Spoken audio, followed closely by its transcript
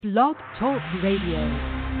Blog Talk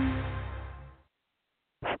Radio.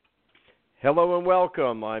 Hello and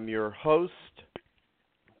welcome. I'm your host,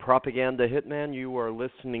 Propaganda Hitman. You are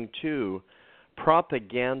listening to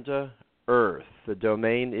Propaganda Earth. The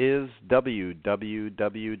domain is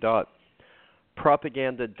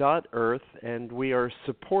www.propaganda.earth, and we are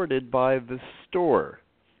supported by the store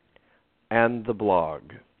and the blog.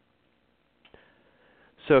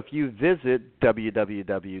 So if you visit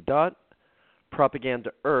www.propagandaearth,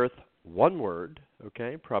 one word,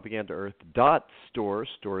 okay, propagandaearth.store,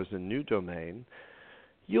 store is a new domain,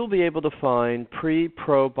 you'll be able to find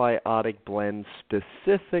pre-probiotic blends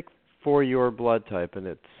specific for your blood type. And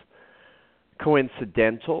it's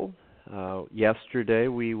coincidental. Yesterday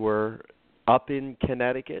we were up in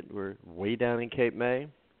Connecticut. We're way down in Cape May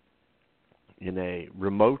in a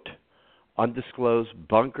remote, undisclosed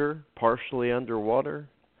bunker, partially underwater,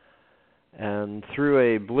 and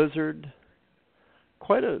through a blizzard,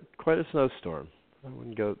 quite a snowstorm. I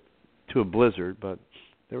wouldn't go to a blizzard, but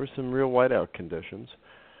there were some real whiteout conditions.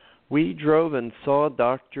 We drove and saw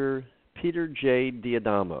Dr. Peter J.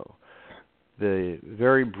 Diadamo, the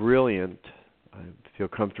very brilliant, I feel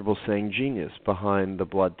comfortable saying genius, behind the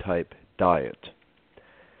blood type diet.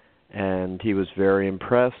 And he was very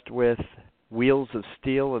impressed with Wheels of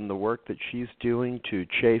Steel and the work that she's doing to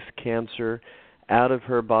chase cancer out of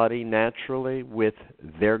her body naturally with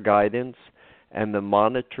their guidance and the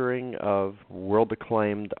monitoring of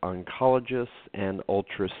world-acclaimed oncologists and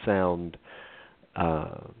ultrasound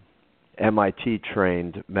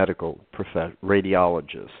MIT-trained medical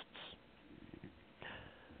radiologists.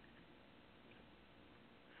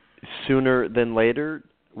 Sooner than later,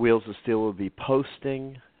 Wheels of Steel will be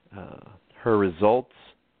posting her results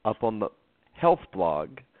up on the health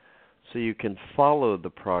blog so you can follow the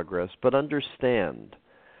progress, but understand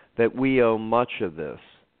that we owe much of this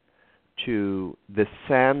to the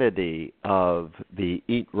sanity of the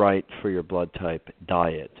eat right for your blood type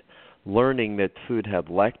diet, learning that food have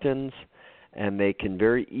lectins and they can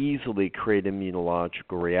very easily create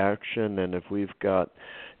immunological reaction, and if we've got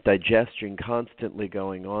digestion constantly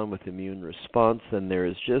going on with immune response, then there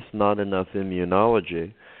is just not enough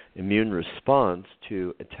immune response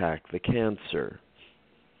to attack the cancer.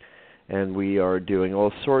 And we are doing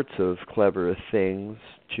all sorts of clever things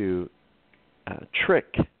to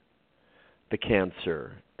trick the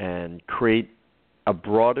cancer and create a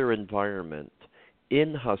broader environment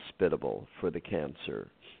inhospitable for the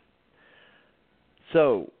cancer.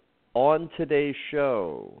 So, on today's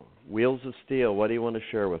show, Wheels of Steel, what do you want to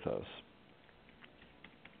share with us?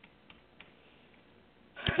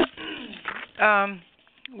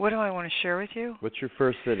 What do I want to share with you? What's your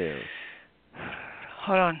first video?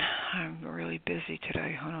 Hold on. I'm really busy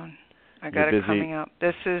today. Hold on. I got it coming up.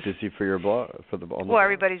 This is busy for your blog, for the blog. Well,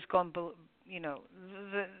 everybody's gone,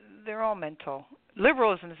 they're all mental.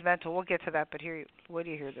 Liberalism is mental. We'll get to that, but here, what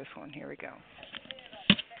do you hear this one? Here we go.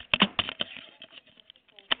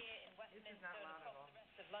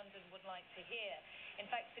 London would like to hear. In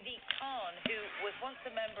fact, Sadiq Khan, who was once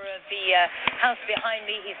a member of the House behind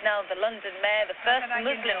me, he's now the London mayor, the first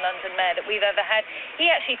Muslim London mayor that we've ever had. He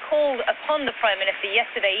actually called upon the Prime Minister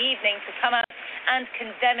yesterday evening to come out and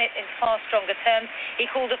condemn it in far stronger terms. He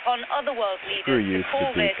called upon other world leaders to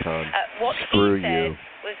call this what he said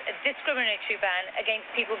was a discriminatory ban against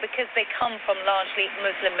people because they come from largely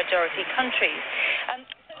Muslim-majority countries.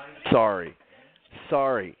 Sorry.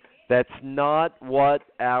 That's not what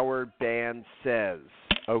our ban says,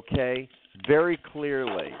 okay? Very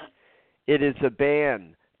clearly. It is a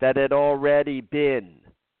ban that had already been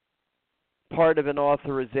part of an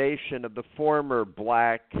authorization of the former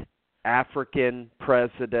black African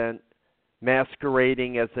president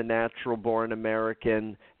masquerading as a natural-born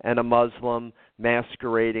American and a Muslim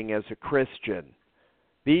masquerading as a Christian.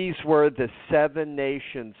 These were the 7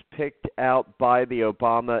 nations picked out by the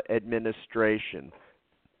Obama administration.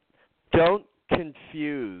 Don't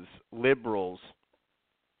confuse liberals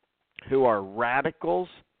who are radicals,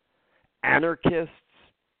 anarchists,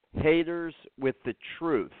 haters with the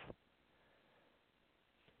truth.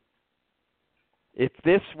 If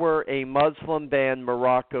this were a Muslim ban,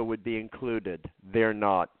 Morocco would be included. They're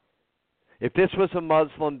not. If this was a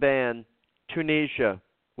Muslim ban, Tunisia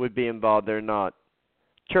would be involved. They're not.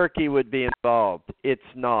 Turkey would be involved. It's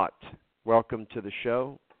not. Welcome to the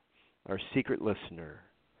show, our secret listener.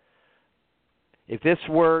 If this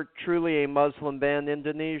were truly a Muslim ban,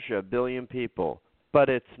 Indonesia, 1 billion people, but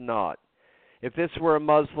it's not. If this were a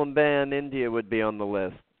Muslim ban, India would be on the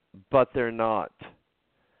list, but they're not.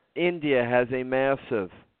 India has a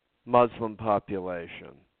massive Muslim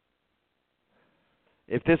population.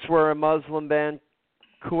 If this were a Muslim ban,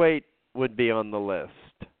 Kuwait would be on the list.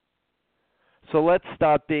 So let's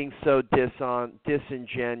stop being so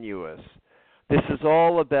disingenuous. This is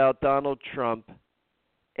all about Donald Trump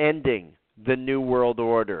ending the New World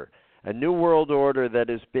Order, a New World Order that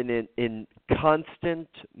has been in constant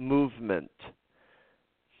movement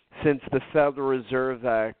since the Federal Reserve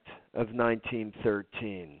Act of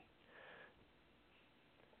 1913,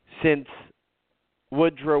 since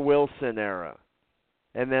Woodrow Wilson era,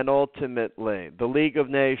 and then ultimately the League of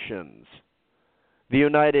Nations, the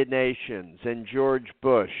United Nations, and George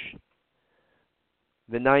Bush,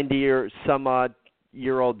 the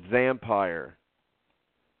 90-some-odd-year-old vampire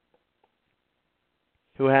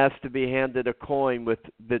who has to be handed a coin with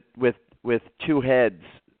two heads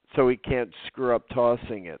so he can't screw up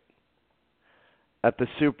tossing it at the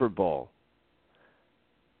Super Bowl.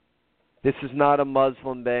 This is not a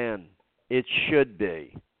Muslim ban. It should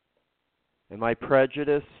be. Am I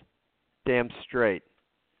prejudiced? Damn straight.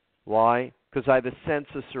 Why? Because I have a sense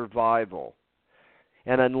of survival.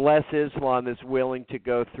 And unless Islam is willing to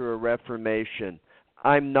go through a reformation,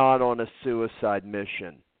 I'm not on a suicide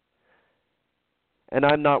mission. And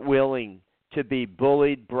I'm not willing to be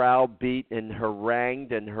bullied, browbeaten,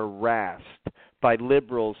 harangued, and harassed by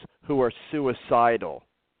liberals who are suicidal.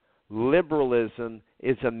 Liberalism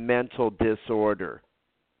is a mental disorder.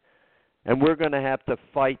 And we're going to have to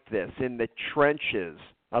fight this in the trenches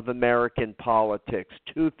of American politics,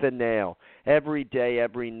 tooth and nail, every day,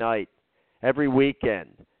 every night, every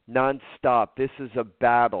weekend, nonstop. This is a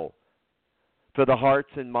battle for the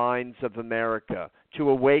hearts and minds of America, to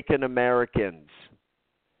awaken Americans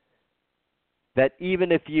that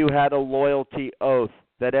even if you had a loyalty oath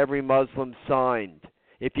that every Muslim signed,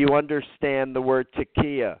 if you understand the word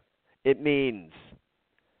taqiyya, it means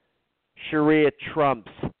Sharia trumps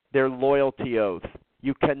their loyalty oath.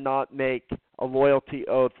 You cannot make a loyalty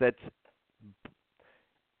oath that's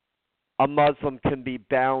a Muslim can be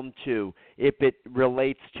bound to if it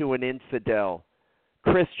relates to an infidel.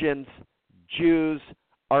 Christians, Jews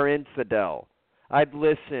are infidel. I've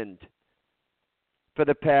listened for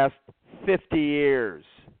the past 50 years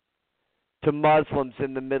to Muslims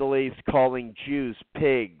in the Middle East calling Jews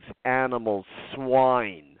pigs, animals,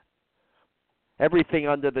 swine, everything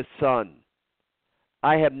under the sun.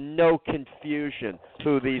 I have no confusion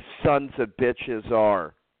who these sons of bitches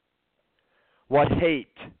are. What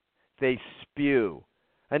hate they spew.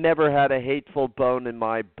 I never had a hateful bone in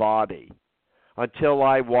my body until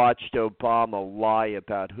I watched Obama lie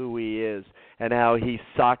about who he is and how he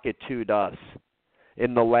socketooed us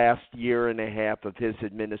in the last year and a half of his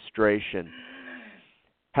administration.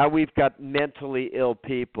 How we've got mentally ill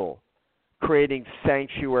people creating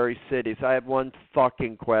sanctuary cities. I have one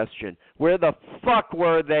fucking question. Where the fuck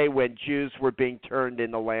were they when Jews were being turned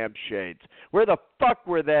into lampshades? Where the fuck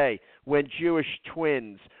were they when Jewish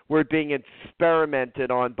twins were being experimented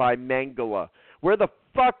on by Mengele? Where the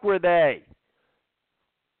fuck were they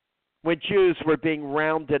when Jews were being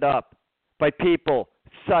rounded up by people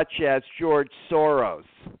such as George Soros?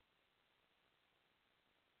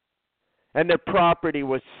 And their property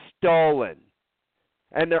was stolen.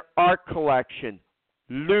 And their art collection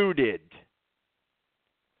looted.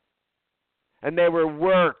 And they were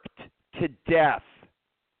worked to death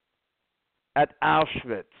at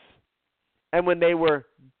Auschwitz. And when they were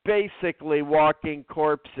basically walking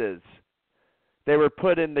corpses, they were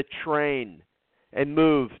put in the train and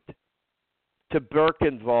moved to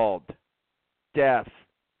Birkenwald, death.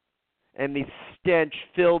 And the stench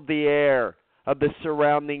filled the air of the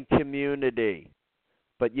surrounding community.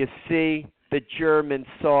 But you see, the Germans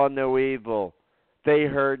saw no evil. They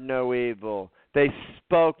heard no evil. They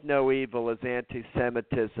spoke no evil as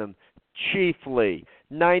anti-Semitism. Chiefly,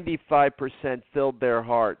 95% filled their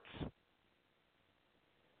hearts.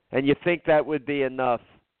 And you think that would be enough,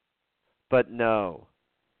 but no.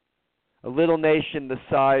 A little nation the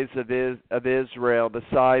size of Israel, the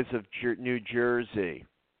size of New Jersey,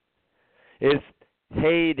 is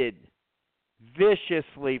hated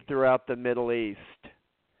viciously throughout the Middle East.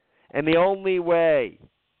 And the only way,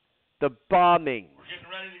 the bombings. We're getting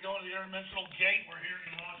ready to go to the interdimensional gate. We're here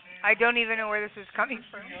in Los Angeles. I don't even know where this is coming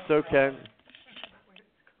from. It's okay.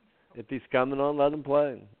 If he's coming on, let him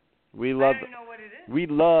play. I don't even know what it is. We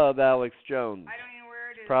love Alex Jones. I don't even know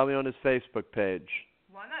where it is. Probably on his Facebook page.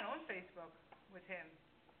 Well, I'm not on Facebook with him.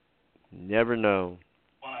 Never know.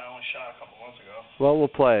 One I only shot a couple months ago. Well, we'll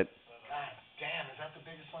play it. God damn, is that the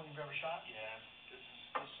biggest one you've ever shot? Yeah, this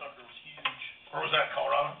sucker was huge. Where was that,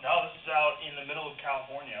 Colorado? No, this is out in the middle of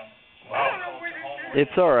California. Wow. I don't know where this is.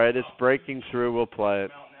 It's all right. It's breaking through. We'll play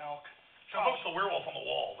it. Mountain elk. Show folks the werewolf on the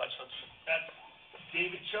wall. That's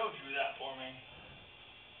David Cho drew that for me.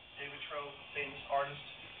 David Cho, famous artist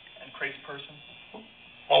and crazy person.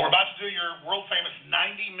 Well, we're about to do your world-famous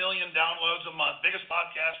 90 million downloads a month, biggest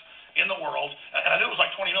podcast in the world. And I knew it was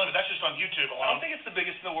like 20 million, but that's just on YouTube alone. I don't think it's the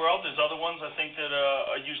biggest in the world. There's other ones I think that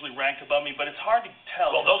are usually ranked above me, but it's hard to tell.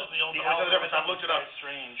 Well, those are the only difference. I looked it up.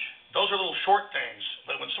 Strange. Those are little short things,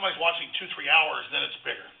 but when somebody's watching 2-3 hours, then it's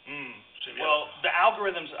bigger. Well, the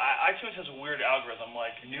algorithms, iTunes has a weird algorithm.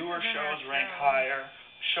 Like newer shows rank higher,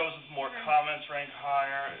 shows with more comments rank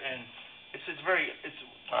higher, and it's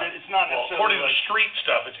not necessarily. Well, according to the street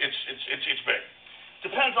stuff, it's big.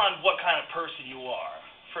 Depends on what kind of person you are.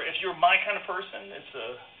 If you're my kind of person,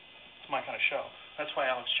 it's my kind of show. That's why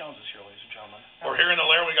Alex Jones is here, ladies and gentlemen. We're here in the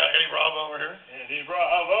lair. We got Eddie Bravo over here. Eddie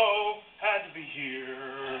Bravo had to be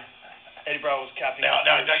here. Eddie Bravo was capping.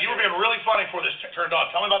 Now, you were being really funny before this turned on.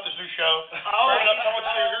 Tell me about this new show. Turn it up. Tell me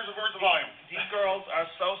here's the volume. These girls are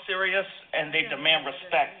so serious, and they demand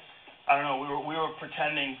respect. I don't know. We were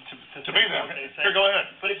pretending to be them. Here, go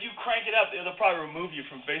ahead. But if you crank it up, they'll probably remove you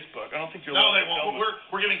from Facebook. I don't think you'll. No, they won't.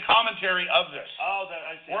 We're giving commentary of this. Oh,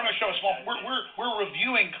 I see. We're going to show a small. We're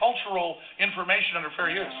reviewing cultural information under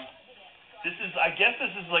fair use. I guess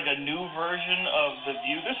this is like a new version of The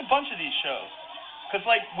View. There's a bunch of these shows. Because,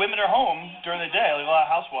 like, women are home during the day, like a lot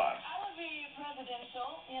of housewives. I would be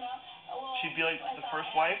presidential, Well, she'd be like the first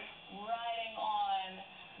wife? Riding on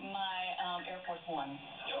my Air Force One.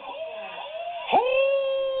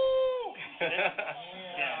 Yeah,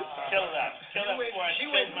 kill that. Kill that before I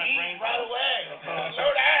spit my brain right away.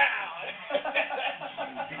 Slow down.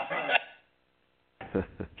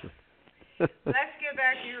 Let's get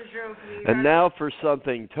back to your show, please. And now for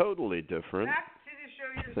something totally different. Back to the show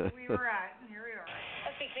we were at, and here we are.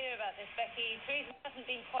 Let's be clear about this, Becky. Theresa hasn't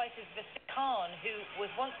been quite as Mr. Khan, who was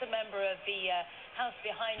once a member of the house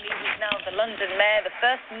behind me, who's now the London mayor, the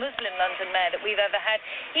first Muslim London mayor that we've ever had.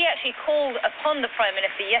 He actually called upon the Prime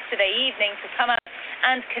Minister yesterday evening to come out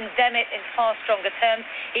and condemn it in far stronger terms.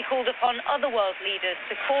 He called upon other world leaders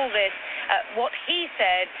to call this what he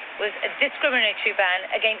said was a discriminatory ban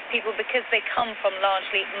against people because they come from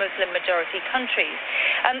largely Muslim-majority countries.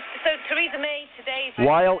 So Theresa May today...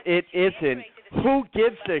 While it isn't, who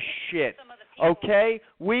gives a shit? Okay?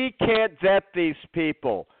 We can't vet these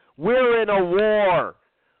people. We're in a war.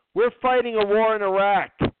 We're fighting a war in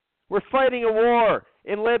Iraq. We're fighting a war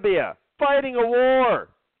in Libya. Fighting a war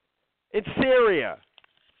in Syria.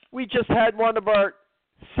 We just had one of our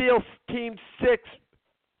SEAL Team 6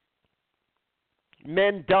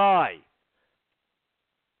 men die.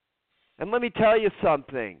 And let me tell you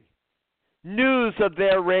something. News of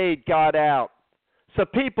their raid got out. So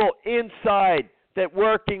people inside that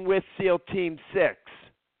working with SEAL Team 6,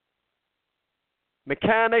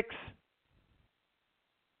 mechanics,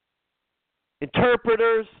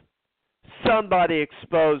 interpreters, somebody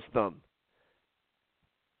exposed them.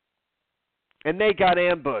 And they got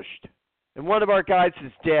ambushed. And one of our guys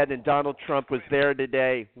is dead, and Donald Trump was there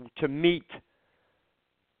today to meet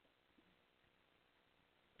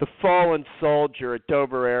the fallen soldier at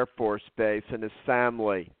Dover Air Force Base and his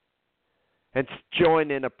family and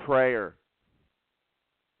join in a prayer.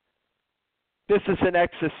 This is an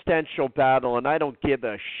existential battle, and I don't give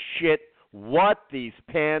a shit what these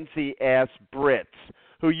pansy-ass Brits,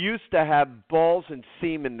 who used to have balls and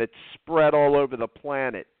semen that spread all over the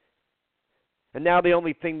planet, and now the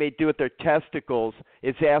only thing they do with their testicles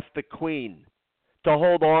is ask the Queen to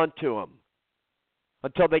hold on to them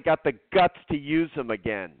until they got the guts to use them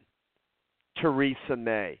again. Theresa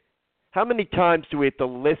May. How many times do we have to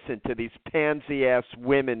listen to these pansy-ass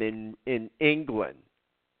women in England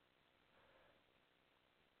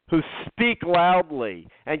who speak loudly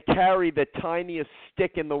and carry the tiniest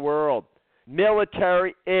stick in the world?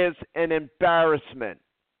 Military is an embarrassment.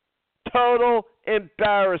 Total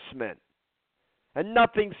embarrassment. And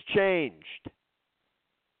nothing's changed.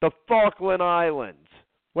 The Falkland Islands,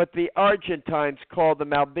 what the Argentines call the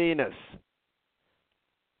Malvinas.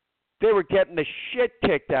 They were getting the shit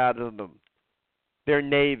kicked out of them, their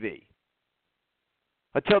Navy,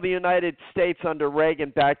 until the United States under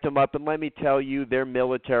Reagan backed them up. And let me tell you, their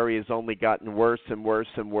military has only gotten worse and worse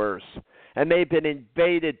and worse. And they've been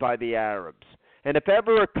invaded by the Arabs. And if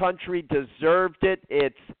ever a country deserved it,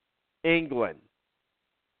 it's England.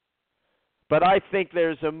 But I think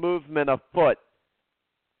there's a movement afoot,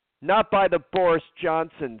 not by the Boris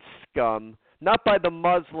Johnson scum, not by the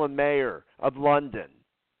Muslim mayor of London,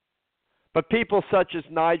 but people such as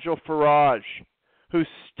Nigel Farage, who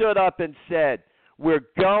stood up and said, we're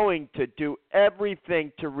going to do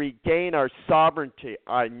everything to regain our sovereignty.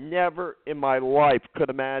 I never in my life could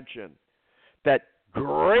imagine that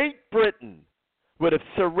Great Britain would have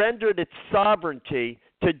surrendered its sovereignty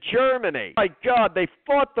to Germany. My God, they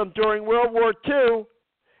fought them during World War II,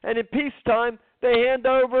 and in peacetime, they hand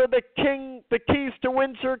over the keys to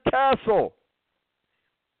Windsor Castle.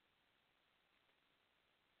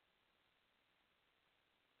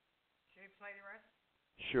 Should we play the rest?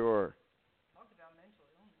 Sure. Talk about mental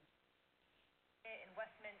illness. In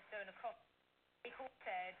Westminster, Nicole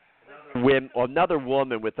said Another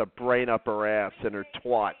woman with a brain up her ass and her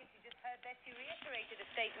twat. You just heard that she reiterated a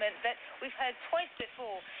statement that we've heard twice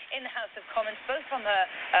before in the House of Commons, both from her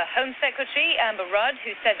Home Secretary, Amber Rudd,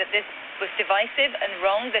 who said that this was divisive and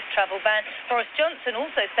wrong, this travel ban. Boris Johnson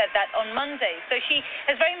also said that on Monday. So she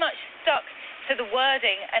has very much stuck to the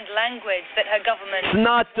wording and language that her government... It's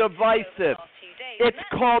not divisive. It's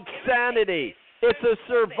called sanity. It's a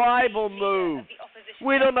survival move.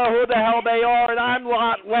 We don't know who the hell they are, and I'm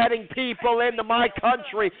not letting people into my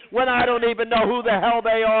country when I don't even know who the hell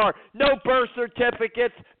they are. No birth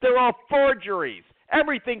certificates. They're all forgeries.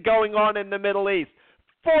 Everything going on in the Middle East.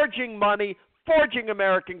 Forging money, forging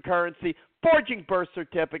American currency, forging birth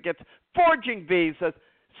certificates, forging visas.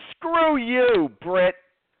 Screw you, Brit,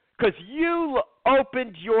 because you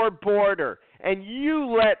opened your border, and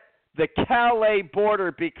you let the Calais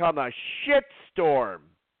border become a shitstorm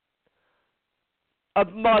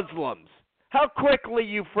of Muslims. How quickly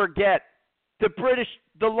you forget the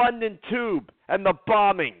London Tube and the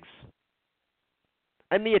bombings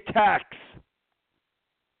and the attacks.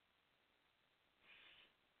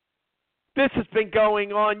 This has been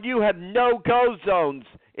going on. You have no-go zones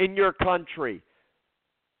in your country.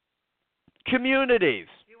 Communities.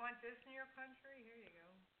 Do you want this in your country? Here you go.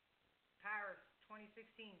 Paris,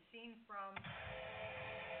 2016, scene from...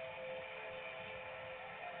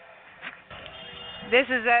 This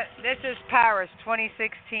is Paris,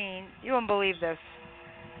 2016. You won't believe this.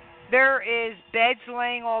 There is beds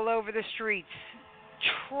laying all over the streets.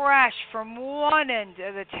 Trash from one end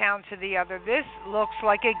of the town to the other. This looks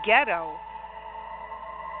like a ghetto.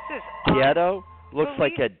 This is ghetto? Looks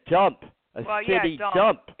like a dump. City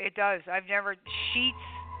dump. It does. I've never... Sheets.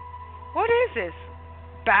 What is this?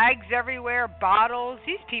 Bags everywhere, bottles.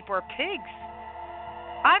 These people are pigs.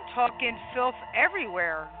 I'm talking filth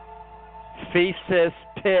everywhere. Feces,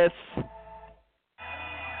 piss.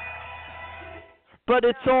 But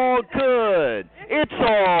it's all good. It's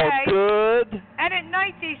all good. And at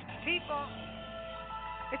night, these people...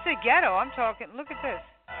 It's a ghetto. I'm talking... Look at this.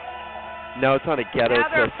 No, it's not a ghetto. Now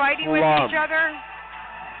they're fighting with each other.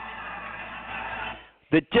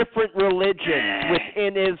 The different religions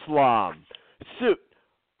within Islam.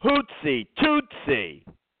 Hutsi, Tutsi.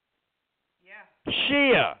 Yeah.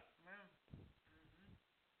 Shia.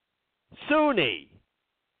 Sunni.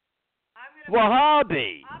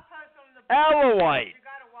 Wahhabi. Alawite.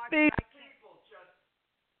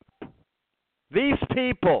 These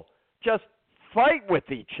people just fight with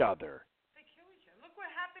each other. They kill each other. Look what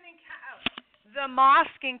happened in the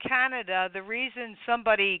mosque in Canada. The reason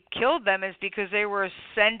somebody killed them is because they were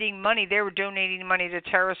sending money. They were donating money to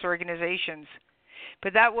terrorist organizations.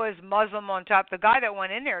 But that was Muslim on top. The guy that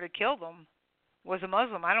went in there to kill them was a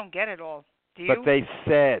Muslim. I don't get it all. Do you? But they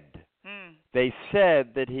said. They said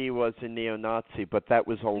that he was a neo-Nazi, but that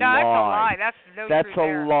was a lie. No, that's a lie. That's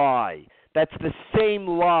a lie. That's the same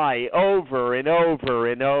lie over and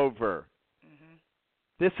over and over. Mm-hmm.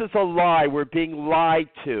 This is a lie. We're being lied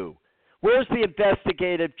to. Where's the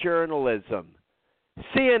investigative journalism?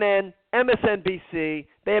 CNN, MSNBC,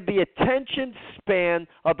 they have the attention span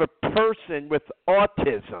of a person with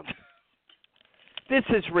autism. This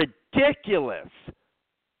is ridiculous.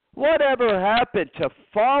 Whatever happened to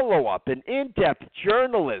follow-up and in-depth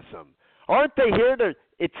journalism? Aren't they here to,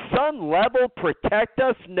 at some level, protect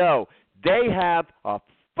us? No. They have a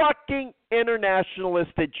fucking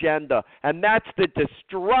internationalist agenda, and that's the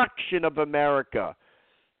destruction of America.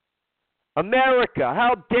 America,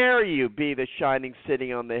 how dare you be the shining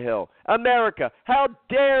city on the hill? America, how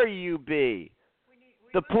dare you be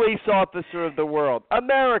the police officer of the world?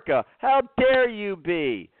 America, how dare you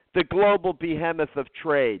be the global behemoth of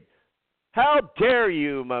trade? How dare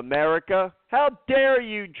you, America? How dare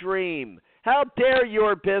you dream? How dare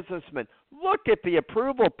your businessmen? Look at the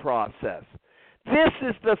approval process. This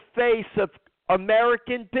is the face of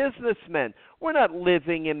American businessmen. We're not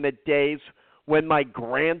living in the days when my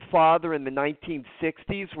grandfather in the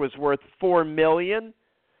 1960s was worth $4 million.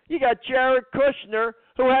 You got Jared Kushner,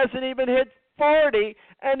 who hasn't even hit 40,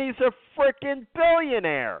 and he's a frickin'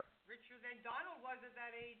 billionaire. Richer than Donald was at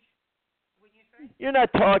that age, wouldn't you say? You're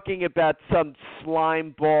not talking about some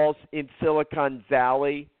slime balls in Silicon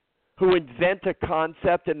Valley who invent a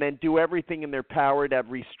concept and then do everything in their power to have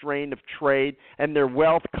restraint of trade, and their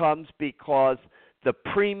wealth comes because the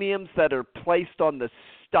premiums that are placed on the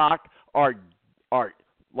stock are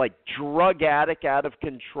like drug addict out of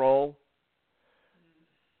control.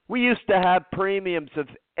 We used to have premiums of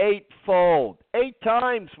 8-fold. 8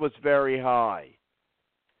 times was very high.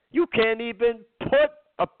 You can't even put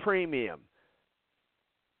a premium.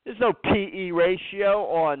 There's no PE ratio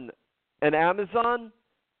on an Amazon.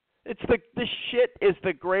 This shit is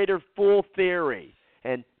the greater fool theory.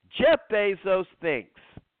 And Jeff Bezos thinks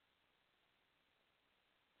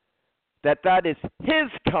that is his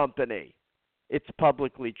company. It's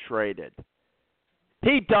publicly traded.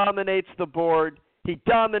 He dominates the board. He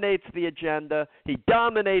dominates the agenda. He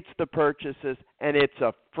dominates the purchases. And it's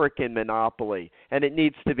a frickin' monopoly. And it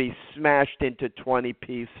needs to be smashed into 20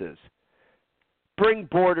 pieces. Bring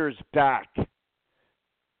Borders back.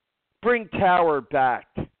 Bring Tower back.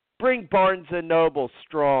 Bring Barnes & Noble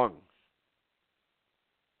strong.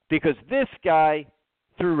 Because this guy,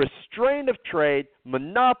 through restraint of trade,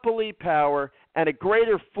 monopoly power, and a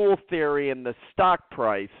greater fool theory in the stock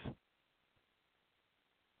price,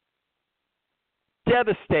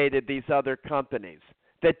 devastated these other companies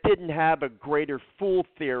that didn't have a greater fool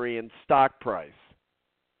theory in stock price.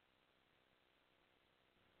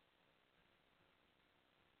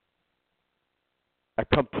 A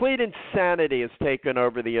complete insanity has taken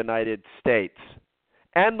over the United States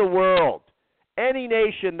and the world. Any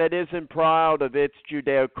nation that isn't proud of its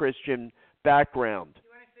Judeo-Christian background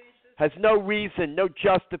has no reason, no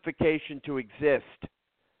justification to exist.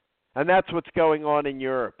 And that's what's going on in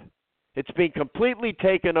Europe. It's being completely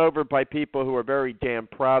taken over by people who are very damn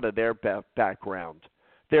proud of their background.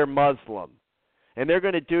 They're Muslim. And they're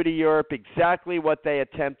going to do to Europe exactly what they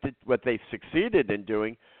succeeded in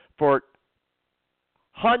doing for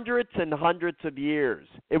hundreds and hundreds of years.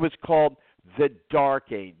 It was called the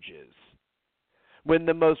Dark Ages, when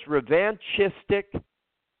the most revanchistic,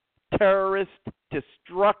 terrorist,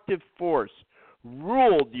 destructive force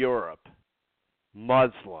ruled Europe,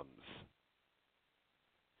 Muslims.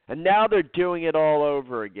 And now they're doing it all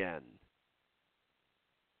over again.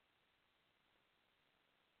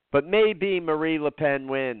 But maybe Marie Le Pen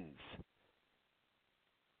wins.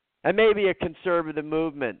 And maybe a conservative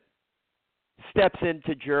movement steps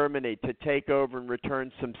into Germany to take over and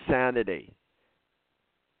return some sanity.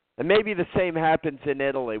 And maybe the same happens in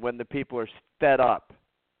Italy when the people are fed up.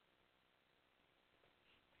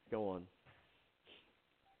 Go on.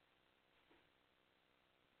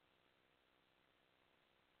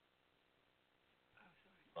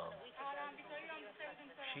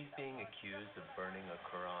 She's being accused of burning a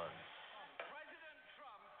Quran. President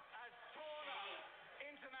Trump has torn up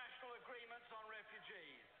international agreements on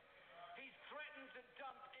refugees. He's threatened to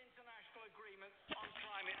dump international agreements on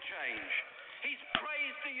climate change. He's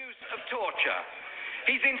praised the use of torture.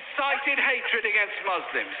 He's incited hatred against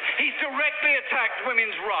Muslims. He's directly attacked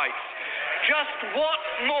women's rights. Just what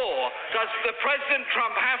more does the President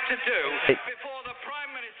Trump have to do before the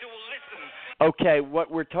Prime Minister will listen? Okay,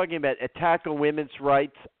 what we're talking about, attack on women's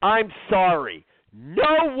rights, I'm sorry.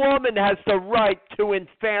 No woman has the right to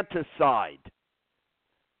infanticide.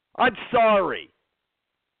 I'm sorry.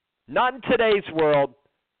 Not in today's world,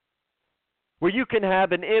 where you can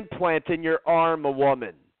have an implant in your arm, a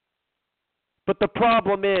woman. But the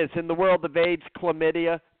problem is, in the world of AIDS,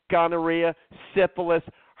 chlamydia, gonorrhea, syphilis,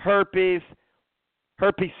 herpes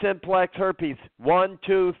simplex, herpes 1,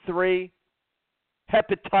 2, 3,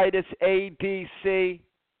 hepatitis A, B, C,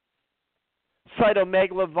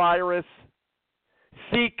 cytomegalovirus,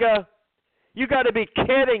 Zika. You got to be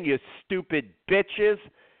kidding, you stupid bitches,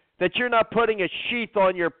 that you're not putting a sheath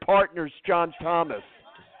on your partner's John Thomas.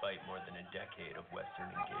 Despite more than a decade of Western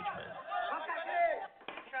engagement.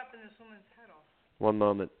 Chopping this woman's head off. One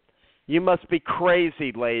moment. You must be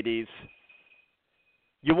crazy, ladies.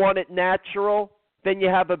 You want it natural? Then you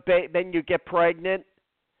have then you get pregnant,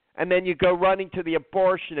 and then you go running to the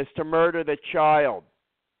abortionist to murder the child.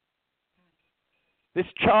 This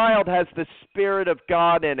child has the Spirit of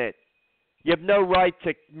God in it. You have no right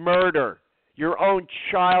to murder your own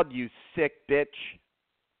child, you sick bitch.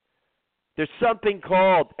 There's something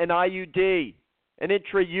called an IUD, an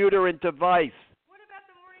intrauterine device. What about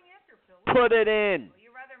the morning after pill? Put it in.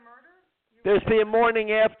 You rather murder? There's the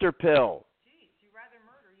morning after pill. Jeez, you rather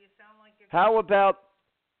murder. You sound like you're... How about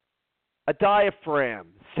a diaphragm,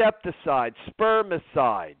 septicide,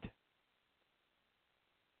 spermicide?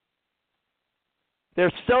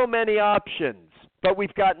 There's so many options, but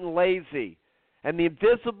we've gotten lazy. And the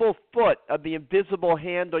invisible foot of the invisible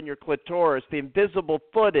hand on your clitoris, the invisible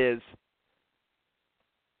foot is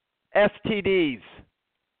STDs.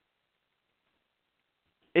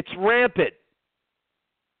 It's rampant.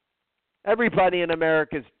 Everybody in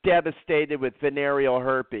America is devastated with venereal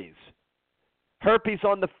herpes. Herpes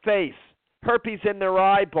on the face. Herpes in their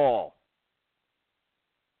eyeball.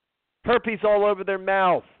 Herpes all over their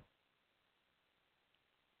mouth.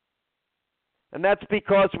 And that's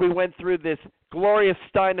because we went through this glorious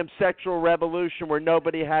Steinem sexual revolution where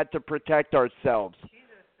nobody had to protect ourselves. She's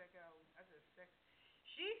a sicko. That's a sick.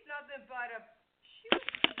 She's nothing but she was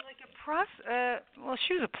like well,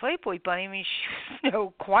 she was a Playboy bunny. I mean, she was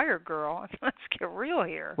no choir girl. Let's get real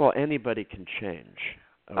here. Well, anybody can change.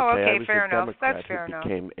 Okay? Okay, I was fair a enough. Democrat That's fair who enough.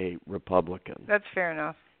 became a Republican. That's fair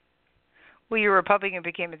enough. Well, you were a Republican,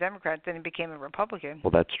 became a Democrat, then you became a Republican.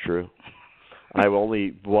 Well, that's true. I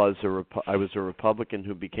was a Republican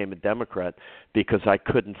who became a Democrat because I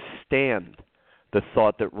couldn't stand the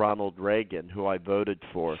thought that Ronald Reagan, who I voted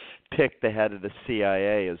for, picked the head of the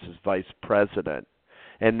CIA as his vice president,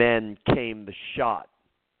 and then came the shot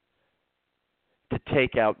to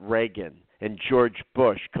take out Reagan, and George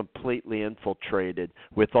Bush completely infiltrated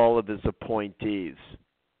with all of his appointees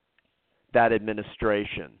that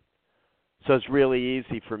administration. So it's really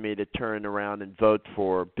easy for me to turn around and vote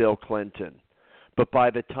for Bill Clinton. But by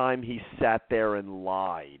the time he sat there and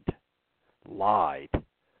lied, I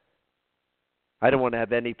don't want to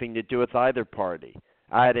have anything to do with either party.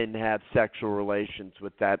 I didn't have sexual relations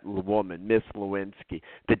with that woman, Miss Lewinsky.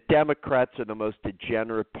 The Democrats are the most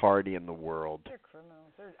degenerate party in the world. They're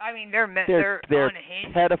criminals. They're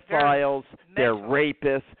unhinged. Pedophiles, they're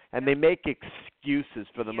rapists, and they make excuses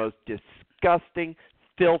for the most disgusting,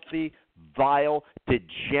 filthy, vile,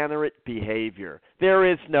 degenerate behavior.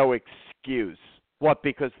 There is no excuse. What,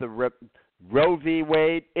 because the Roe v.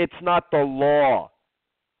 Wade? It's not the law.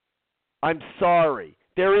 I'm sorry.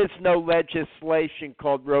 There is no legislation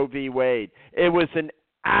called Roe v. Wade. It was an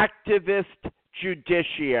activist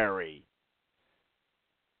judiciary.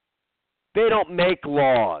 They don't make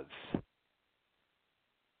laws.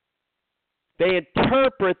 They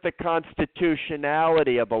interpret the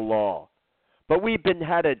constitutionality of a law. But we've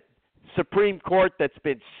had a Supreme Court that's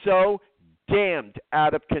been so damned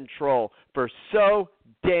out of control for so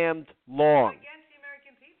damned long. It's against the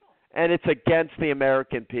American people. And it's against the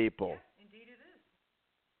American people. Yes, indeed it is.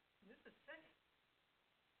 This is sick.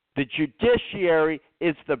 The judiciary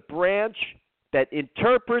is the branch that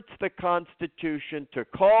interprets the Constitution to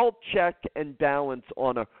call, check, and balance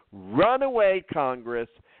on a runaway Congress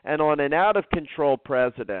and on an out-of-control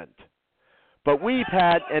president. But we've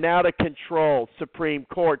had an out-of-control Supreme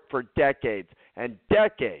Court for decades and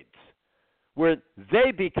decades, where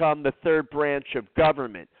they become the third branch of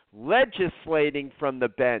government, legislating from the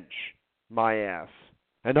bench, my ass.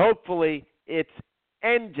 And hopefully it's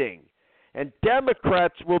ending. And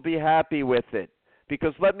Democrats will be happy with it.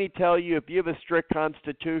 Because let me tell you, if you have a strict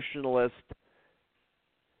constitutionalist,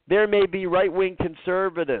 there may be right-wing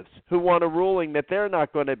conservatives who want a ruling that they're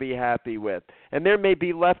not going to be happy with. And there may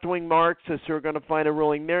be left-wing Marxists who are going to find a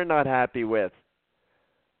ruling they're not happy with.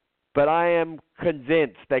 But I am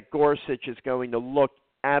convinced that Gorsuch is going to look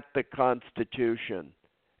at the Constitution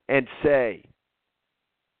and say,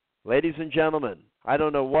 ladies and gentlemen, I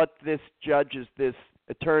don't know what this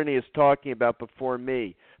attorney is talking about before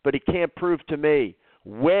me, but he can't prove to me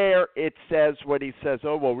where it says what he says.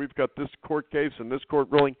 Oh, well, we've got this court case and this court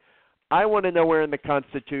ruling. I want to know where in the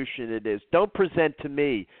Constitution it is. Don't present to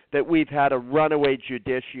me that we've had a runaway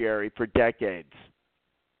judiciary for decades.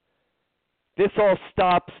 This all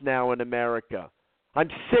stops now in America. I'm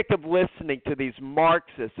sick of listening to these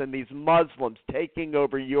Marxists and these Muslims taking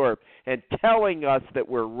over Europe and telling us that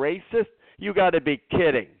we're racist. You got to be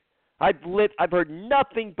kidding. I've heard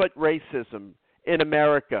nothing but racism in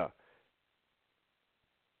America.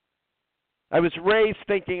 I was raised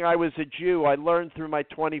thinking I was a Jew. I learned through my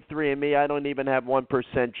 23andMe I don't even have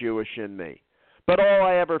 1% Jewish in me. But all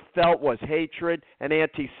I ever felt was hatred and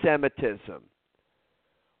anti-Semitism.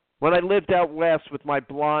 When I lived out west with my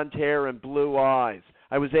blonde hair and blue eyes,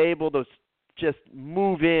 I was able to just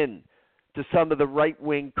move in to some of the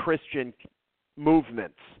right-wing Christian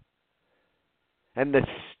movements. And the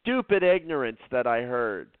stupid ignorance that I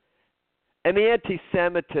heard, and the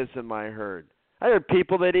anti-Semitism I heard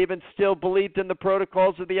people that even still believed in the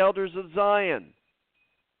protocols of the Elders of Zion.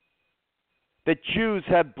 That Jews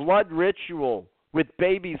have blood ritual with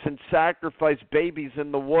babies and sacrifice babies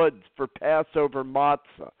in the woods for Passover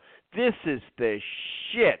matzah. This is the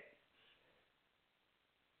shit.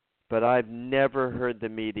 But I've never heard the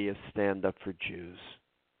media stand up for Jews.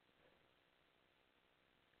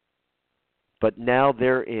 But now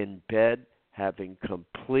they're in bed having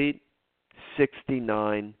complete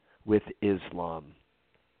 69 with Islam.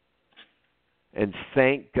 And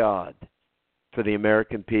thank God for the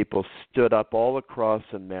American people stood up all across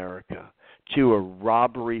America to a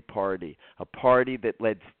robbery party, a party that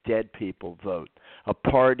lets dead people vote, a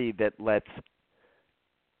party that lets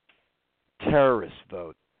terrorists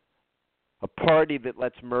vote, a party that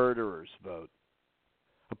lets murderers vote,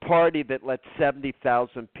 A party that let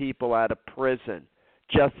 70,000 people out of prison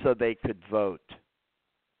just so they could vote.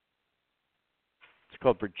 It's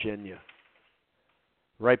called Virginia.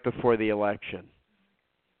 Right before the election.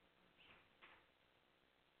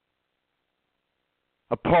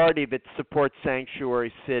 A party that supports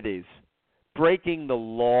sanctuary cities, breaking the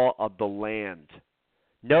law of the land.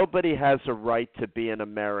 Nobody has a right to be an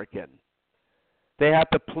American. They have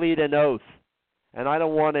to plead an oath. And I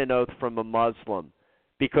don't want an oath from a Muslim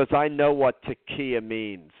because I know what taqiyya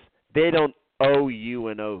means. They don't owe you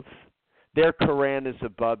an oath. Their Quran is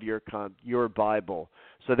above your Bible.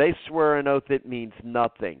 So they swear an oath that means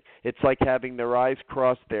nothing. It's like having their eyes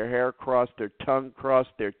crossed, their hair crossed, their tongue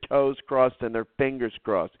crossed, their toes crossed, and their fingers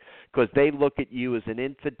crossed. Because they look at you as an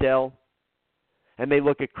infidel, and they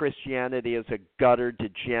look at Christianity as a gutter,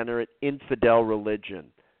 degenerate, infidel religion.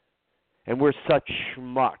 And we're such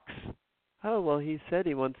schmucks. Oh, well, he said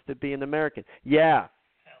he wants to be an American. Yeah.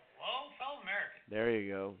 Hello, fellow American. There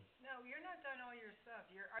you go. No, you're not done all your stuff.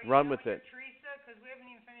 Are you Run done with it. Teresa? Because we haven't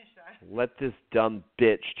even finished that. Let this dumb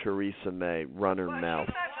bitch, Theresa May, run her mouth.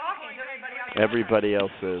 She's not talking. Everybody else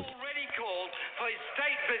is. Already called for his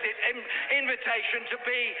state visit invitation to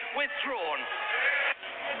be withdrawn.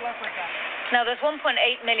 Good luck with that. Now, there's 1.8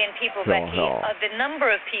 million people, Becky. The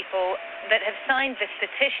number of people that have signed this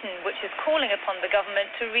petition, which is calling upon the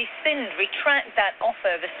government to retract that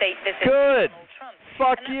offer of a state visit. Good. To Donald Trump.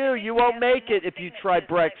 Fuck you. You won't make it if you try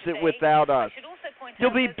Brexit without us.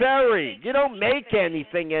 You'll be buried. You don't make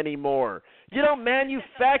anything anymore. You don't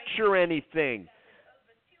manufacture anything.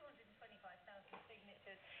 Over 225,000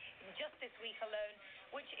 signatures just this week alone,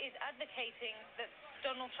 which is advocating that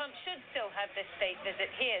Donald Trump should still have this state visit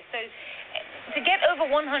here. So to get over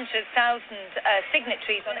 100,000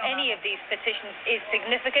 signatories on any of these petitions is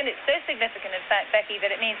significant. It's so significant, in fact, Becky, that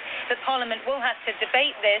it means that Parliament will have to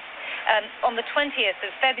debate this on the 20th of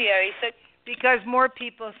February. So because more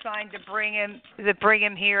people signed to bring him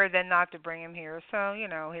here than not to bring him here. So,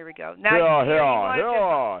 here we go. Now,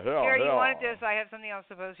 you wanted this. I have something else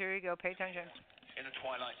to pose. Here you go. Pay attention. In the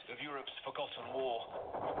twilight of Europe's forgotten war,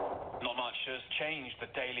 not much has changed the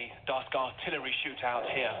daily Dark artillery shootout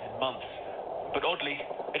here in months. But oddly,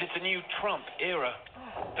 it is the new Trump era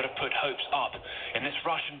that have put hopes up in this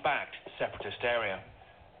Russian-backed separatist area.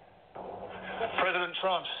 President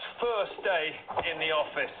Trump's first day in the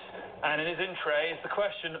office, and in his intray is the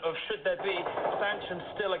question of should there be sanctions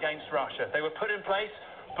still against Russia. They were put in place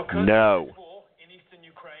because of the war in eastern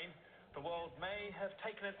Ukraine. The world may have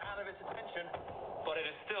taken it out of its attention, but it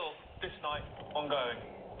is still, this night, ongoing.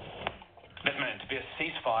 There's meant to be a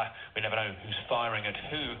ceasefire. We never know who's firing at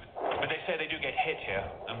who, but they say they do get hit here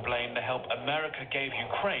and blame the help America gave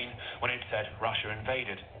Ukraine when it said Russia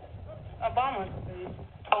invaded.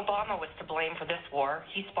 Obama was to blame for this war.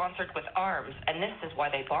 He sponsored with arms, and this is why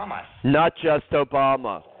they bomb us. Not just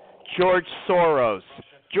Obama. George Soros.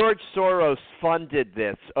 George Soros funded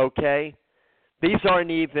this, okay? These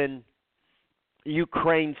aren't even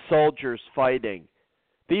Ukraine soldiers fighting.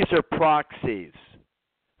 These are proxies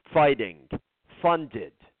fighting,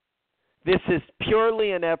 funded. This is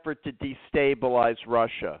purely an effort to destabilize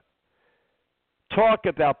Russia. Talk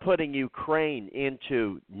about putting Ukraine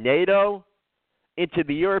into NATO, into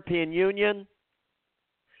the European Union,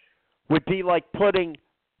 would be like putting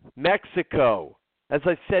Mexico, as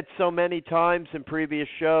I said so many times in previous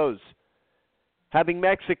shows, having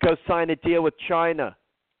Mexico sign a deal with China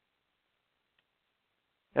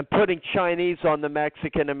and putting Chinese on the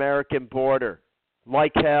Mexican-American border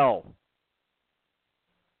like hell.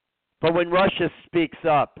 But when Russia speaks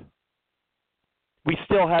up, we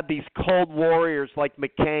still have these cold warriors like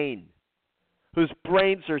McCain, whose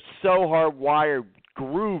brains are so hardwired,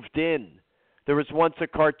 grooved in. There was once a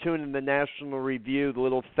cartoon in the National Review, the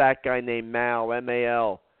little fat guy named Mal,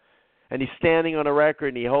 M-A-L, and he's standing on a record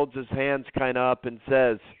and he holds his hands kind of up and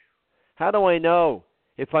says, how do I know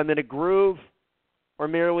if I'm in a groove or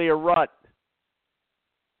merely a rut?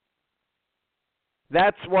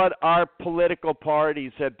 That's what our political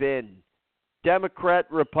parties have been. Democrat,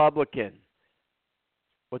 Republican.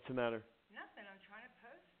 What's the matter? Nothing. I'm trying to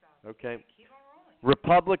post stuff. Okay. Keep on rolling.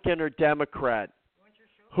 Republican or Democrat?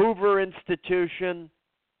 Hoover Institution.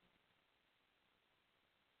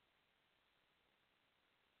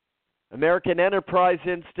 American Enterprise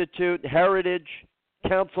Institute, Heritage,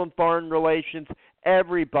 Council on Foreign Relations.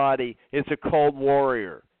 Everybody is a cold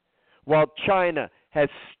warrior. While China has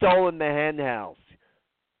stolen the henhouse.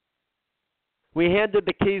 We handed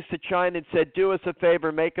the keys to China and said, do us a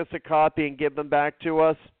favor, make us a copy and give them back to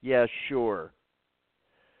us? Yeah, sure.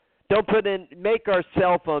 Make our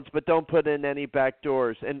cell phones, but don't put in any back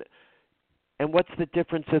doors. And what's the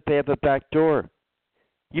difference if they have a back door?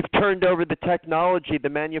 You've turned over the technology, the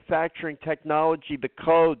manufacturing technology, the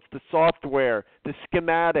codes, the software, the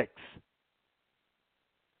schematics.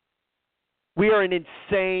 We are an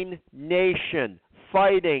insane nation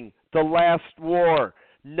fighting the last war,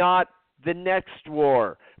 not the next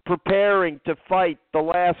war, preparing to fight the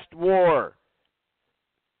last war.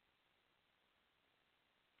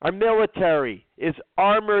 Our military is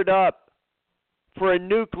armored up for a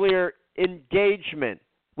nuclear engagement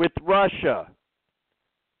with Russia.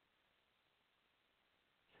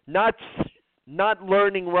 Not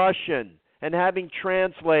learning Russian and having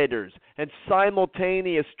translators and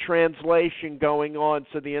simultaneous translation going on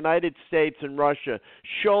so the United States and Russia,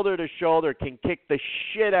 shoulder to shoulder, can kick the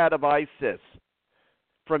shit out of ISIS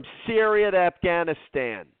from Syria to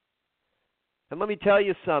Afghanistan. And let me tell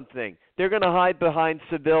you something. They're going to hide behind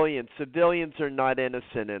civilians. Civilians are not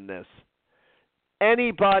innocent in this.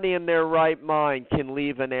 Anybody in their right mind can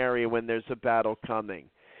leave an area when there's a battle coming.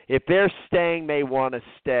 If they're staying, they want to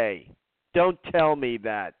stay. Don't tell me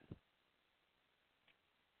that.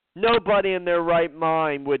 Nobody in their right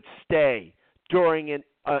mind would stay during an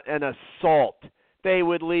assault. They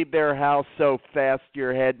would leave their house so fast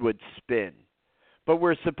your head would spin. But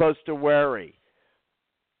we're supposed to worry.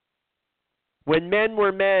 When men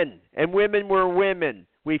were men and women were women,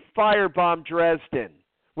 we firebombed Dresden.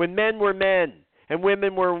 When men were men and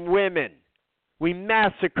women were women, we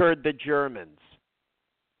massacred the Germans.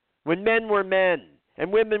 When men were men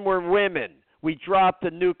and women were women, we dropped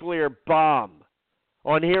a nuclear bomb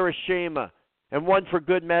on Hiroshima and one for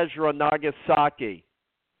good measure on Nagasaki.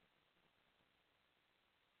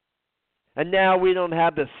 And now we don't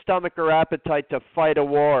have the stomach or appetite to fight a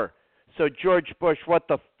war. So George Bush, what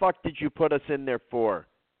the fuck did you put us in there for?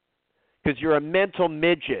 Because you're a mental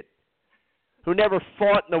midget who never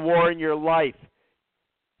fought in a war in your life.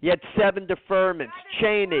 You had 7 deferments.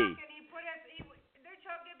 Cheney.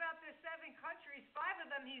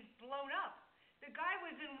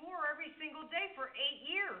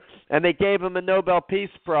 And they gave him a Nobel Peace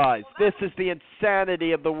Prize. This is the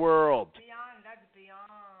insanity of the world. Beyond.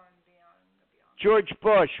 George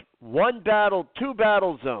Bush, 1 battle, 2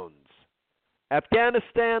 battle zones.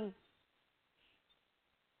 Afghanistan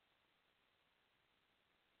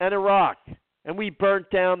and Iraq. And we burnt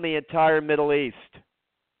down the entire Middle East.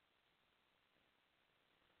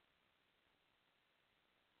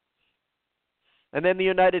 And then the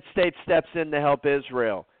United States steps in to help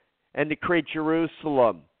Israel and to create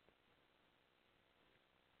Jerusalem.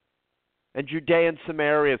 And Judea and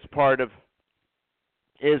Samaria is part of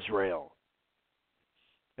Israel.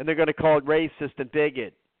 And they're going to call it racist and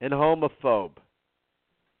bigot and homophobe.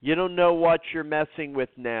 You don't know what you're messing with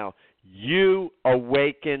now. You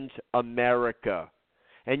awakened America.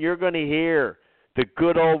 And you're going to hear the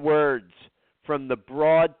good old words from the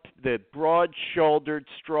broad-shouldered,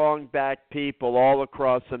 strong-backed people all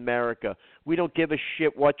across America. We don't give a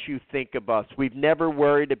shit what you think of us. We've never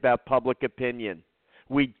worried about public opinion.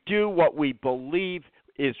 We do what we believe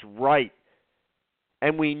is right.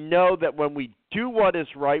 And we know that when we do what is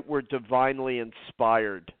right, we're divinely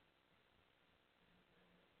inspired.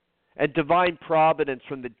 And divine providence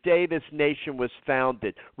from the day this nation was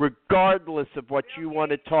founded, regardless of what you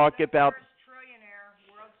want to talk about,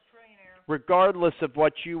 regardless of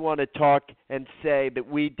what you want to talk and say that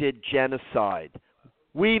we did genocide.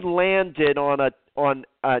 We landed on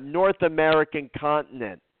a North American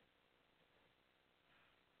continent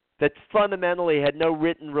that fundamentally had no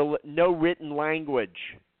written language,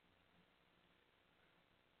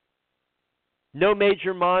 no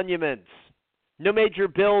major monuments, no major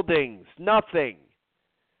buildings, nothing.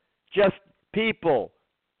 Just people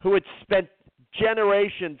who had spent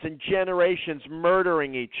generations and generations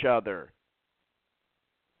murdering each other.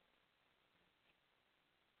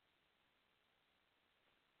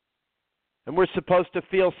 And we're supposed to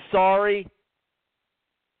feel sorry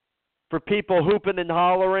for people hooping and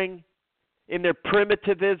hollering in their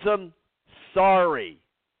primitivism? Sorry.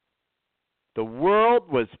 The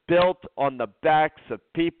world was built on the backs of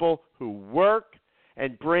people who work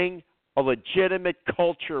and bring a legitimate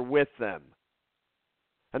culture with them.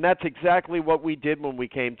 And that's exactly what we did when we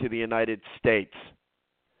came to the United States.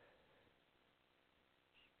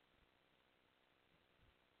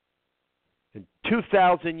 And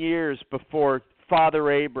 2,000 years before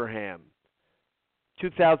Father Abraham,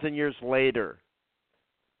 2,000 years later,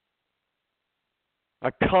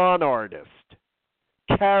 a con artist,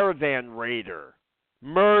 caravan raider,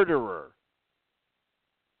 murderer,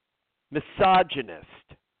 misogynist,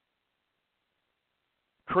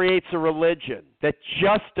 creates a religion that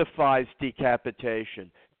justifies decapitation,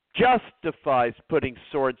 justifies putting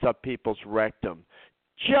swords up people's rectum,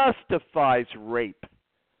 justifies rape,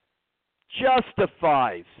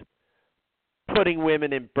 justifies putting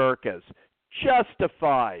women in burqas,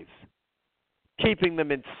 justifies keeping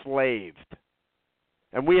them enslaved.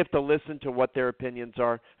 And we have to listen to what their opinions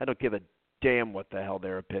are. I don't give a damn what the hell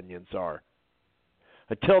their opinions are.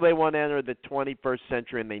 Until they want to enter the 21st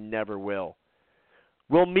century, and they never will.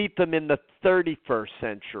 We'll meet them in the 31st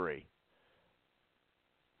century.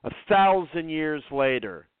 1,000 years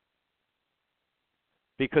later.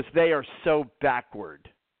 Because they are so backward.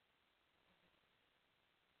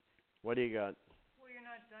 What do you got? Well, you're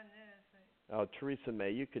not done this. Oh, Theresa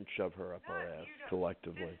May, you can shove her up our ass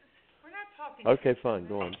collectively. We're not talking. Okay, fine,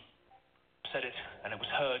 go on. Said it, and it was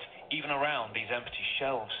heard even around these empty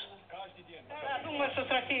shelves.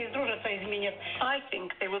 I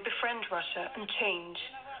think they will befriend Russia and change.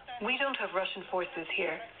 We don't have Russian forces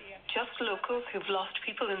here, just locals who've lost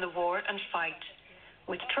people in the war and fight.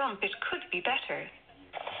 With Trump, it could be better.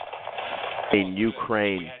 In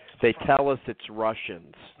Ukraine, they tell us it's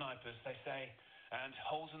Russians. Snipers, they say, and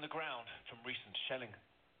holes in the ground from recent shelling.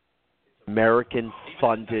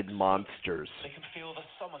 American-funded monsters. They can feel the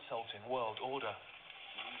somersaulting world order.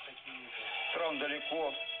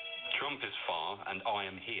 Trump is far, and I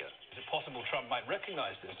am here. Is it possible Trump might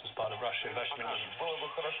recognize this as part of Russian investment?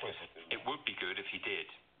 It would be good if he did.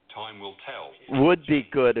 Time will tell. Would be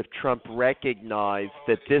good if Trump recognized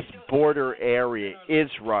that this border area is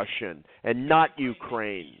Russian and not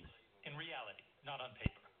Ukraine. In reality, not on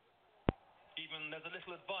paper. Even there's a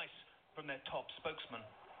little advice from their top spokesman.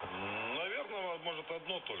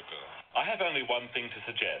 I have only one thing to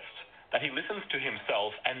suggest, that he listens to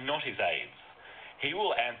himself and not his aides. He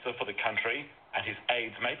will answer for the country, and his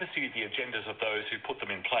aides may pursue the agendas of those who put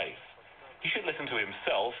them in place. He should listen to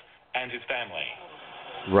himself and his family.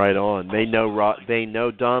 Right on. They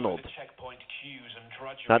know Donald.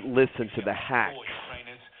 Not listen to the hacks.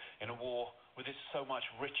 In a war with its so much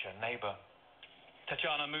richer neighbor.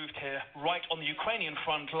 Tatiana moved here right on the Ukrainian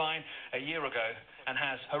front line a year ago and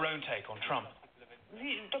has her own take on Trump.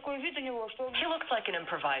 He looks like an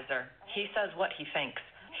improviser. He says what he thinks.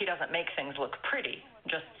 He doesn't make things look pretty,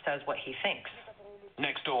 just says what he thinks.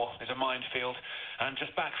 Next door is a minefield, and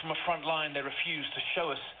just back from a front line, they refuse to show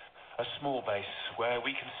us a small base where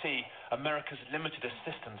we can see America's limited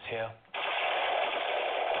assistance here.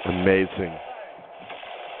 Amazing.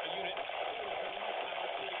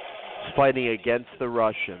 Fighting against the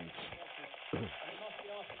Russians.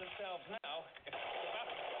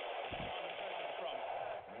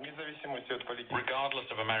 Regardless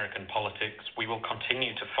of American politics, we will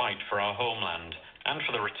continue to fight for our homeland and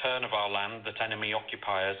for the return of our land that enemy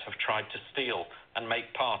occupiers have tried to steal and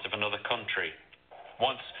make part of another country.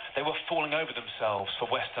 Once they were falling over themselves for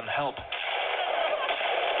Western help.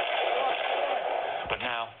 But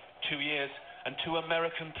now, 2 years and 2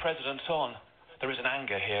 American presidents on, there is an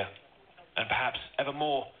anger here. And perhaps ever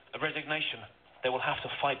more, a resignation. They will have to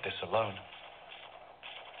fight this alone.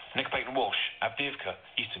 Nick Payton-Walsh, Avdiivka,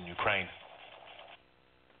 Eastern Ukraine.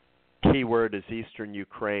 Key word is Eastern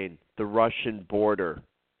Ukraine, the Russian border,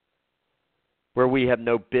 where we have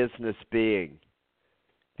no business being.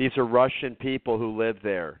 These are Russian people who live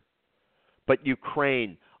there. But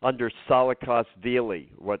Ukraine, under Saakashvili,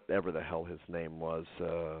 whatever the hell his name was,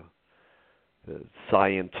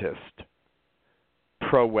 scientist,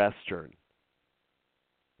 pro-Western,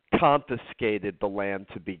 confiscated the land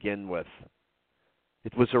to begin with.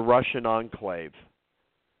 It was a Russian enclave.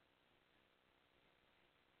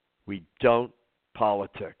 We don't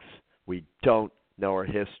politics. We don't know our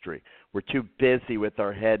history. We're too busy with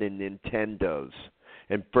our head in Nintendos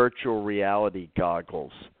and virtual reality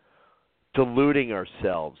goggles, deluding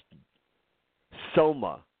ourselves,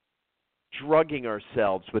 soma, drugging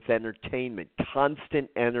ourselves with entertainment, constant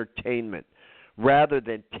entertainment, rather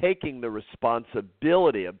than taking the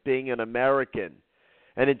responsibility of being an American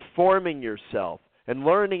and informing yourself and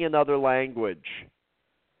learning another language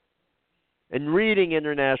and reading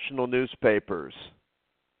international newspapers.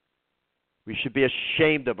 We should be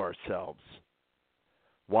ashamed of ourselves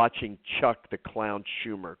watching Chuck the Clown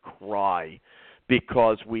Schumer cry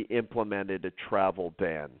because we implemented a travel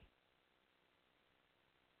ban.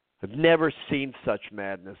 I've never seen such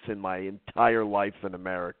madness in my entire life in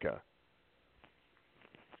America.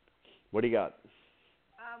 What do you got?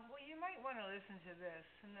 Well, you might want to listen to this.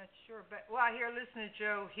 I'm not sure. But, well, I hear, listen to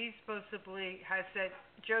Joe. He supposedly has said,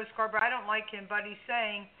 Joe Scarborough, I don't like him, but he's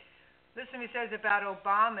saying, listen to what he says about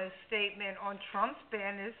Obama's statement on Trump's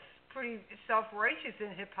ban is pretty self-righteous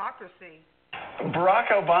in hypocrisy.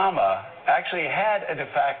 Barack Obama actually had a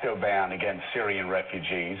de facto ban against Syrian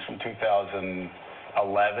refugees from 2011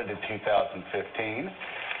 to 2015.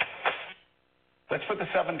 Let's put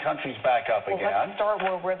the 7 countries back up again. Let's start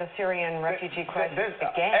where the Syrian refugee crisis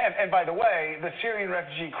began. And by the way, the Syrian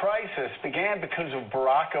refugee crisis began because of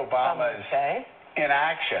Barack Obama's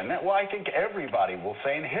inaction. Well, I think everybody will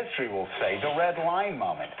say, and history will say, the red line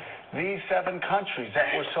moment. These 7 countries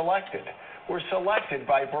that were selected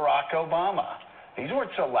by Barack Obama. These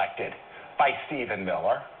weren't selected by Stephen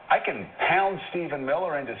Miller. I can pound Stephen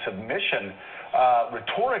Miller into submission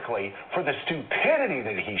rhetorically for the stupidity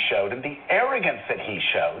that he showed and the arrogance that he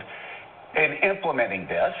showed in implementing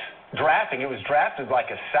this. It was drafted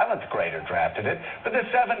like a 7th grader drafted it, but the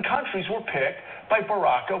 7 countries were picked by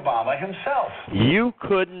Barack Obama himself. You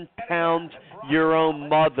couldn't pound your own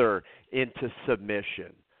mother into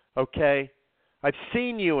submission, okay? I've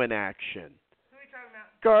seen you in action. Who are you talking about?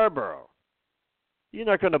 Scarborough. You're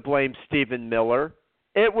not going to blame Stephen Miller.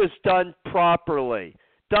 It was done properly.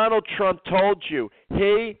 Donald Trump told you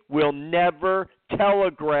he will never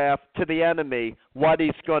telegraph to the enemy what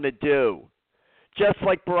he's going to do. Just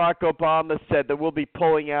like Barack Obama said that we'll be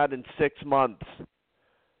pulling out in 6 months.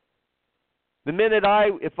 The minute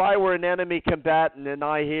if I were an enemy combatant and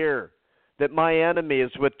I hear that my enemy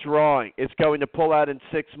is withdrawing, is going to pull out in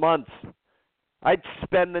 6 months, I'd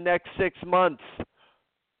spend the next 6 months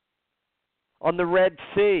on the Red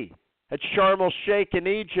Sea at Sharm el-Sheikh in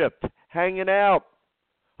Egypt, hanging out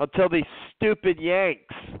until these stupid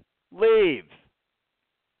Yanks leave.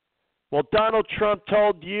 Well, Donald Trump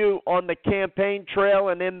told you on the campaign trail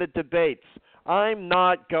and in the debates, I'm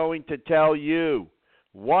not going to tell you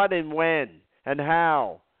what and when and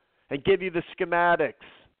how and give you the schematics.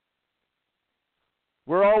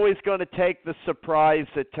 We're always going to take the surprise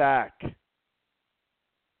attack.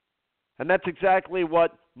 And that's exactly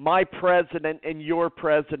what my president and your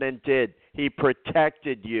president did. He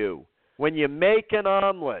protected you. When you make an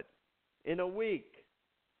omelet in a week,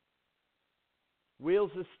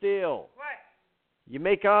 Wheels of Steel. What? You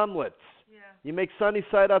make omelets. Yeah. You make sunny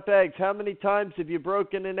side up eggs. How many times have you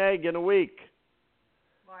broken an egg in a week?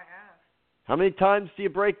 Well, I have. How many times do you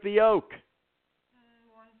break the yolk?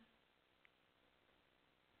 One.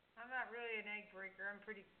 I'm not really an egg breaker. I'm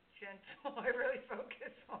pretty gentle. I really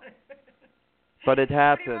focus on it. But it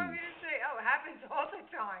happens. What do you want me to say? Oh, it happens all the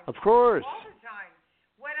time. Of course. All the time.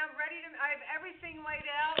 When I'm ready I have everything laid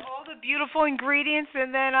out, all the beautiful ingredients,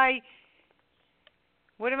 and then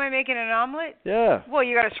what am I making, an omelet? Yeah. Well,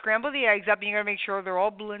 you got to scramble the eggs up, and you got to make sure they're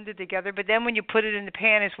all blended together. But then when you put it in the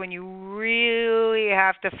pan is when you really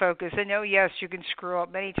have to focus. And oh, yes, you can screw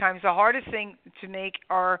up many times. The hardest thing to make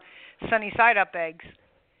are sunny side up eggs.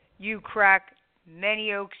 You crack many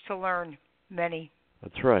yolks to learn. Many.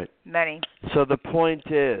 That's right. Many. So the point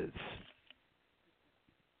is,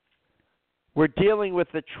 we're dealing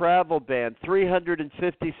with a travel ban.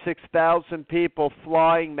 356,000 people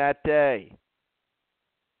flying that day.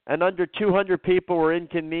 And under 200 people were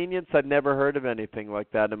inconvenienced. I've never heard of anything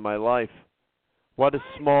like that in my life. What a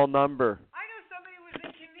small number. I know somebody was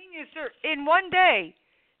inconvenienced. In one day,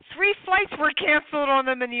 3 flights were canceled on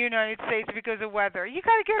them in the United States because of weather. You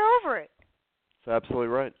got to get over it. That's absolutely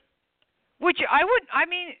right. Would you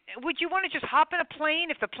want to just hop in a plane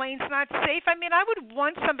if the plane's not safe? I mean, I would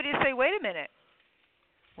want somebody to say, wait a minute.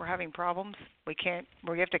 We're having problems. We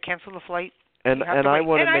have to cancel the flight. And I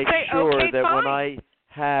want to make sure that when I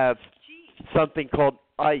have something called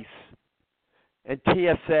ICE and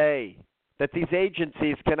TSA, that these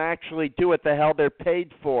agencies can actually do what the hell they're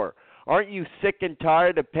paid for. Aren't you sick and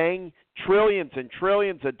tired of paying trillions and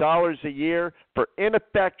trillions of dollars a year for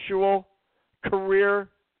ineffectual career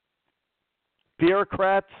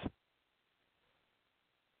bureaucrats?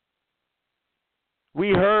 We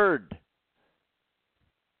heard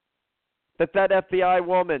that FBI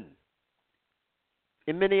woman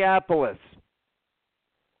in Minneapolis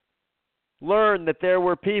learned that there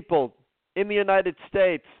were people in the United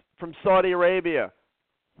States from Saudi Arabia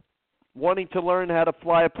wanting to learn how to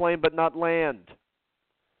fly a plane but not land.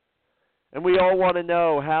 And we all want to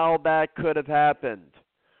know how that could have happened.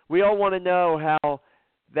 We all want to know how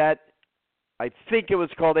that, I think it was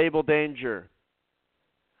called Able Danger,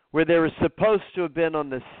 where they were supposed to have been on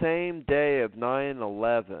the same day of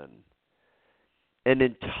 9/11, an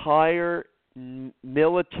entire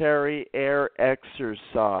military air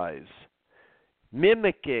exercise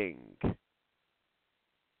mimicking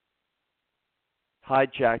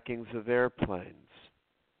hijackings of airplanes.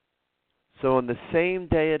 So on the same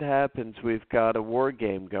day it happens, we've got a war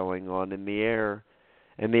game going on in the air,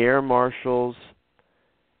 and the air marshals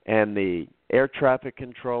and the air traffic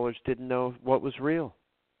controllers didn't know what was real.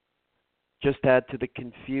 Just add to the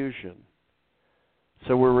confusion.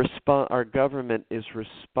 So our government is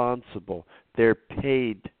responsible. They're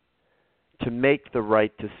paid to make the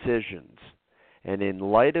right decisions. And in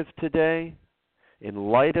light of today, in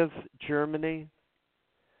light of Germany,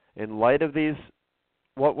 in light of these,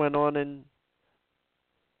 what went on in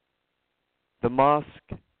the mosque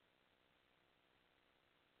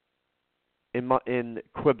in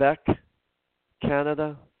Quebec,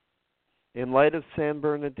 Canada, in light of San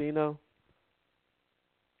Bernardino,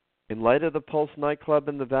 in light of the Pulse nightclub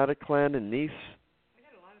in the Bataclan in Nice,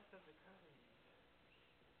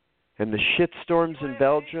 and the shitstorms in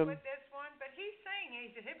Belgium. But he's saying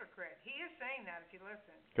he's a hypocrite. He is saying that if you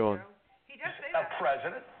listen. Go on. He does say that. A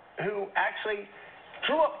president who actually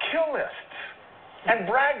drew up kill lists and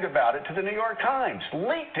bragged about it to the New York Times,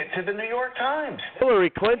 leaked it to the New York Times. Hillary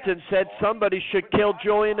Clinton said somebody should kill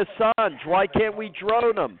Julian Assange. Why can't we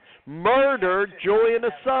drone him? Murder Julian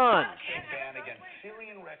Assange. Ban against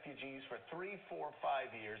Syrian refugees for 3, 4,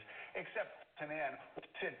 5 years, except CNN would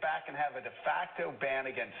sit back and have a de facto ban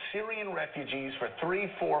against Syrian refugees for 3,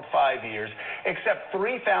 4, 5 years, except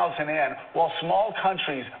 3,000 in, while small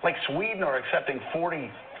countries like Sweden are accepting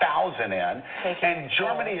 40,000 in, and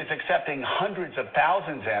Germany is accepting hundreds of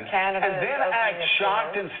thousands in, Canada and then act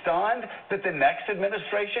shocked and stunned that the next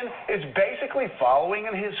administration is basically following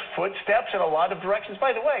in his footsteps in a lot of directions.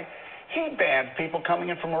 By the way, he banned people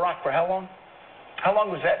coming in from Iraq for how long? How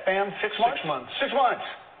long was that ban? 6 months? 6 months. 6 months.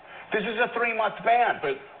 This is a 3-month ban.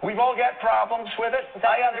 But we've all got problems with it.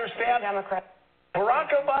 I understand.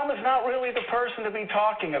 Barack Obama's not really the person to be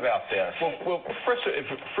talking about this. Well, first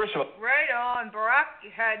of all, right on. Barack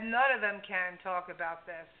had none of them can talk about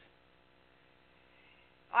this.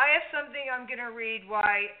 I have something I'm going to read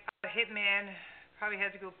why Hitman probably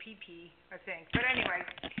had to go pee-pee, I think. But anyway,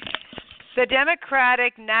 the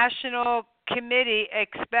Democratic National Committee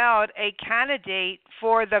expelled a candidate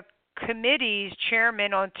for the committee's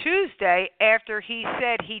chairman on Tuesday after he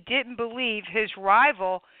said he didn't believe his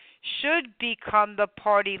rival should become the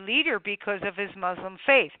party leader because of his Muslim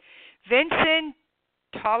faith. Vincent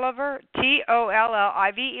Tolliver,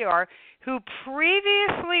 Tolliver, who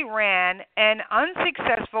previously ran an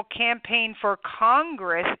unsuccessful campaign for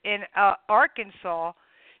Congress in Arkansas,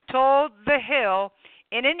 told The Hill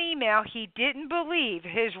in an email he didn't believe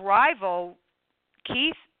his rival,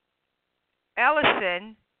 Keith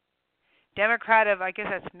Ellison, Democrat of, I guess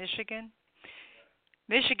that's Michigan,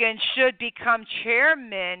 should become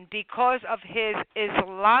chairman because of his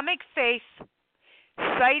Islamic faith,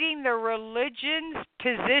 citing the religion's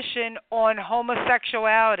position on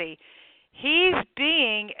homosexuality. His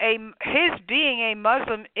being a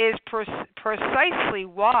Muslim is precisely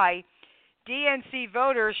why DNC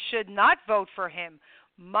voters should not vote for him.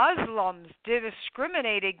 Muslims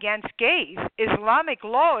discriminate against gays. Islamic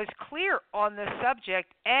law is clear on the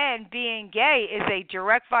subject, and being gay is a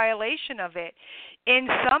direct violation of it. In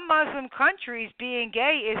some Muslim countries, being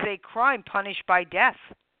gay is a crime punished by death.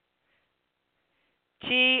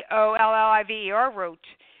 Tolliver wrote,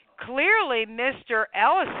 clearly, Mr.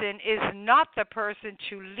 Ellison is not the person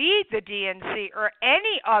to lead the DNC or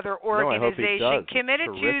any other organization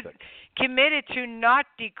committed to not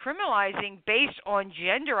decriminalizing based on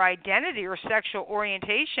gender identity or sexual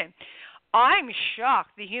orientation. I'm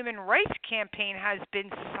shocked the Human Rights Campaign has been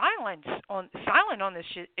silent on this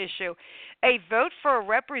issue. A vote for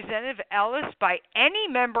Representative Ellis by any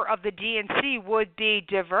member of the DNC would be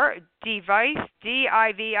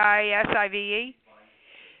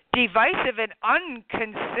divisive and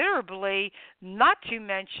unconsiderably, not to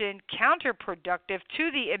mention counterproductive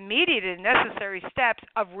to the immediate and necessary steps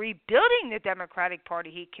of rebuilding the Democratic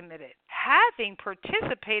Party he committed. Having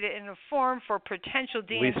participated in a forum for potential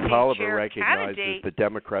DNC chair recognizes candidate, the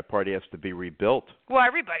Democrat Party has to be rebuilt. Well,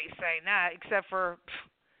 everybody's saying that except for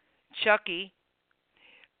Chucky.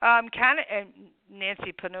 And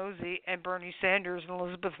Nancy Pelosi and Bernie Sanders and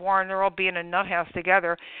Elizabeth Warren, they're all being in a nut house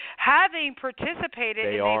together. Having participated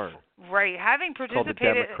having participated called the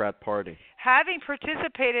Democrat Party. Having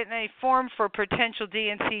participated in a forum for potential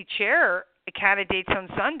DNC chair candidates on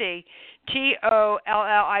Sunday,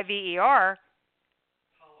 Tolliver,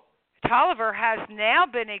 Tolliver has now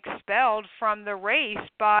been expelled from the race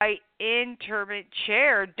by interim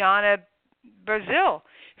chair Donna Brazile,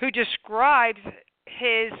 who describes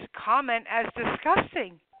his comment as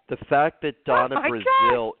disgusting. The fact that Donna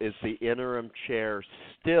Brazile is the interim chair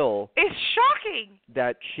still is shocking.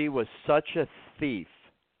 That she was such a thief.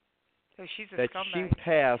 So she's a that scumbag. She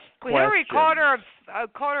passed questions. Hillary called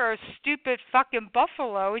her a stupid fucking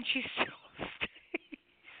buffalo, and she still stays.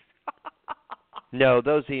 No,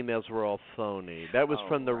 those emails were all phony. That was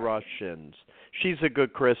from the Russians. She's a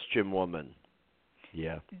good Christian woman.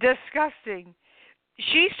 Yeah. Disgusting.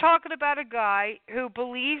 She's talking about a guy who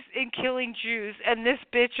believes in killing Jews, and this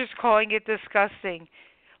bitch is calling it disgusting.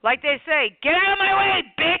 Like they say, get out of my way,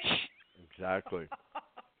 bitch! Exactly.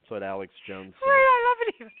 That's what Alex Jones said. Right, I love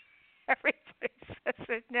it even. Everybody says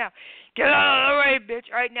it now. Get out of the way, bitch.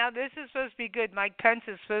 All right, now this is supposed to be good. Mike Pence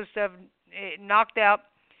is supposed to have knocked out.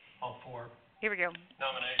 All four. Here we go.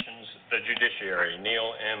 Nominations, the judiciary,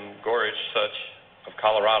 Neil M. Gorsuch of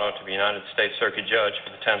Colorado to be United States Circuit Judge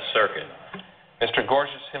for the 10th Circuit. Mr.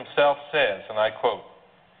 Gorsuch himself says, and I quote,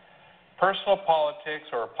 "Personal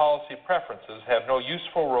politics or policy preferences have no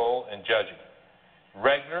useful role in judging.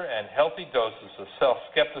 Regular and healthy doses of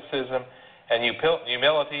self-skepticism and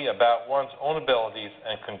humility about one's own abilities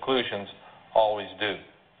and conclusions always do."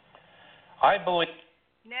 I believe...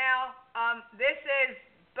 Now, this is,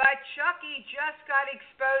 but Chucky just got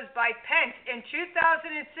exposed by Pence. In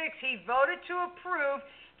 2006, he voted to approve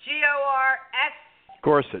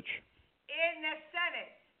Gorsuch. in the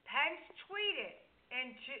Senate. Pence tweeted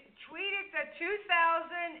the 2006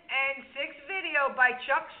 video by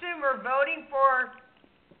Chuck Schumer voting for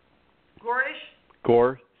Gorsuch,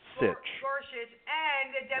 and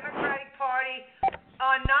the Democratic Party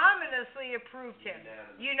unanimously approved him.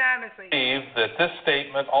 Unanimously. I believe that this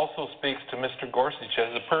statement also speaks to Mr. Gorsuch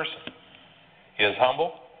as a person. He is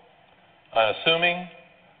humble, unassuming,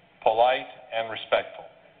 polite, and respectful.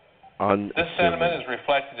 This sentiment is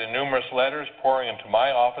reflected in numerous letters pouring into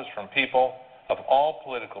my office from people of all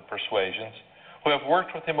political persuasions who have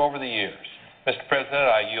worked with him over the years. Mr. President,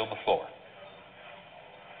 I yield the floor.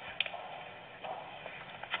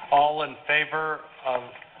 All in favor of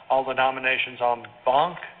all the nominations en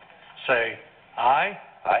banc, say aye.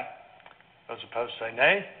 Aye. Those opposed say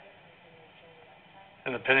nay.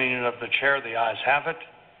 In the opinion of the chair, the ayes have it.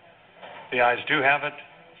 The ayes do have it.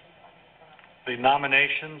 The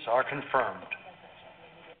nominations are confirmed.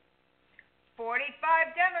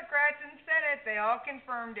 45 Democrats in Senate, they all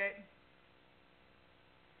confirmed it.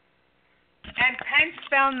 And Pence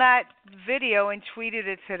found that video and tweeted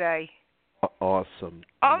it today. Awesome.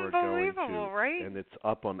 Unbelievable, right? And it's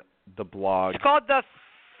up on the blog. It's called The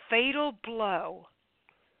Fatal Blow.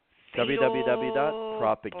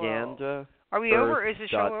 www.propaganda. Are we over? Is the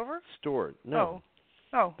show over? Store. No.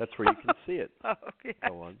 Oh. That's where you can see it. Oh, yeah.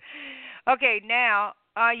 Go on. Okay, now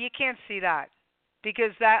you can't see that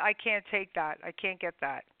because I can't take that. I can't get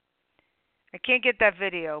that. I can't get that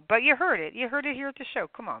video. But you heard it. You heard it here at the show.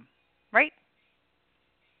 Come on, right?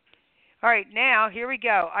 All right, now here we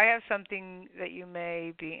go. I have something that you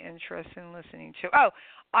may be interested in listening to.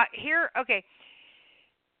 Here. Okay.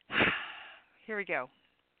 Here we go.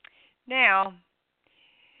 Now,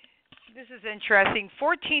 this is interesting.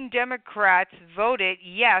 14 Democrats voted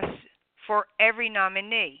yes for every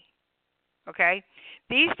nominee. Okay?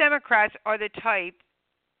 These Democrats are the type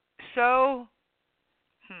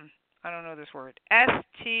I don't know this word.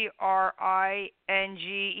 Stringently.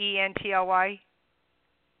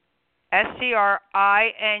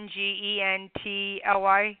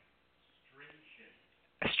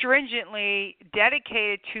 Stringently. Stringently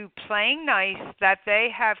dedicated to playing nice, that they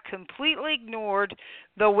have completely ignored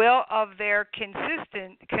the will of their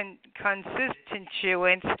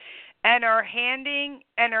constituents and are handing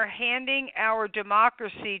our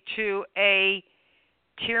democracy to a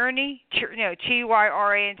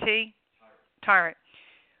tyrant.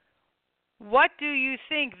 What do you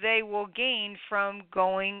think they will gain from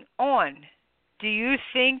going on? Do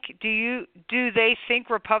they think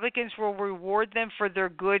Republicans will reward them for their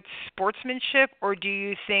good sportsmanship, or do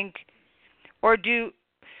you think,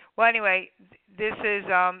 anyway, this is,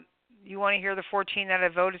 you want to hear the 14 that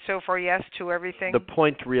have voted so far yes to everything? The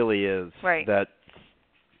point really is that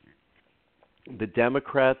the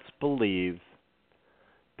Democrats believe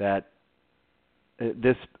that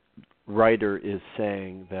this writer is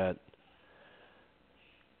saying that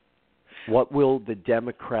what will the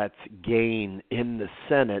Democrats gain in the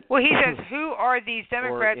Senate? Well, he says, who are these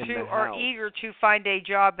Democrats who are eager to find a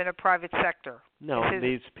job in a private sector? No,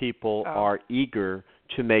 these people are eager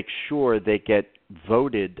to make sure they get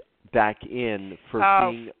voted back in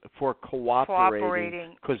for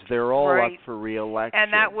cooperating because they're all up for re-election.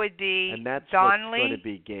 And that would be that's Donnelly, what's going to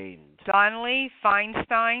be gained. Donnelly,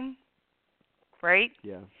 Feinstein, right?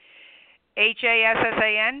 Yeah.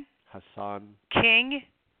 Hassan. Hassan. King.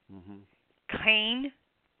 Mm-hmm. Kane.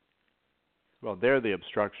 Well, they're the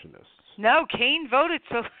obstructionists. No, Kane voted,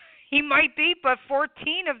 so he might be, but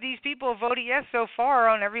 14 of these people voted yes so far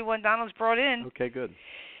on everyone Donald's brought in. Okay, good.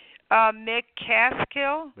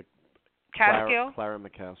 McCaskill. Clara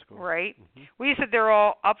McCaskill. Right. Mm-hmm. We said they're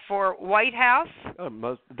all up for White House.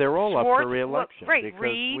 They're all up for re-election. Right. Because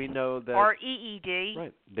Reed, we know that. REED.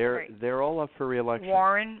 Right. They're all up for re-election.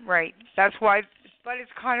 Warren. Right. That's why But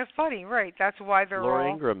it's kind of funny, right? That's why they're Laura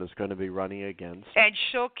all... Ingraham is going to be running against... And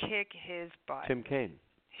she'll kick his butt. Tim Kaine.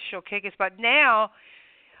 She'll kick his butt. Now,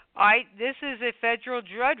 this is a federal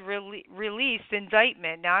judge released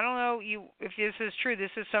indictment. Now, I don't know if this is true.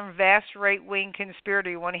 This is some vast right-wing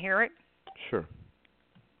conspirator. You want to hear it? Sure.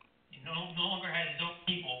 No longer has his own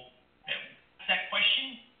people that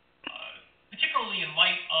question, particularly in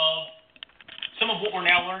light of some of what we're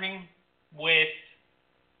now learning with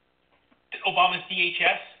Obama's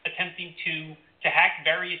DHS attempting to hack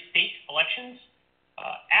various state elections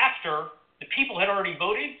after the people had already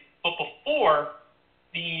voted, but before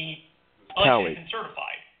the election had been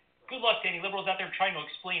certified. Good luck to any liberals out there trying to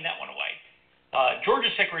explain that one away.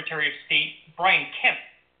 Georgia's Secretary of State, Brian Kemp,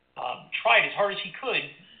 tried as hard as he could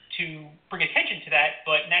to bring attention to that,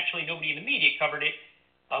 but naturally nobody in the media covered it,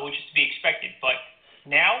 which is to be expected. But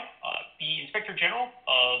now, the Inspector General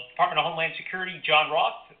of Department of Homeland Security, John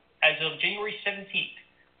Roth, as of January 17th,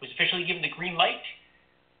 was officially given the green light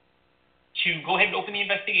to go ahead and open the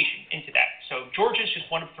investigation into that. So Georgia is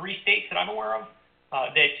just one of 3 states that I'm aware of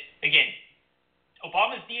that, again,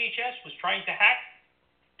 Obama's DHS was trying to hack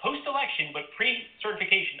post-election, but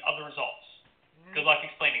pre-certification of the results. Good luck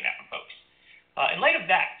explaining that one, folks. In light of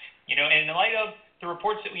that, and in light of the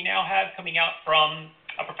reports that we now have coming out from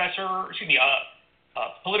a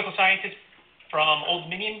political scientist from Old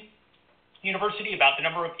Dominion University about the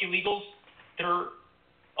number of illegals that are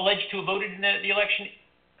alleged to have voted in the election,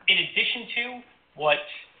 in addition to what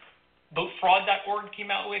votefraud.org came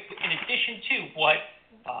out with, in addition to what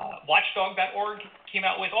watchdog.org came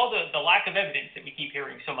out with, all the lack of evidence that we keep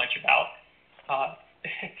hearing so much about,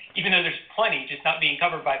 even though there's plenty just not being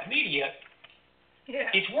covered by the media. Yeah.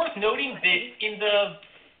 It's worth noting that in the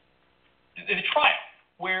trial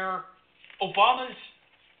where Obama's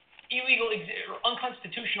illegal or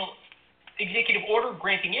unconstitutional executive order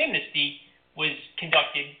granting amnesty was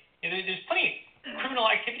conducted, there's plenty of criminal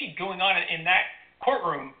activity going on in that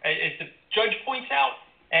courtroom, as the judge points out,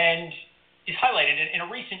 and is highlighted in a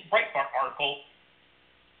recent Breitbart article,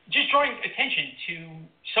 just drawing attention to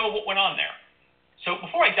some of what went on there. So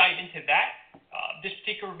before I dive into that, this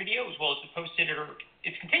particular video, as well as the post it or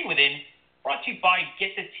it's contained within, brought to you by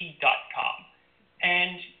GetTheT.com.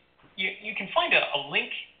 And you can find a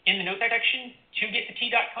link in the note section to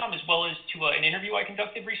GetTheT.com, as well as to an interview I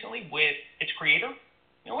conducted recently with its creator.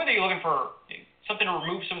 Whether you're looking for something to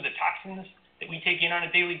remove some of the toxins that we take in on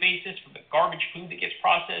a daily basis from the garbage food that gets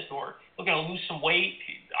processed, or looking to lose some weight,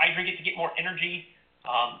 I drink it to get more energy.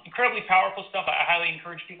 Incredibly powerful stuff. I highly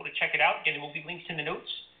encourage people to check it out. Again, there will be links in the notes.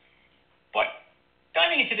 But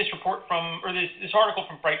diving into this report this article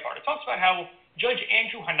from Breitbart, it talks about how Judge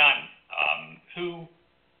Andrew Hanan, who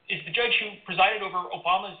is the judge who presided over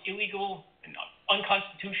Obama's illegal and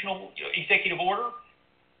unconstitutional executive order,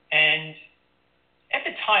 and at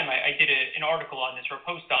the time I did an article on this or a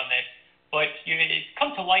post on this, but it's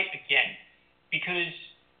come to light again because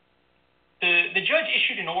the judge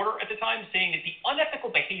issued an order at the time saying that the unethical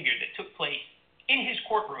behavior that took place in his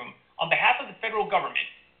courtroom on behalf of the federal government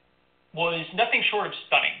was nothing short of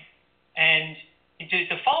stunning. And to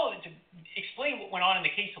explain what went on in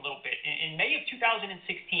the case a little bit, in May of 2016,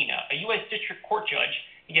 a U.S. District Court judge,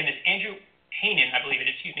 again, this Andrew Hanan, I believe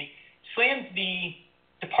it is, slammed the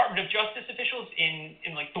Department of Justice officials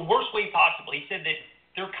in like the worst way possible. He said that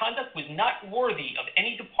their conduct was not worthy of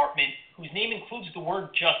any department whose name includes the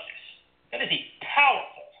word justice. That is a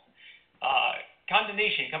powerful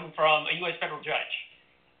condemnation coming from a U.S. federal judge.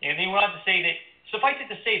 And they went on to say that, suffice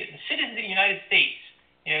it to say that the citizens of the United States,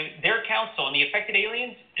 their counsel and the affected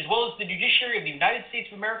aliens, as well as the judiciary of the United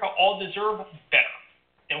States of America, all deserve better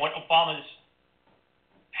than what Obama's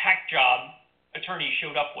hack job attorney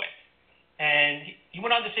showed up with. And he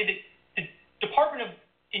went on to say that the Department of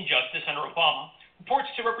Injustice under Obama purports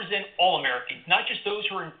to represent all Americans, not just those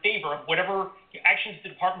who are in favor of whatever actions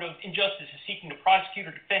the Department of Injustice is seeking to prosecute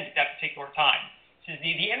or defend at that particular time. Says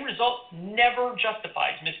the end result never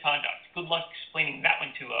justifies misconduct. Good luck explaining that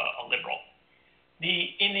one to a liberal.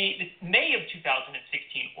 In the May of 2016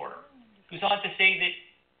 order, goes on to say that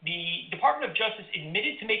the Department of Justice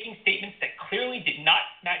admitted to making statements that clearly did not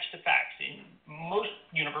match the facts. In most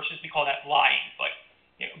universes, we call that lying, but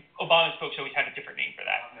Obama's folks always had a different name for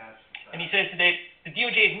that. And he says that the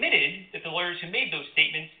DOJ admitted that the lawyers who made those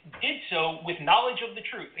statements did so with knowledge of the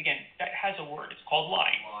truth. Again, that has a word. It's called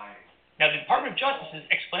lying. Now, the Department of Justice's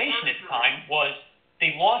explanation at the time was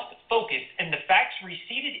they lost focus and the facts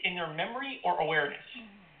receded in their memory or awareness.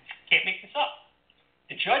 Can't make this up.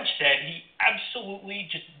 The judge said he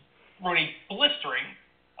absolutely just wrote a blistering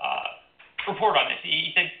report on this.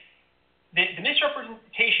 He said that the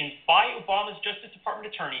misrepresentations by Obama's Justice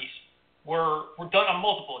Department attorneys were done on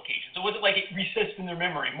multiple occasions. It wasn't like it recessed in their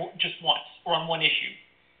memory just once or on one issue.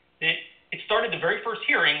 That it started the very first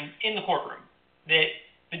hearing in the courtroom.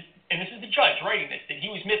 And this is the judge writing this, that he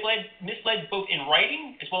was misled both in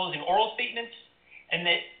writing as well as in oral statements, and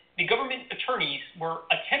that the government attorneys were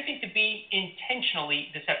attempting to be intentionally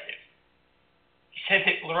deceptive. He said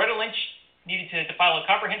that Loretta Lynch needed to file a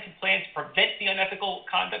comprehensive plan to prevent the unethical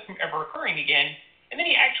conduct from ever occurring again, and then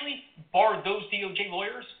he actually barred those DOJ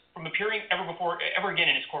lawyers from appearing ever again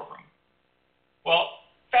in his courtroom. Well,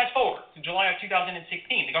 fast forward to July of 2016,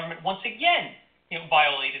 the government once again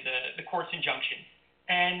violated the court's injunction.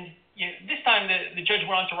 And this time the judge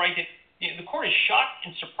went on to write that the court is shocked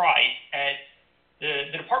and surprised at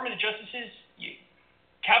the Department of Justice's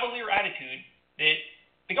cavalier attitude that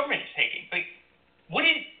the government is taking. But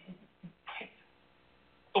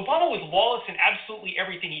Obama was lawless in absolutely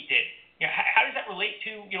everything he did. How does that relate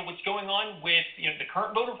to what's going on with the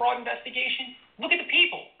current voter fraud investigation? Look at the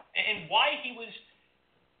people and why he was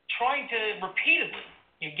trying to repeatedly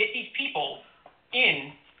get these people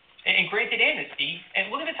in and granted amnesty,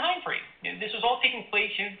 and look at the time frame. This was all taking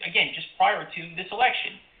place, again, just prior to this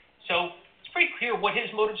election. So it's pretty clear what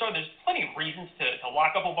his motives are. There's plenty of reasons to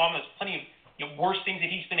lock up Obama. There's plenty of worse things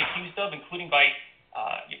that he's been accused of, including by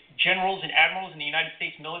generals and admirals in the United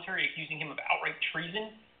States military accusing him of outright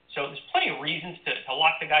treason. So there's plenty of reasons to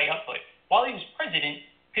lock the guy up. But while he was president,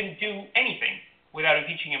 couldn't do anything without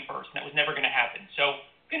impeaching him first, and that was never going to happen. So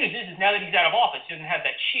good news is now that he's out of office, he doesn't have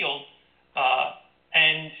that shield,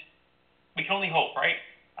 and we can only hope, right?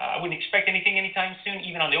 I wouldn't expect anything anytime soon,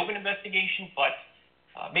 even on the open investigation, but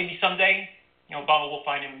maybe someday, Obama will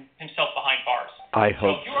find himself behind bars. I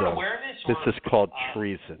hope so. If you aren't aware of this, this is called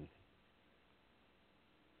treason.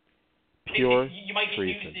 Pure you might get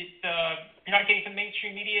treason. used you're not getting from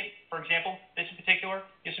mainstream media, for example, this in particular.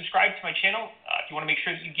 You subscribe to my channel. If you want to make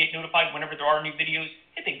sure that you get notified whenever there are new videos,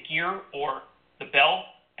 hit the gear or the bell,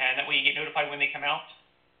 and that way you get notified when they come out.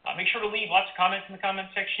 Make sure to leave lots of comments in the comment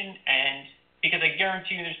section, and because I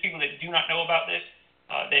guarantee you there's people that do not know about this,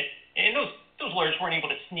 and those lawyers weren't able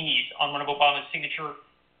to sneeze on one of Obama's signature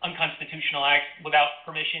unconstitutional acts without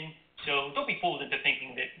permission. So don't be fooled into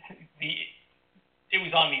thinking that it was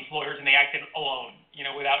on these lawyers and they acted alone,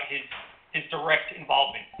 without his direct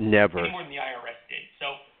involvement. Never. Any more than the IRS did.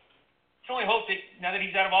 So I can only hope that now that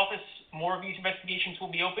he's out of office, more of these investigations will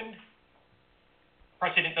be opened.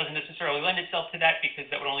 Precedent doesn't necessarily lend itself to that because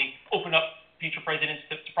that would only open up future presidents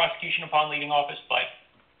to prosecution upon leaving office. But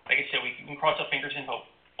like I said, we can cross our fingers and hope.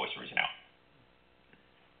 Voice of Reason out.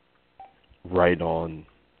 Right on.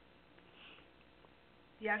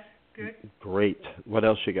 Yes, good. Great. What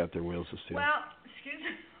else you got there, Wheels of Steel? Well, excuse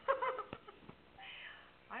me.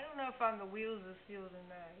 I don't know if I'm the wheels of steel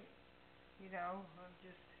tonight. I'm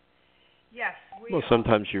just... Yes. Well,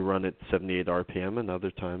 sometimes you run at 78 RPM, and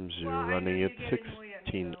other times you're running at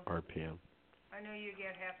 16 RPM. I know you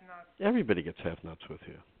get half nuts. Everybody gets half nuts with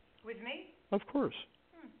you. With me? Of course.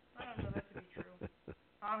 I don't know that to be true.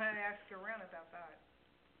 I'll have to ask around about that.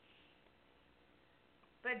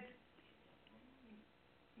 But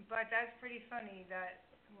that's pretty funny that,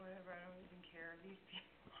 whatever, I don't even care. These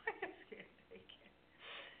people, I just can't take it.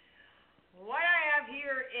 What I have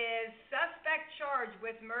here is suspect charged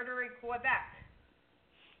with murder in Quebec.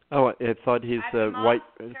 Oh, I thought he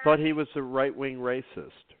was a right-wing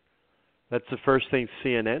racist. That's the first thing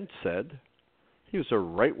CNN said. He was a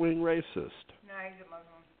right-wing racist. No, he's a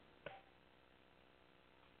Muslim.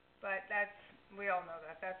 But we all know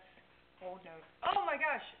that. That's old news. Oh my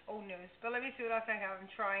gosh, old news. But let me see what else I have.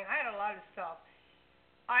 I had a lot of stuff.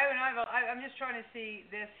 I'm just trying to see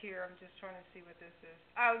this here. I'm just trying to see what this is.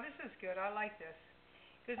 Oh, this is good. I like this.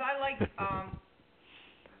 Because I like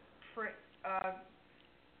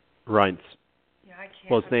Reince. Yeah, I can't.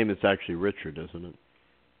 Well, his name is actually Richard, isn't it?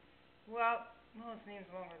 Well, his name's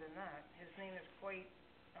longer than that. His name is quite...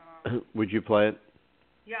 Would you play it?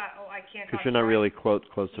 Yeah, I can't. Because you're not really close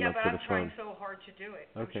enough to the phone. Yeah, but I'm trying so hard to do it.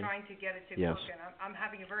 Okay. I'm trying to get it to work, and I'm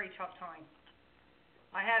having a very tough time.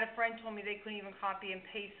 I had a friend told me they couldn't even copy and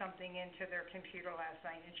paste something into their computer last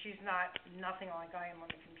night, and she's nothing like I am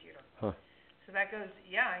on the computer. Huh. So that goes,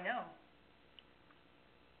 yeah, I know.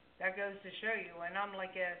 That goes to show you, and I'm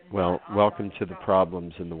like a... Well, welcome to the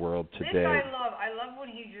problems in the world today. This I love. I love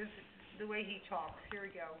when the way he talks. Here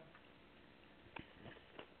we go.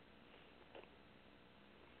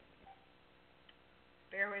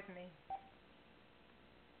 Bear with me.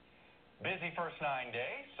 Busy first 9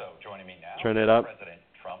 days, so joining me now Turn it up. President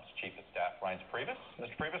Trump's Chief of Staff, Reince Priebus.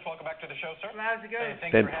 Mr. Priebus, welcome back to the show, sir. How's it going?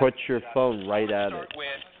 Then put your phone right at it. Start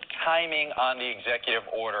with timing on the executive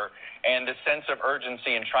order and the sense of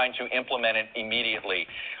urgency in trying to implement it immediately.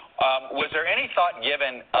 Was there any thought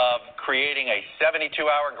given of creating a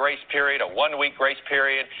 72-hour grace period, a 1-week grace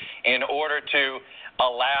period, in order to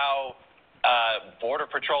allow Border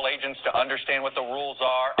Patrol agents to understand what the rules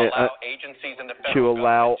are, allow agencies in the federal to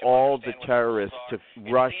allow government to all the understand terrorists what the to rules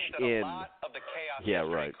are? rush It seems that in. a lot of the chaos Yeah,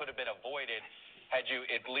 yesterday right. could have been avoided had you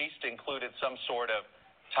at least included some sort of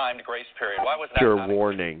timed grace period. Why was that Your not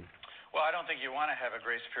warning. Well, I don't think you want to have a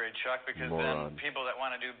grace period, Chuck, because Moron. then people that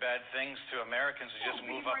want to do bad things to Americans will just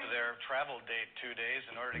move up their travel date 2 days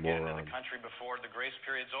in order to get into the country before the grace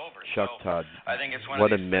period's over. Chuck So Todd. I think it's one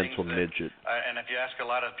What of a these mental things that, midget. and if you ask a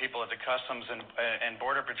lot of people at the Customs and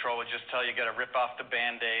Border Patrol, would just tell you got to rip off the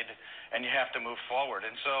Band-Aid and you have to move forward.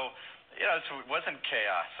 And so, you know, it wasn't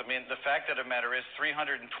chaos. I mean, the fact of the matter is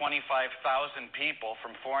 325,000 people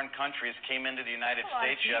from foreign countries came into the United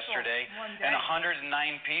States yesterday, and 109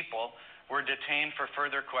 people were detained for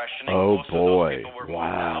further questioning. Oh, Most boy. of those people were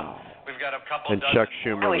Wow. moved out. We've got a couple And dozen Chuck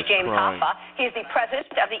Schumer was James crying. Hoffa. He's the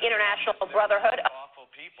president of the International Brotherhood of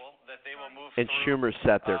And Schumer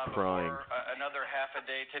sat there crying. another half a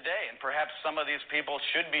day today, and perhaps some of these people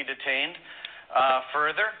should be detained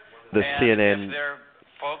further. The and CNN if they're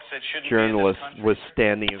folks that shouldn't journalist be in this country, was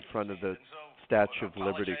standing in front of the Statue of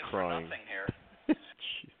Liberty crying.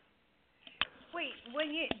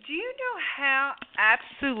 Wait, do you know how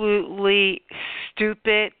absolutely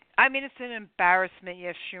stupid? I mean, it's an embarrassment.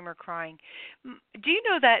 Yes, Schumer crying. Do you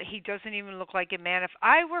know that he doesn't even look like a man? If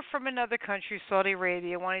I were from another country, Saudi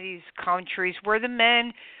Arabia, one of these countries where the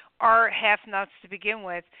men are half nuts to begin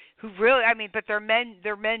with, who really, I mean, but they're men,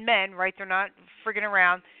 right? They're not frigging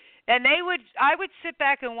around. And I would sit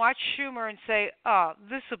back and watch Schumer and say, oh,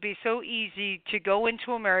 this will be so easy to go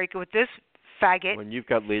into America with this faggot. When you've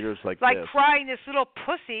got leaders like this. this. Crying, this little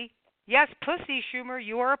pussy. Yes, pussy, Schumer,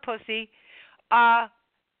 you are a pussy. I'd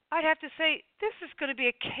have to say, this is going to be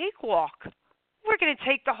a cakewalk. We're going to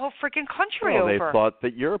take the whole freaking country over. They thought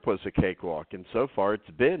that Europe was a cakewalk, and so far it's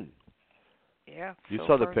been. Yeah. You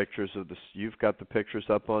saw the pictures of this. You've got the pictures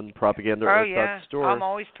up on Propaganda Oh, yeah. Store. I'm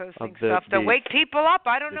always posting stuff to wake people up.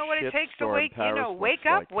 I don't know what it takes to wake, wake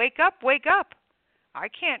up, wake up, wake up. I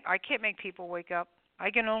can't make people wake up.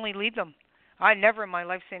 I can only lead them. I never in my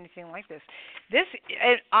life say anything like this.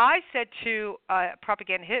 And I said to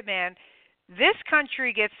Propaganda Hitman, this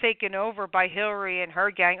country gets taken over by Hillary and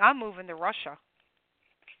her gang. I'm moving to Russia.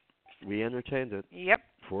 We entertained it. Yep.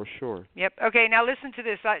 For sure. Yep. Okay, now listen to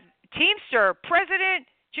this. Teamster President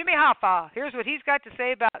Jimmy Hoffa. Here's what he's got to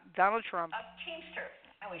say about Donald Trump. Of Teamsters.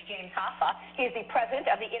 That was James Hoffa. He's the president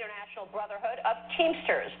of the International Brotherhood of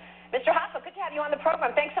Teamsters. Mr. Hoffa, good to have you on the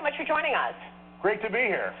program. Thanks so much for joining us. Great to be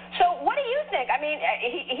here. So what do you think? I mean,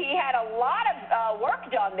 he had a lot of work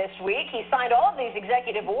done this week. He signed all of these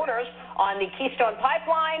executive orders on the Keystone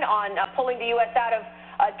Pipeline, on pulling the U.S. out of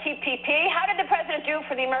TPP. How did the president do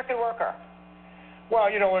for the American worker? Well,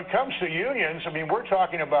 you know, when it comes to unions, I mean, we're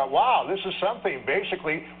talking about, wow, this is something.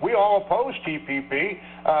 Basically, we all oppose TPP,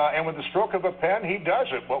 and with the stroke of a pen, he does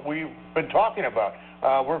it, what we've been talking about.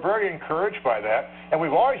 We're very encouraged by that, and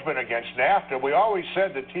we've always been against NAFTA. We always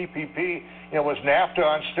said that TPP, was NAFTA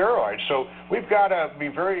on steroids. So we've got to be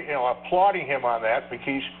very, applauding him on that,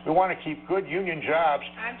 because we want to keep good union jobs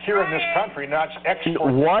here in this country, not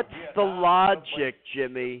export. What's the logic,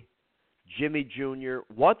 Jimmy Jr.?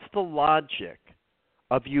 What's the logic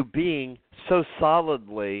of you being so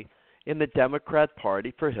solidly in the Democrat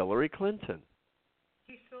Party for Hillary Clinton?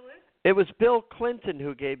 He still is? It was Bill Clinton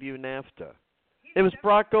who gave you NAFTA. It was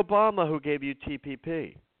Barack Obama who gave you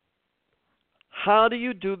TPP. How do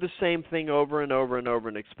you do the same thing over and over and over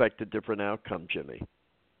and expect a different outcome, Jimmy?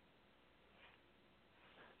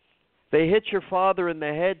 They hit your father in the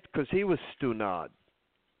head because he was stunad.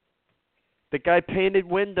 The guy painted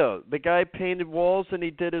windows. The guy painted walls, and he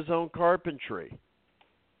did his own carpentry.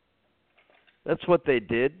 That's what they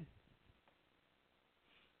did.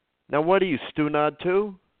 Now, what are you, stunad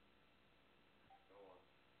too?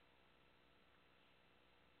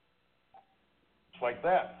 Like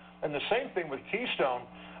that. And the same thing with Keystone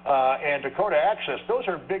and Dakota Access. Those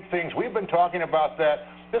are big things. We've been talking about that.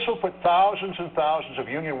 This will put thousands and thousands of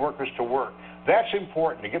union workers to work. That's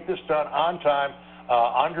important, to get this done on time,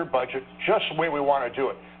 under budget, just the way we want to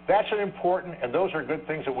do it. That's important, and those are good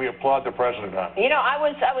things that we applaud the president on. I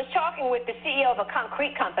was talking with the CEO of a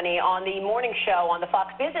concrete company on the morning show on the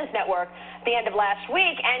Fox Business Network at the end of last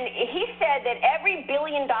week, and he said that every $1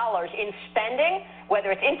 billion in spending, whether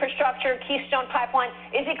it's infrastructure, Keystone Pipeline,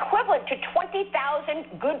 is equivalent to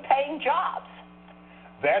 20,000 good-paying jobs.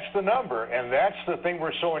 That's the number, and that's the thing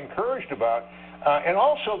we're so encouraged about. And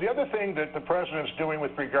also, the other thing that the president's doing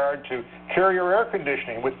with regard to carrier air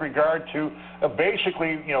conditioning, with regard to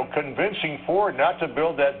basically, convincing Ford not to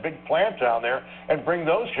build that big plant down there and bring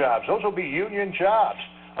those jobs. Those will be union jobs.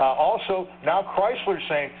 Also, now Chrysler's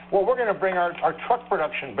saying, well, we're going to bring our truck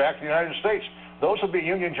production back to the United States. Those will be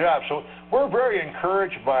union jobs. So we're very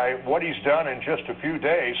encouraged by what he's done in just a few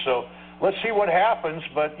days. So let's see what happens.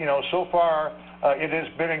 But, so far, it has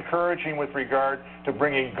been encouraging with regard to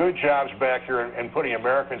bringing good jobs back here and putting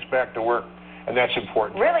Americans back to work. And that's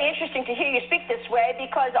important. Really interesting to hear you speak this way,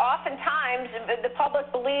 because oftentimes the public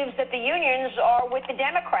believes that the unions are with the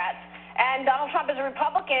Democrats. And Donald Trump is a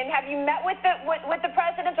Republican. Have you met with the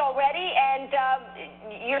president already? And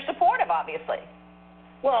you're supportive, obviously.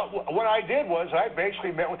 Well, what I did was I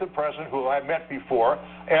basically met with the president, who I met before,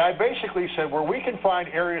 and I basically said, where we can find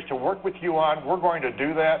areas to work with you on, we're going to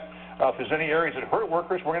do that. If there's any areas that hurt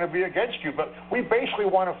workers, we're going to be against you. But we basically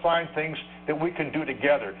want to find things that we can do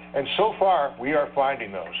together. And so far, we are finding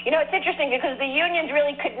those. It's interesting because the unions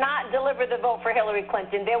really could not deliver the vote for Hillary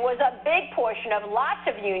Clinton. There was a big portion of lots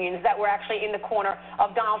of unions that were actually in the corner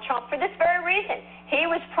of Donald Trump for this very reason. He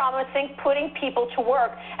was promising putting people to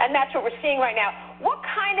work, and that's what we're seeing right now. What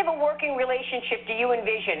kind of a working relationship do you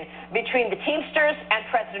envision between the Teamsters and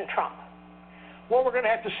President Trump? Well, we're going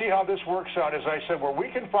to have to see how this works out. As I said, where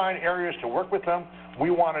we can find areas to work with them,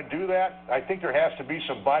 we want to do that. I think there has to be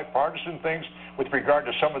some bipartisan things with regard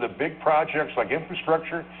to some of the big projects like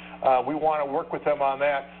infrastructure. We want to work with them on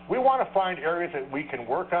that. We want to find areas that we can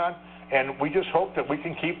work on, and we just hope that we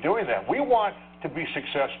can keep doing that. We want to be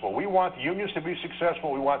successful. We want the unions to be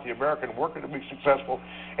successful. We want the American worker to be successful.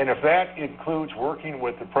 And if that includes working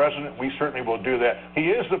with the president, we certainly will do that.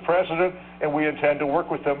 He is the president, and we intend to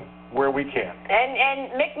work with him where we can.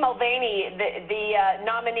 And Mick Mulvaney, the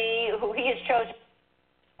nominee who he has chosen.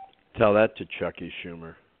 Tell that to Chucky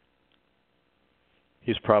Schumer.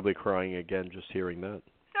 He's probably crying again just hearing that.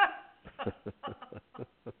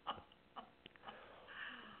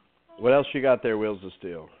 What else you got there, Wheels of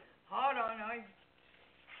Steel? Hold on,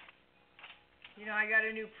 I got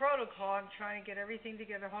a new protocol. I'm trying to get everything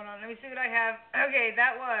together. Hold on, let me see what I have. Okay,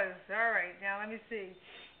 that was all right. Now let me see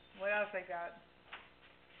what else I got.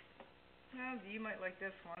 Well, you might like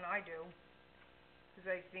this one. I do, because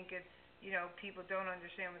I think it's people don't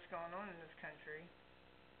understand what's going on in this country.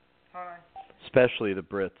 Hold on. Especially the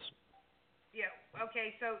Brits. Yeah.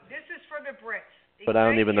 Okay. So this is for the Brits. But I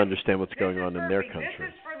don't even understand what's going on in their country.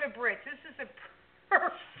 This is for the Brits. This is a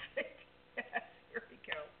perfect. Yes, here we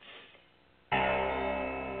go.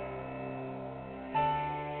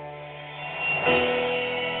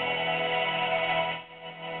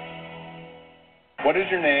 What is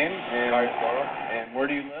your name? And where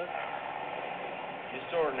do you live?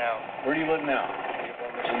 Where do you live now?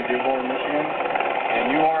 In Dearborn, Michigan.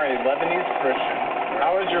 And you are a Lebanese Christian.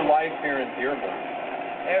 How is your life here in Dearborn?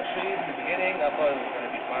 Actually, in the beginning, I thought it was going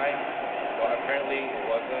to be fine, but apparently it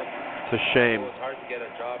wasn't. It's a shame. It was hard to get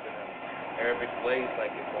a job in an Arabic place.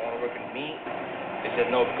 Like, if I want to work in meat, they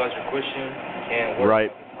said, no, because you're Christian, you can't work.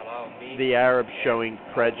 Right. The Arabs showing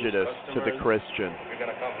prejudice to the Christian. You're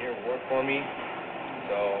going to come here and work for me.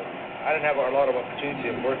 So I didn't have a lot of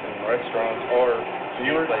opportunity of working in restaurants or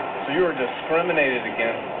places. So you were discriminated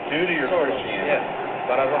against due to your Christianity? Yeah.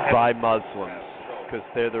 But I don't have by Muslims, because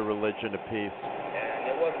they're the religion of peace. And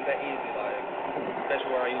it wasn't that easy, like, especially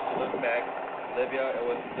where I used to live back in Libya, it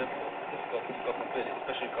was difficult to fit,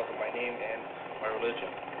 especially because of my name and my religion.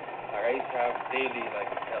 Like, I used to have daily, like,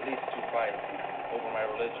 at least 2 fights over my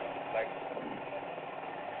religion. Like,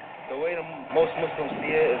 the way most Muslims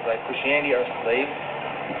see it is like Christianity are slaves,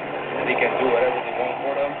 and they can do whatever they want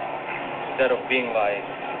for them, instead of being like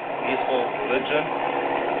peaceful religion.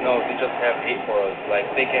 No, they just have hate for us. Like,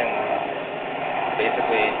 they can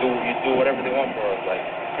basically do whatever they want for us. Like,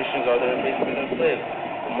 Christians are basically their slaves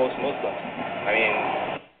for most Muslims. I mean,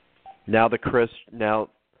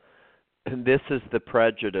 this is the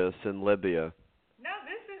prejudice in Libya. No,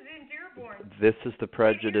 this is in Dearborn. This is the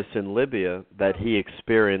prejudice in Libya that he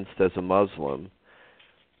experienced as a Muslim.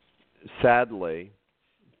 Sadly,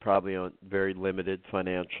 probably very limited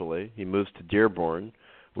financially, he moves to Dearborn,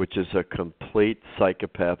 which is a complete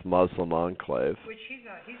psychopath Muslim enclave. Which he's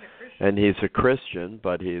not. He's a Christian. And he's a Christian,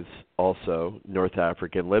 but he's also North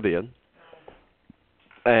African Libyan.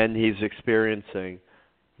 And he's experiencing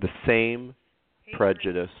the same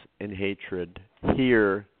prejudice and hatred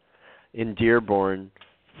here in Dearborn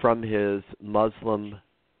from his Muslim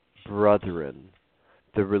brethren,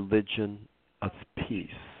 the religion of peace.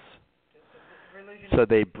 So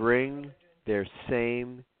they bring their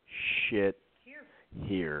same shit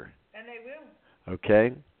here. And they will.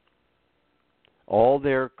 Okay? All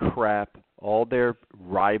their crap all their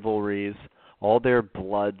rivalries, all their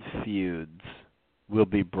blood feuds will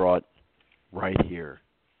be brought right here.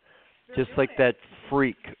 Just like that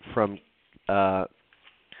freak from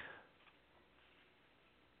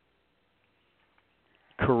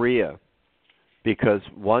Korea, because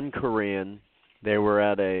one Korean, they were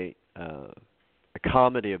at a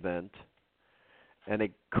comedy event, and a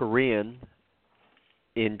Korean,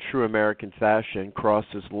 in true American fashion,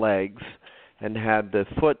 crossed his legs and had the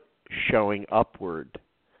foot showing upward,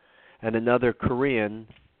 and another Korean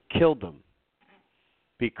killed him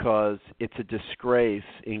because it's a disgrace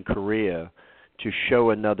in Korea to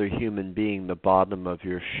show another human being the bottom of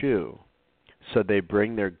your shoe. So they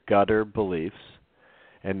bring their gutter beliefs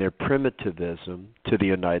and their primitivism to the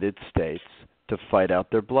United States to fight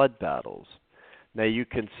out their blood battles. Now you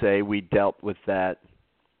can say we dealt with that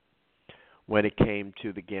when it came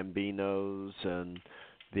to the Gambinos and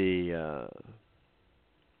the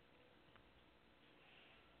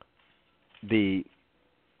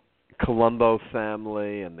Colombo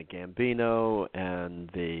family and the Gambino and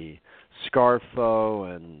the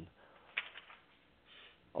Scarfo and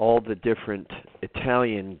all the different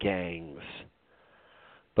Italian gangs.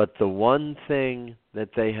 But the one thing that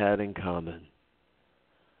they had in common,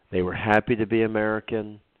 they were happy to be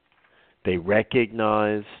American. They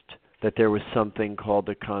recognized that there was something called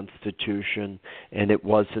a Constitution, and it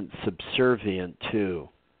wasn't subservient to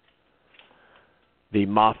the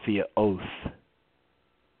mafia oath.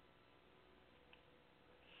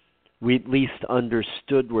 We at least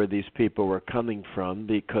understood where these people were coming from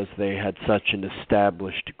because they had such an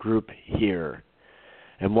established group here.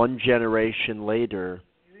 And one generation later,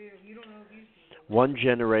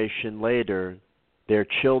 their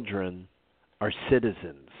children are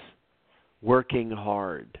citizens, working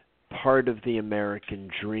hard, part of the American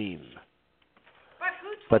dream.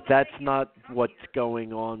 But that's not what's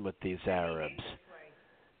going on with these Arabs.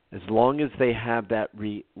 As long as they have that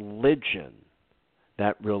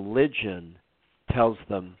religion tells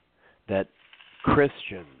them that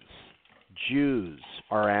Christians, Jews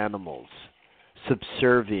are animals,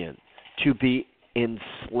 subservient, to be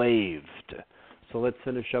enslaved. So let's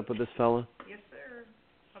finish up with this fella. Yes, sir.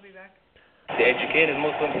 I'll be back. The educated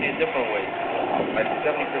Muslims see it different ways. Like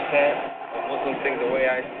 70% of Muslims think the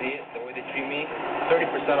way I see it, the way they treat me,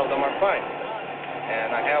 30% of them are fine.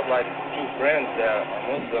 And I have like 2 friends that are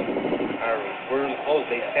Muslim, we're really close.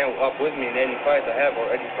 They stand up with me in any fight I have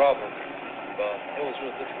or any problem. But it was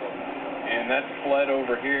real difficult. And that's fled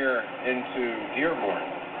over here into Dearborn.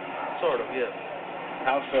 Sort of, yes.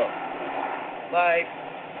 How so? Like,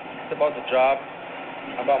 it's about the job,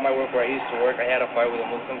 about my work where I used to work. I had a fight with a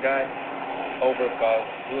Muslim guy over because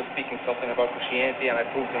he was speaking something about Christianity and I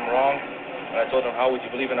proved him wrong. And I told him, how would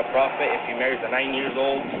you believe in a prophet if he marries a 9 years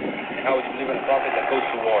old? And how would you believe in a prophet that goes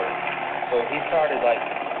to war? So he started like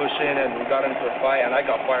pushing and we got into a fight and I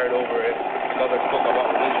got fired over it because I spoke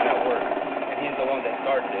about religion at work. And he's the one that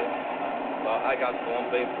started it. But I got the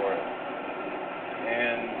one blame for it.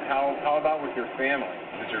 And how about with your family?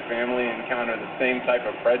 Does your family encounter the same type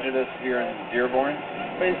of prejudice here in Dearborn?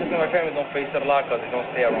 Basically, my family don't face it a lot because they don't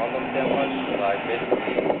stay around them that much. Like,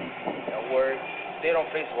 basically, at work, they don't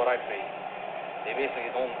face what I face. They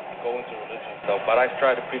basically don't go into religion stuff. But I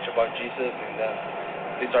try to preach about Jesus, and then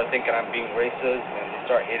they start thinking I'm being racist, and they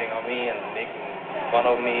start hating on me and making fun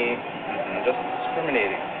of me and just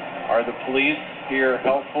discriminating. Are the police here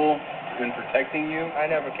helpful in protecting you? I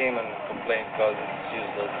never came and complained because it's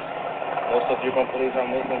useless. Most of Dearborn police are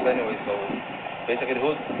Muslims anyway, so basically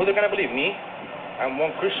who they're going to believe? Me? I'm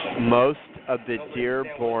one Christian. Most of the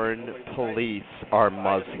Dearborn police are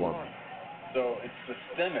Muslim. So it's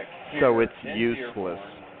systemic here. So it's in useless. Dearborn,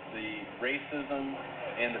 the racism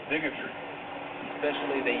and the bigotry.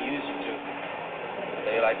 Especially they use you to.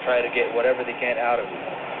 They like try to get whatever they can out of you.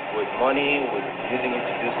 With money, with using you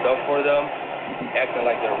to do stuff for them, acting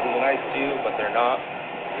like they're really nice to you, but they're not.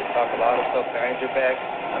 They talk a lot of stuff behind your back,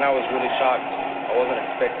 and I was really shocked. I wasn't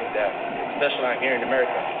expecting that, especially out here in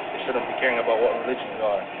America. They shouldn't be caring about what religion you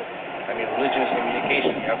are. I mean, religion is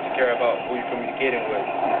communication. You have to care about who you're communicating with,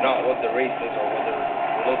 not what the race is or what the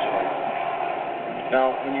religion is.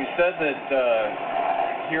 Now, when you said that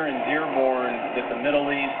here in Dearborn that the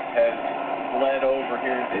Middle East has led over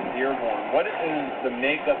here into Dearborn, what is the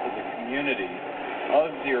makeup of the community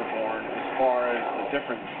of Dearborn as far as the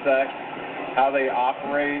different sects, how they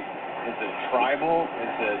operate? Is it tribal?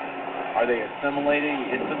 Are they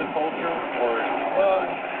assimilating into the culture? Or well,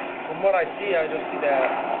 from what I see, I just see that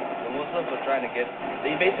the Muslims are trying to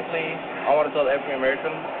they basically, I want to tell every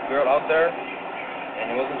American girl out there,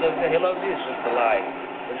 and the Muslim says that he loves you, it's just a lie.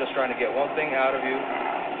 They're just trying to get one thing out of you,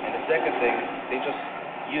 and the second thing, they just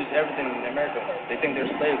use everything in America. They think they're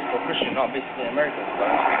slaves for Christian, not basically Americans. But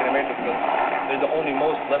I'm speaking Americans because they're the only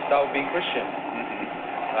most left out being Christian.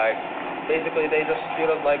 Like, basically they just treat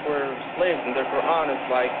us like we're slaves, and their Quran is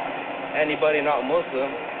like, anybody not Muslim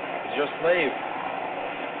is your slave.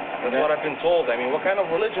 That's what I've been told. I mean, what kind of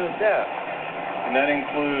religion is that? And that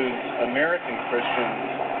includes American Christians.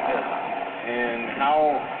 Yes. And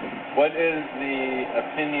what is the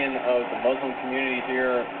opinion of the Muslim community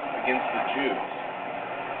here against the Jews?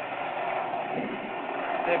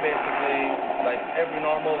 They basically, like every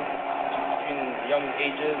normal, between young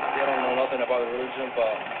ages, they don't know nothing about the religion,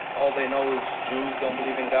 but all they know is Jews don't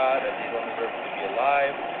believe in God, and they don't deserve to be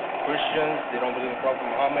alive. Christians, they don't believe in Prophet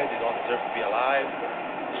Muhammad, they don't deserve to be alive.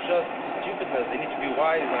 It's just stupidness. They need to be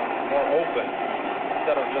wise and more open,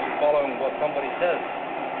 instead of just following what somebody says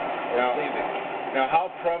or believing. Now,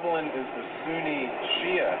 how prevalent is the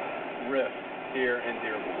Sunni-Shia rift here in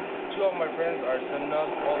Dearborn? Two of my friends are Sunnah,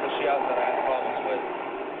 all the Shias that I have problems with.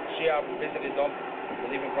 Shia basically don't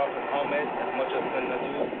believe in Prophet Muhammad as much as Sunnah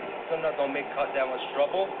do. Sunnah don't make that much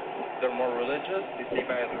trouble. They're more religious. They stay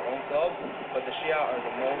by their own selves. But the Shia are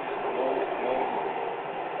the most,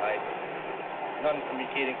 like,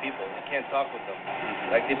 non-communicating people. You can't talk with them.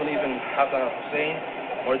 Like, they believe in Hassan al-Hussein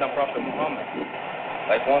more than Prophet Muhammad.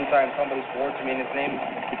 Like, one time somebody swore to me in his name,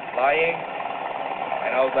 lying.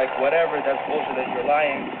 And I was like, whatever, that's bullshit that you're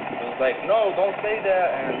lying. It was like, no, don't say that.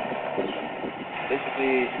 And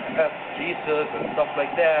basically, F Jesus and stuff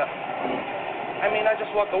like that. I mean, I just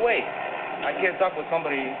walk away. I can't talk with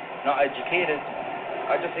somebody not educated.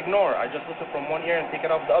 I just ignore. I just listen from one ear and take it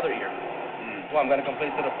off the other ear. Well, I'm going to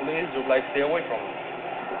complain to the police. They're like, stay away from me.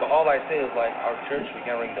 But all I say is, like, our church, we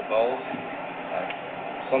can ring the bells.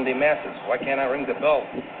 Sunday masses, why can't I ring the bell?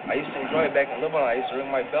 I used to enjoy it back in Lebanon. I used to ring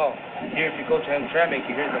my bell. Here, if you go to Hamtramck,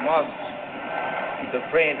 you hear the mosques. They're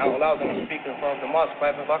praying out loud on the speaker in front of the mosque,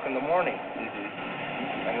 5 o'clock in the morning.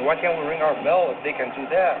 I mean, why can't we ring our bell if they can do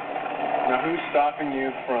that? Now, who's stopping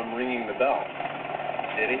you from ringing the bell?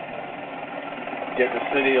 City. Yet the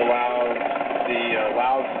city allows the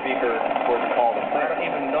loudspeaker for the call to prayer. I don't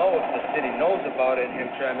even know if the city knows about it in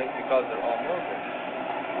Hamtramck because they're all Muslims.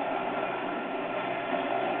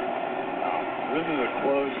 This is a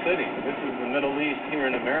closed city. This is the Middle East here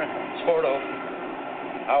in America. Sort of.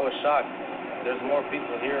 I was shocked. There's more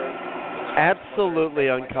people here. Absolutely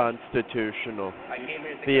unconstitutional.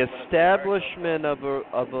 The establishment of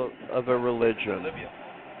a religion.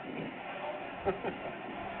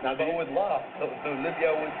 Now, but with law, so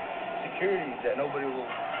Libya with security that nobody will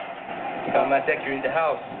come attack you in the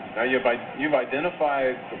house. Now you've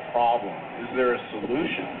identified the problem. Is there a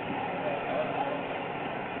solution?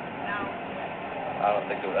 I don't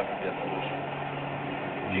think there will ever be a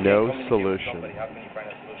solution. No solution. How can you find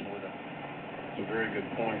a solution with them? That's a very good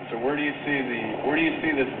point. So where do you see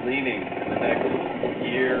this leading in the next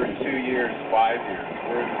year, 2 years, 5 years?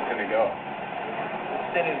 Where is this going to go? The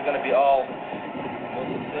city is going to be all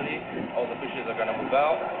Muslim city. All the Christians are going to move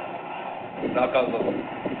out. Not because of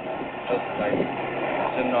just like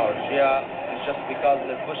Sunnah or Shia. It's just because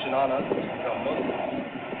they're pushing on us to become Muslims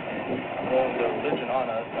and throwing their religion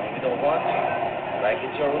on us, and we don't want to. Like,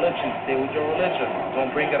 it's your religion. Stay with your religion.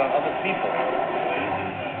 Don't bring it on other people.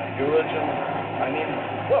 Your religion, I mean,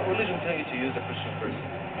 what religion tell you to use a Christian person?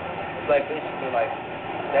 It's like basically like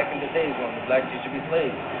back in the days when the blacks used to be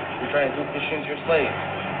slaves. You're trying to do Christians your slaves.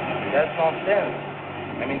 That's nonsense.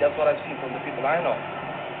 I mean, that's what I've seen from the people I know.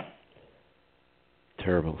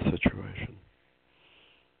 Terrible situation.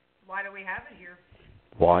 Why do we have it here?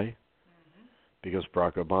 Why? Because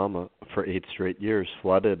Barack Obama, for 8 straight years,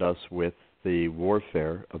 flooded us with the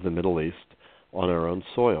warfare of the Middle East on our own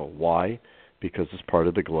soil. Why? Because it's part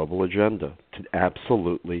of the global agenda to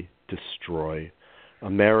absolutely destroy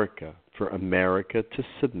America, for America to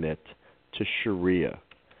submit to Sharia.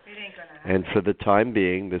 It ain't gonna happen. And for the time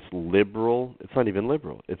being, this liberal, it's not even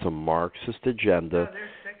liberal, it's a Marxist agenda. No, they're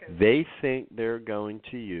sick of it. They think they're going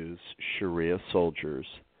to use Sharia soldiers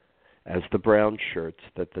as the brown shirts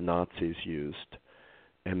that the Nazis used.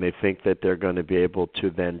 And they think that they're going to be able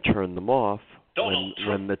to then turn them off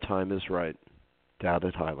when the time is right. Doubt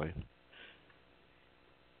it highly.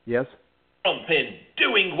 Yes? Trump in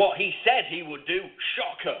doing what he said he would do.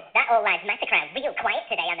 Shocker. That All Lives Matter crowd real quiet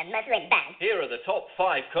today on the Muslim ban. Here are the top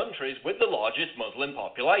 5 countries with the largest Muslim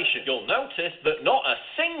population. You'll notice that not a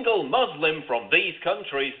single Muslim from these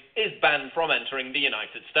countries is banned from entering the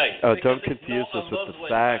United States. Oh, don't confuse us with the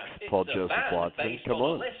facts, Paul Joseph Watson. Come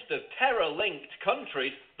on. A list of terror-linked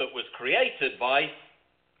countries that was created by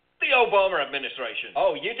the Obama administration.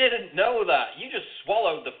 Oh, you didn't know that. You just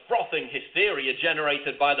swallowed the frothing hysteria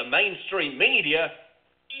generated by the mainstream media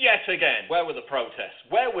Yet again, where were the protests?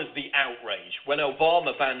 Where was the outrage when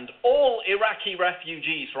Obama banned all Iraqi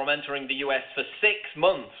refugees from entering the US for 6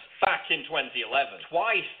 months back in 2011?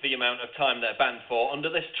 Twice the amount of time they're banned for under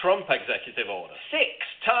this Trump executive order. 6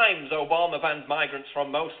 times Obama banned migrants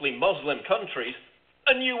from mostly Muslim countries,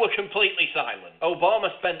 and you were completely silent. Obama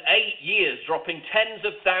spent 8 years dropping tens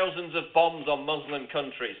of thousands of bombs on Muslim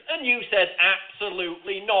countries, and you said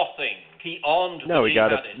absolutely nothing. He armed the he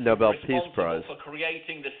got a jihadists Nobel Peace responsible Prize. for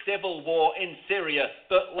creating the civil war in Syria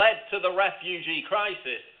that led to the refugee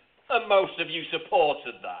crisis, and most of you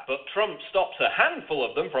supported that. But Trump stops a handful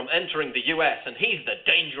of them from entering the US, and he's the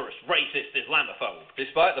dangerous, racist Islamophobe.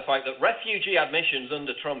 Despite the fact that refugee admissions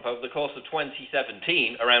under Trump over the course of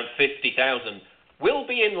 2017, around 50,000, will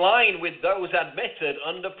be in line with those admitted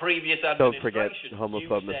under previous Don't forget administrations.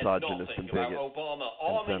 homophobe, You said misogynist, and nothing about bigot. Obama and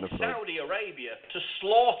arming xenophobe. Saudi Arabia to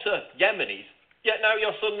slaughter Yemenis, yet now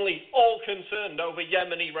you're suddenly all concerned over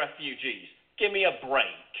Yemeni refugees. Give me a break.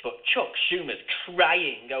 But Chuck Schumer's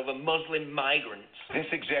crying over Muslim migrants. This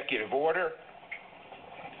executive order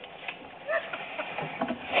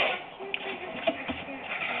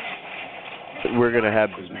We're going to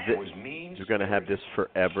have this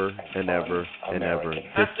forever and ever and ever.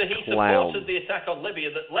 After This he clown. supported the attack on Libya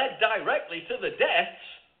that led directly to the deaths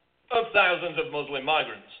of thousands of Muslim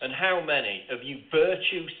migrants. And how many of you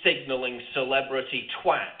virtue-signaling celebrity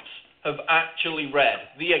twats have actually read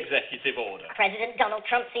the executive order? President Donald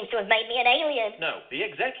Trump seems to have made me an alien. No, the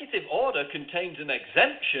executive order contains an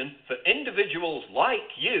exemption for individuals like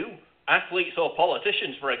you, athletes or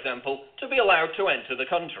politicians, for example, to be allowed to enter the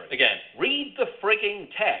country. Again, read the frigging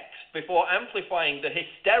text before amplifying the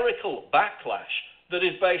hysterical backlash that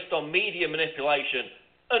is based on media manipulation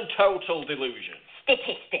and total delusion.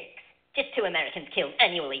 Statistics. Just 2 Americans killed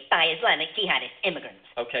annually by Islamic jihadist immigrants.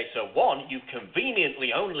 Okay, so one you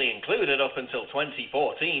conveniently only included up until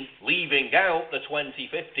 2014, leaving out the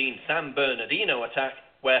 2015 San Bernardino attack,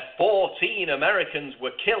 where 14 Americans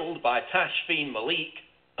were killed by Tashfeen Malik,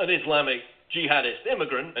 an Islamic jihadist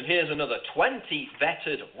immigrant. And here's another 20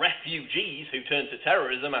 vetted refugees who turned to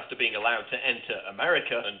terrorism after being allowed to enter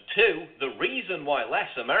America. And 2, the reason why less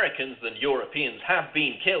Americans than Europeans have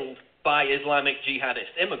been killed by Islamic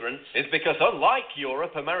jihadist immigrants is because, unlike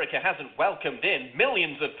Europe, America hasn't welcomed in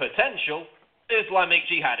millions of potential Islamic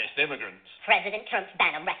jihadist immigrants. President Trump's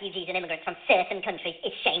ban on refugees and immigrants from certain countries is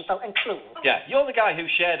shameful and cruel. Yeah, you're the guy who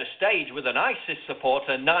shared a stage with an ISIS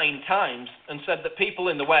supporter 9 times and said that people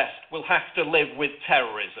in the West will have to live with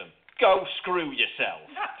terrorism. Go screw yourself.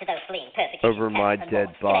 To those fleeing persecution Over my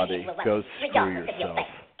dead body. Go screw yourself.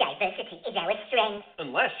 Diversity is our strength.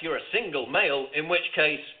 Unless you're a single male, in which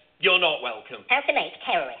case you're not welcome. How to make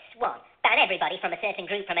terrorists. 1. Ban everybody from a certain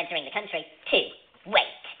group from entering the country. 2. Wait.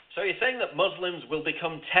 So you're saying that Muslims will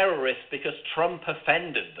become terrorists because Trump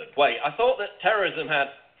offended them? Wait, I thought that terrorism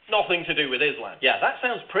had nothing to do with Islam. Yeah, that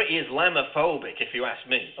sounds pretty Islamophobic if you ask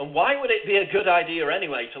me. And why would it be a good idea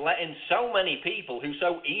anyway to let in so many people who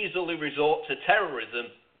so easily resort to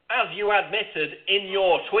terrorism, as you admitted in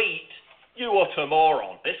your tweet? You utter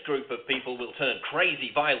moron. This group of people will turn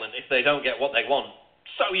crazy violent if they don't get what they want.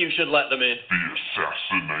 So you should let them in. The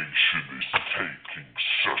assassination is taking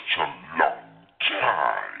such a long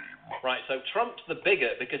time. Right, so Trump's the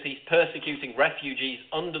bigot because he's persecuting refugees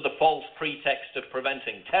under the false pretext of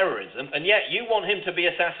preventing terrorism, and yet you want him to be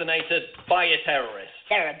assassinated by a terrorist.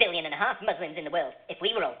 There are 1.5 billion Muslims in the world. If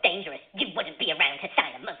we were all dangerous, you wouldn't be around to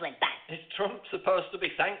sign a Muslim ban. Is Trump supposed to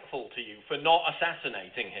be thankful to you for not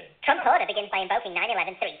assassinating him? Trump's order begins by invoking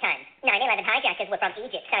 9/11 3 times. 9/11 hijackers were from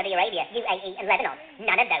Egypt, Saudi Arabia, UAE, and Lebanon.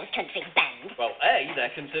 None of those countries banned. Well, A,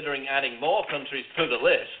 they're considering adding more countries to the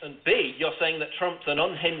list, and B, you're saying that Trump's an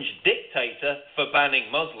unhinged dictator for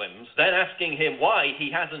banning Muslims, then asking him why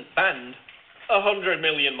he hasn't banned 100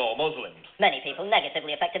 million more Muslims. Many people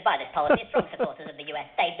negatively affected by this policy are strong supporters of the US.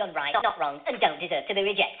 They've done right, not wrong, and don't deserve to be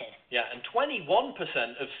rejected. Yeah, and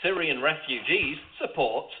 21% of Syrian refugees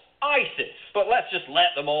support ISIS. But let's just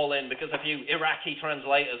let them all in because a few Iraqi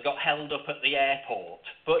translators got held up at the airport.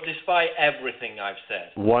 But despite everything I've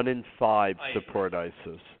said, 1 in 5 support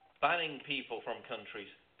ISIS. banning people from countries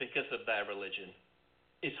because of their religion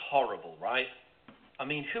is horrible, right? I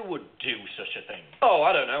mean, who would do such a thing? Oh,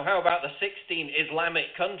 I don't know. How about the 16 Islamic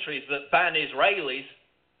countries that ban Israelis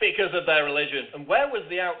because of their religion? And where was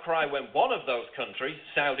the outcry when one of those countries,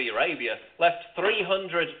 Saudi Arabia, left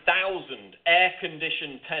 300,000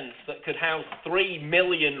 air-conditioned tents that could house 3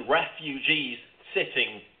 million refugees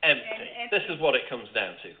sitting empty? This is what it comes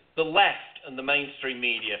down to. The left and the mainstream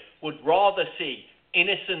media would rather see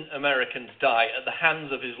innocent Americans die at the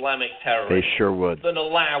hands of Islamic terrorists They sure would. than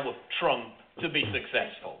allow Trump to be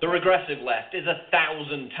successful. The regressive left is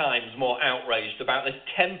 1,000 times more outraged about this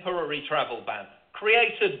temporary travel ban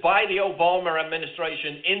created by the Obama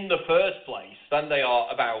administration in the first place than they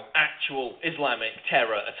are about actual Islamic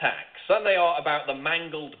terror attacks, than they are about the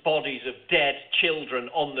mangled bodies of dead children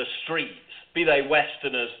on the streets, be they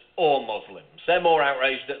Westerners or Muslims. They're more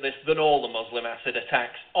outraged at this than all the Muslim acid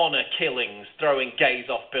attacks, honour killings, throwing gays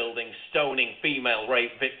off buildings, stoning female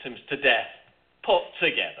rape victims to death, put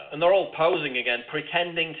together. And they're all posing again,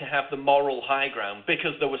 pretending to have the moral high ground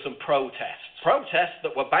because there were some protests. Protests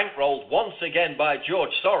that were bankrolled once again by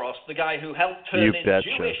George Soros, the guy who helped turn in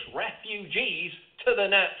Jewish refugees to the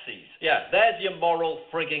Nazis. Yeah, there's your moral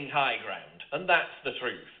frigging high ground. And that's the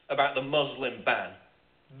truth about the Muslim ban.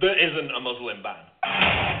 There isn't a Muslim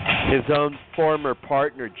ban. His own former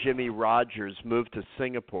partner, Jimmy Rogers, moved to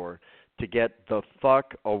Singapore to get the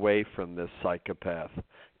fuck away from this psychopath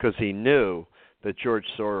because he knew that George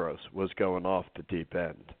Soros was going off the deep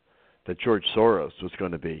end, that George Soros was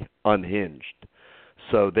going to be unhinged.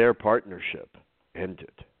 So their partnership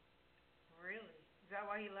ended. Really? Is that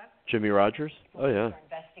why he left? Jimmy Rogers? Oh, yeah. We're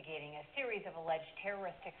investigating a series of alleged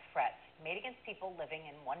terroristic threats made against people living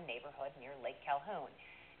in one neighborhood near Lake Calhoun.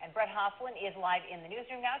 And Brett Hofflin is live in the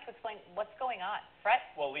newsroom now to explain what's going on. Brett?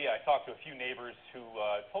 Well, Leah, I talked to a few neighbors who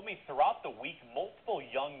told me throughout the week multiple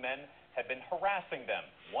young men had been harassing them.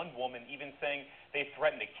 One woman even saying they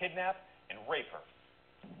threatened to kidnap and rape her.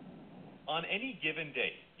 On any given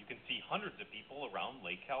day, you can see hundreds of people around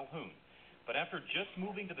Lake Calhoun. But after just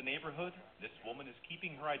moving to the neighborhood, this woman is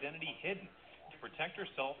keeping her identity hidden to protect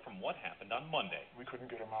herself from what happened on Monday. We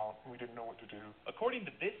couldn't get him out. We didn't know what to do. According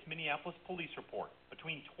to this Minneapolis police report,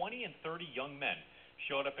 between 20 and 30 young men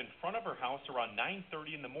showed up in front of her house around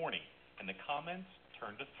 9:30 in the morning, and the comments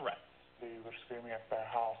turned to threats. They were screaming at their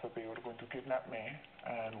house that they were going to kidnap me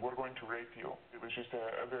and were going to rape you. It was just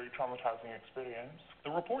a very traumatizing experience.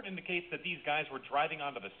 The report indicates that these guys were driving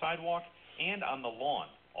onto the sidewalk and on the lawn,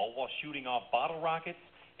 all while shooting off bottle rockets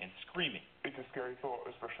and screaming. It's a scary thought,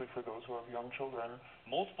 especially for those who have young children.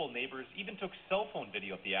 Multiple neighbors even took cell phone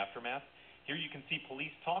video of the aftermath. Here you can see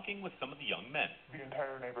police talking with some of the young men. The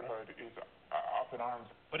entire neighborhood is up in arms.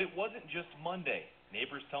 But it wasn't just Monday.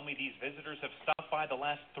 Neighbors tell me these visitors have stopped by the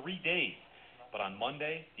last 3 days. But on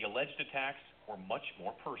Monday, the alleged attacks were much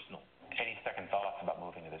more personal. Any second thoughts about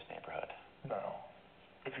moving to this neighborhood? No.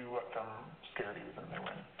 If you let them scare you, then they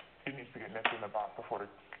win. It needs to get nipped in the bud before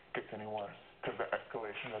it gets any worse. Because the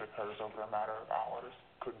escalation that occurs over a matter of hours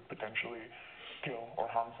could potentially kill or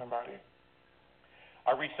harm somebody.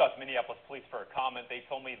 I reached out to Minneapolis police for a comment. They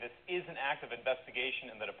told me this is an active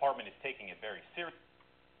investigation and the department is taking it very seriously.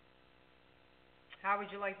 How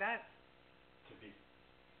would you like that?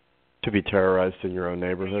 To be terrorized in your own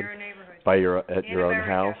neighborhood, by your own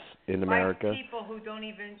house in America, by people who don't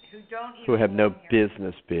even who have no here.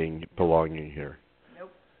 business belonging here.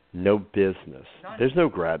 Nope. No business. None. There's no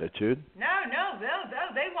gratitude. No,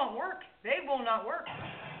 they won't work. They will not work.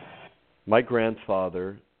 My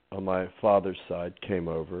grandfather on my father's side came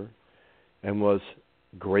over and was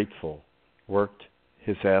grateful, worked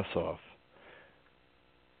his ass off,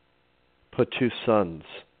 put two sons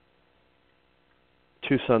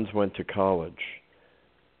went to college.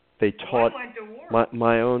 They taught One went to war.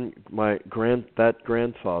 that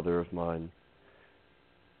grandfather of mine.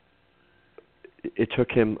 It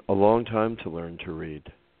took him a long time to learn to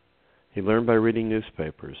read. He learned by reading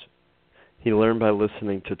newspapers. He learned by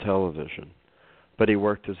listening to television. But he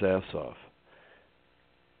worked his ass off.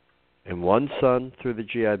 And one son through the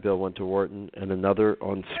GI Bill went to Wharton, and another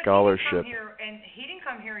on scholarship. He didn't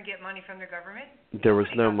come here and get money from the government. There was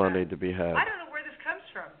no money to be had. I don't know where this comes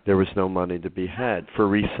from. There was no money to be had for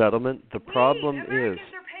resettlement. The problem is Americans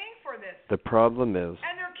are paying for this. The problem is,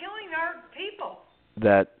 and they're killing our people.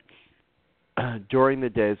 That during the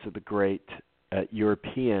days of the great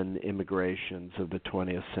European immigrations of the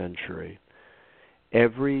 20th century,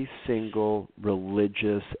 every single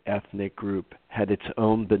religious ethnic group had its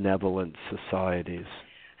own benevolent societies.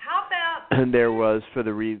 How about... And there was, for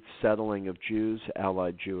the resettling of Jews,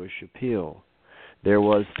 Allied Jewish Appeal. There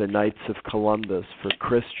was the Knights of Columbus for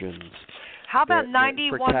Christians. How about 91%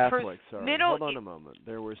 for Catholics? Hold on a moment.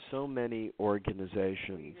 There were so many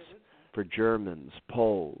organizations for Germans,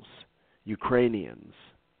 Poles, Ukrainians,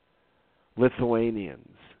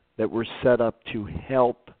 Lithuanians that were set up to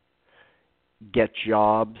help get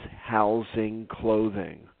jobs, housing,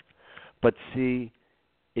 clothing. But see,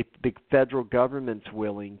 if the federal government's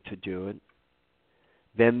willing to do it,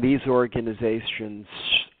 then these organizations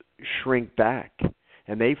shrink back,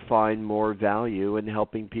 and they find more value in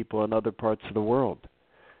helping people in other parts of the world.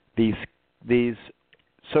 These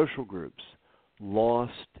social groups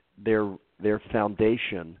lost their their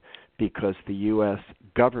foundation because the U.S.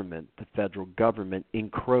 government, the federal government,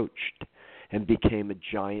 encroached and became a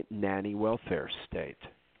giant nanny welfare state.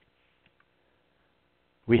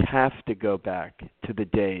 We have to go back to the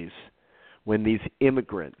days when these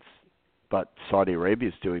immigrants, but Saudi Arabia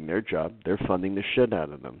is doing their job, they're funding the shit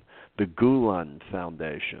out of them. The Gulen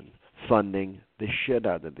Foundation funding the shit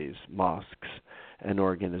out of these mosques and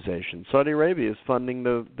organizations. Saudi Arabia is funding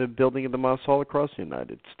the building of the mosques all across the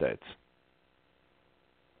United States.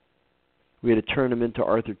 We had to turn them into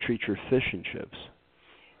Arthur Treacher fish and chips.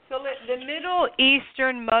 So the Middle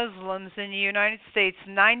Eastern Muslims in the United States,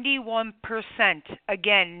 91%,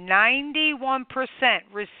 again, 91%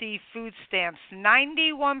 receive food stamps.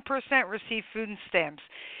 91% receive food stamps.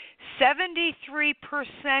 73%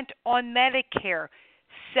 on Medicare.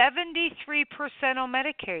 73% on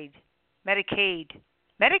Medicaid.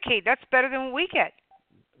 Medicaid, that's better than what we get.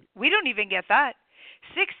 We don't even get that.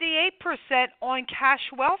 68% on cash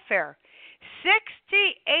welfare.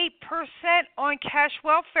 68% on cash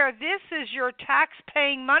welfare. This is your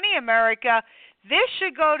tax-paying money, America. This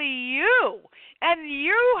should go to you, and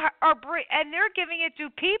and they're giving it to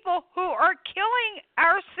people who are killing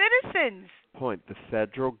our citizens. Point: the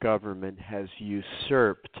federal government has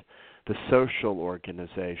usurped the social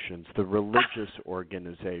organizations, the religious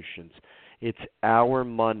organizations. It's our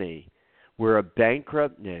money. We're a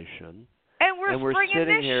bankrupt nation, and we're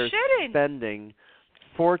sitting here spending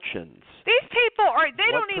fortunes. These people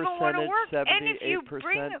they don't even want to work. 78% and if you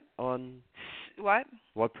bring them on what?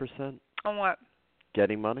 What percent? On what?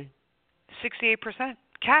 Getting money? 68%.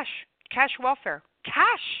 Cash welfare.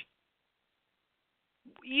 Cash.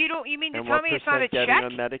 You mean to tell me it's not a check?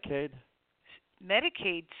 And what percent getting on Medicaid?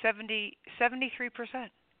 Medicaid 73%.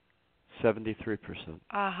 73%.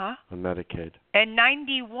 Uh-huh. On Medicaid. And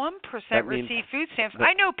 91% receive food stamps.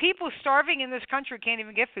 I know people starving in this country can't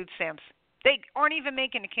even get food stamps. They aren't even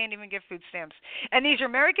making it, can't even get food stamps. And these are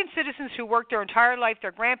American citizens who worked their entire life,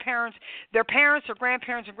 their grandparents, their parents, their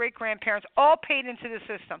grandparents, and great-grandparents all paid into the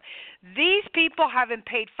system. These people haven't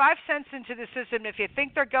paid 5 cents into the system. If you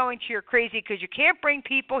think they're going to, you're crazy, because you can't bring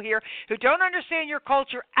people here who don't understand your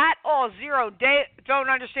culture at all, zero, don't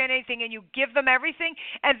understand anything, and you give them everything,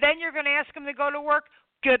 and then you're going to ask them to go to work?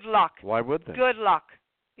 Good luck. Why would they? Good luck.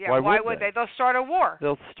 Yeah, why would they? They'll start a war.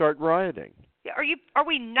 They'll start rioting. Are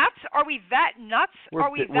we nuts? Are we that nuts?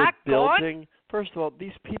 Are we that gone? First of all,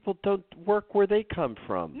 these people don't work where they come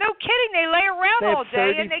from. No kidding. They lay around all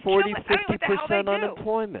day and they 40, kill. 50%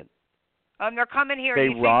 unemployment. They're coming here. They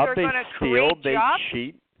and you rob, think they're they create steal, they jobs?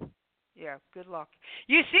 cheat. Yeah, good luck.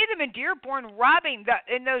 You see them in Dearborn robbing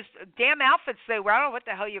in those damn outfits they wear. I don't know what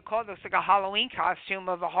the hell you call it. It looks like a Halloween costume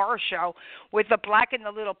of a horror show with the black and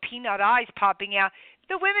the little peanut eyes popping out.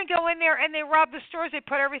 The women go in there and they rob the stores. They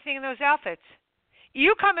put everything in those outfits.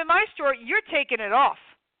 You come in my store, you're taking it off.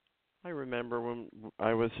 I remember when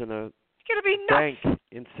I was in a be bank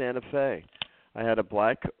in Santa Fe. I had a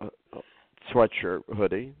black sweatshirt,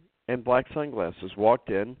 hoodie, and black sunglasses. Walked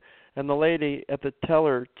in, and the lady at the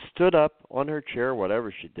teller stood up on her chair,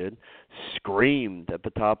 whatever she did, screamed at the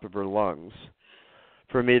top of her lungs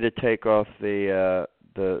for me to take off the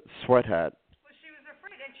sweat hat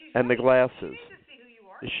and the glasses.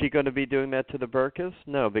 Is she going to be doing that to the burqas?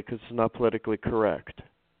 No, because it's not politically correct.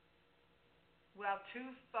 Well, too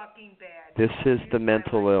fucking bad. This is the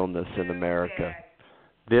mental illness in America.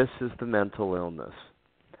 This is the mental illness.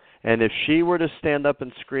 And if she were to stand up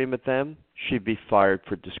and scream at them, she'd be fired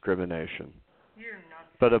for discrimination. You're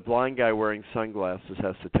nuts. But a blind guy wearing sunglasses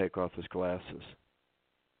has to take off his glasses.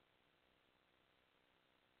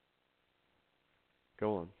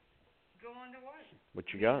 Go on. Go on to what? What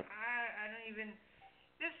you got? I don't even...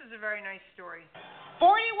 This is a very nice story.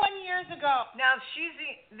 41 years ago. Now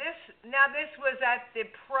this was at the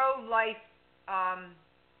pro-life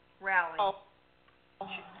rally.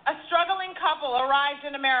 A struggling couple arrived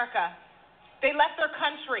in America. They left their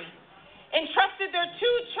country, entrusted their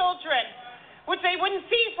 2 children, which they wouldn't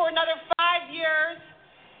see for another 5 years,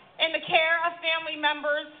 in the care of family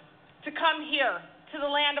members to come here to the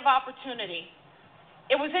land of opportunity.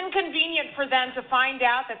 It was inconvenient for them to find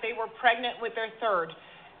out that they were pregnant with their 3rd,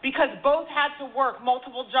 because both had to work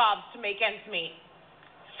multiple jobs to make ends meet.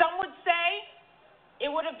 Some would say it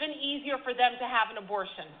would have been easier for them to have an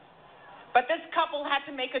abortion. But this couple had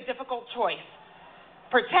to make a difficult choice: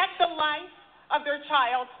 protect the life of their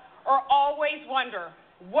child or always wonder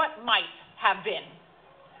what might have been.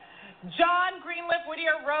 John Greenleaf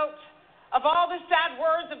Whittier wrote, "Of all the sad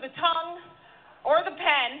words of the tongue or the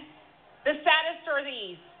pen, the saddest are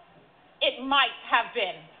these: it might have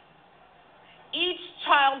been." Each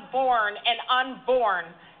child born and unborn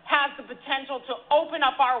has the potential to open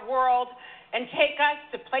up our world and take us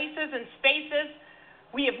to places and spaces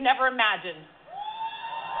we have never imagined.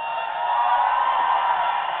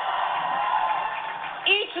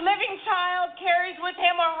 Each living child carries with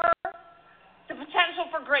him or her the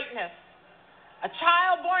potential for greatness. A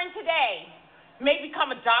child born today may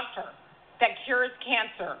become a doctor that cures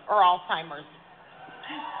cancer or Alzheimer's.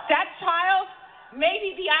 That child may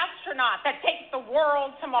be the astronaut that takes the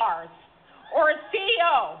world to Mars, or a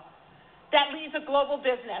CEO that leads a global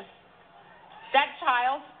business. That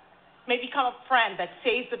child may become a friend that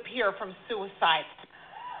saves a peer from suicide,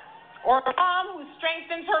 or a mom who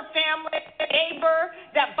strengthens her family, a neighbor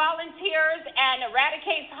that volunteers and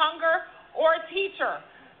eradicates hunger, or a teacher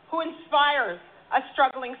who inspires a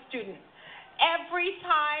struggling student. Every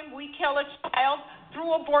time we kill a child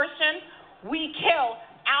through abortion, we kill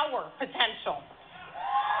our potential.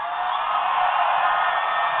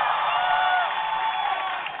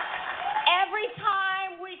 Every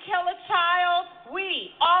time we kill a child,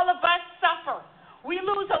 we, all of us, suffer. We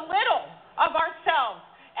lose a little of ourselves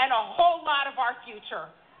and a whole lot of our future.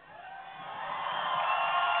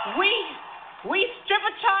 We strip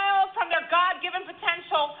a child from their God-given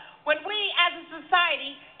potential when we, as a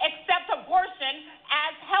society, accept abortion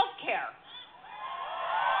as health care.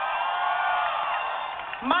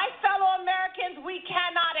 My fellow Americans, we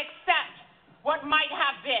cannot accept what might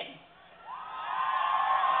have been.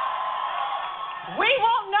 We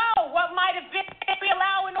won't know what might have been if we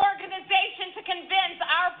allow an organization to convince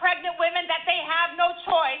our pregnant women that they have no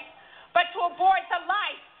choice but to abort the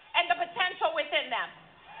life and the potential within them.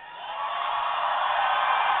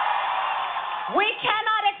 We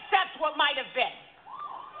cannot accept what might have been.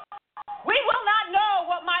 We will not know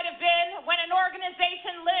what might have been when an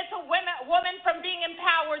organization limits a woman from being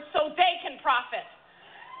empowered so they can profit.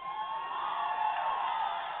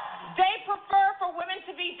 They prefer for women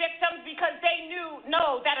to be victims because they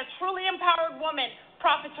know that a truly empowered woman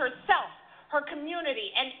profits herself, her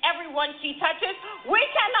community, and everyone she touches. We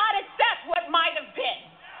cannot accept what might have been.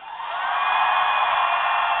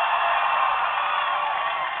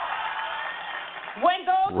 When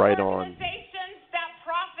those organizations that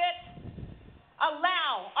profit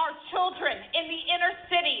allow our children in the inner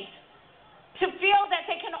cities to feel that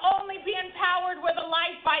they can only be empowered with a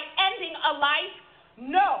life by ending a life,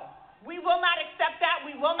 no, we will not accept that.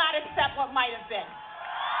 We will not accept what might have been.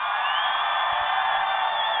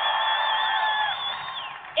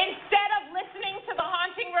 Instead of listening to the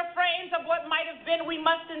haunting refrains of what might have been, we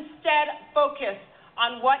must instead focus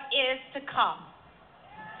on what is to come.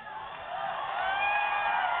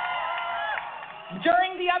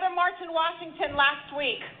 During the other march in Washington last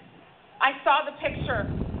week, I saw the picture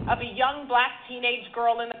of a young black teenage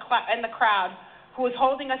girl in the crowd who was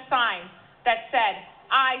holding a sign that said,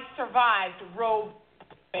 "I survived Roe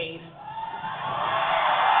v. Wade."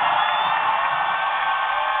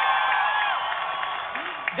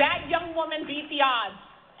 That young woman beat the odds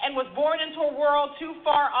and was born into a world too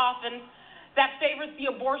far often that favors the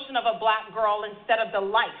abortion of a black girl instead of the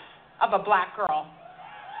life of a black girl.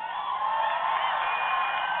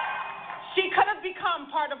 She could have become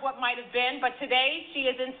part of what might have been, but today she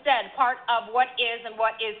is instead part of what is and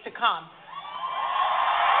what is to come.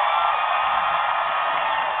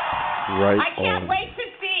 I can't wait to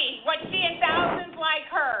see what she and thousands like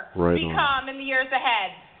her become in the years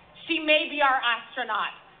ahead. She may be our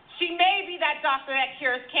astronaut. She may be that doctor that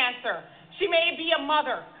cures cancer. She may be a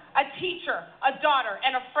mother, a teacher, a daughter,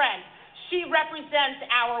 and a friend. She represents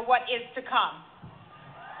our what is to come.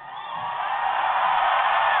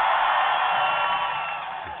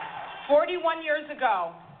 "41 years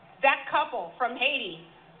ago, that couple from Haiti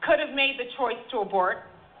could have made the choice to abort,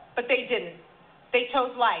 but they didn't. They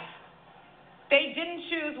chose life. They didn't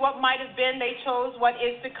choose what might have been. They chose what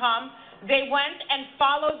is to come. They went and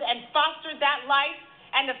followed and fostered that life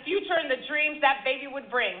and the future and the dreams that baby would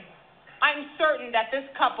bring. I'm certain that this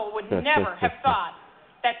couple would never have thought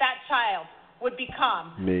that that child would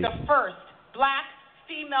become the first black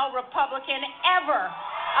female Republican ever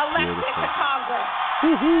elected to Congress."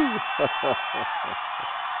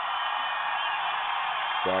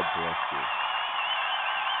 God bless you.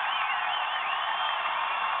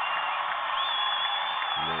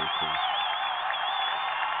 Amazing.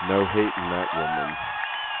 No hate in that woman.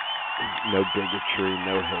 No bigotry,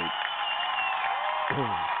 no hate.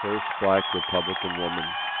 First black Republican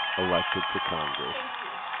woman elected to Congress.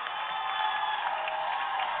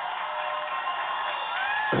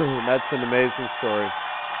 That's an amazing story.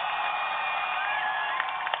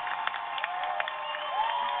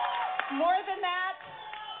 More than that,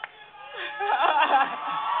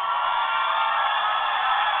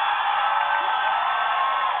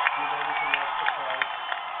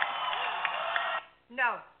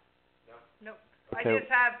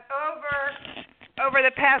 for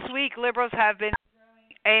the past week, liberals have been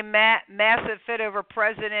a massive fit over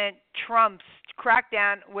President Trump's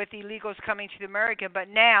crackdown with illegals coming to America, but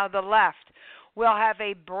now the left will have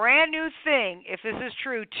a brand new thing, if this is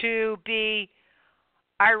true, to be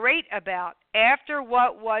irate about after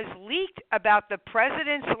what was leaked about the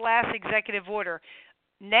president's last executive order.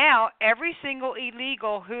 Now, every single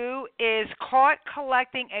illegal who is caught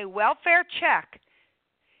collecting a welfare check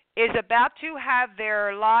is about to have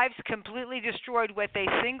their lives completely destroyed with a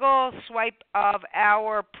single swipe of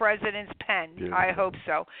our president's pen. Beautiful. I hope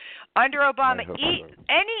so. Under Obama, any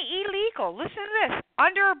illegal, listen to this,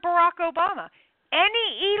 under Barack Obama,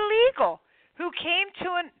 any illegal who came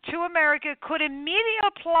to America could immediately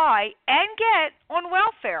apply and get on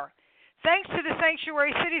welfare, thanks to the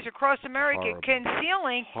sanctuary cities across America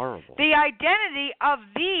concealing the identity of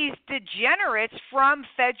these degenerates from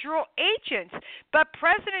federal agents. But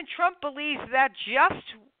President Trump believes that just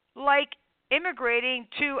like immigrating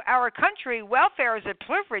to our country, welfare is a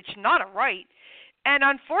privilege, not a right. And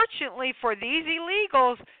unfortunately for these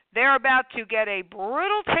illegals, they're about to get a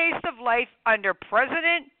brutal taste of life under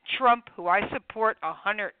President Trump, who I support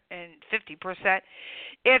 150%.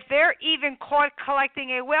 If they're even caught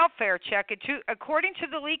collecting a welfare check, according to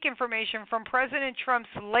the leak information from President Trump's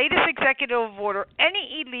latest executive order,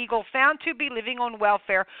 any illegal found to be living on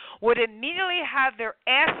welfare would immediately have their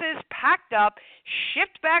asses packed up,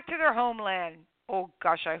 shipped back to their homeland. Oh,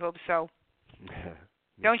 gosh, I hope so.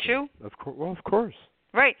 Don't you? Of course. Well, of course.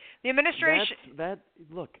 Right. The administration.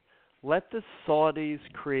 Look, let the Saudis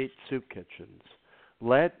create soup kitchens.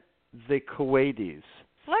 Let the Kuwaitis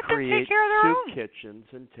create soup kitchens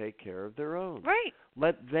and take care of their own. Right.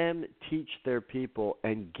 Let them teach their people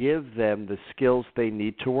and give them the skills they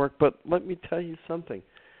need to work. But let me tell you something.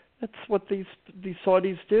 That's what these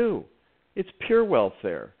Saudis do. It's pure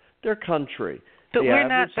welfare. Their country. But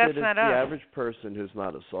the that's not us. The average person who's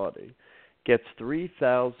not a Saudi gets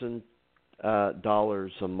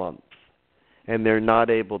 $3,000 a month, and they're not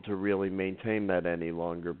able to really maintain that any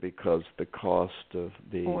longer because the cost of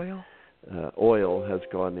the oil has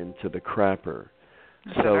gone into the crapper.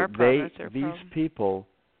 So these people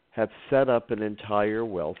have set up an entire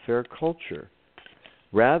welfare culture.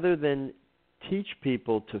 Rather than teach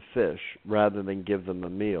people to fish, rather than give them a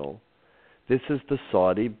meal, this is the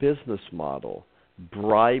Saudi business model.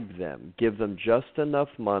 Bribe them, give them just enough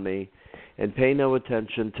money, and pay no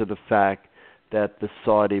attention to the fact that the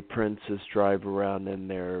Saudi princes drive around in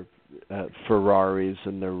their Ferraris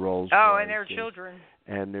and their Rolls Royces. Oh, and their children.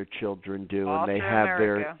 And their children do, all and they have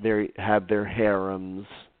their harems,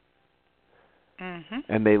 mm-hmm.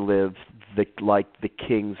 and they live like the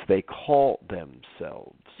kings they call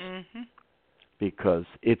themselves, mm-hmm. because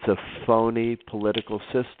it's a phony political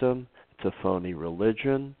system, it's a phony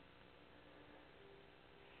religion.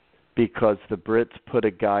 Because the Brits put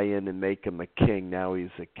a guy in and make him a king, now he's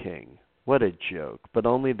a king. What a joke. But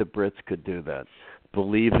only the Brits could do that.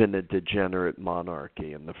 Believe in a degenerate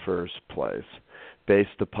monarchy in the first place,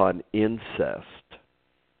 based upon incest.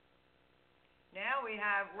 Now we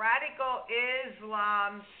have radical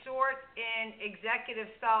Islam sought in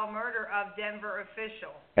executive-style murder of Denver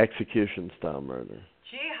official. Execution-style murder.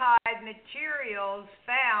 Jihad materials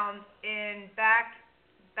found in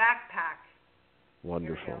backpack.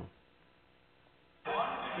 Wonderful.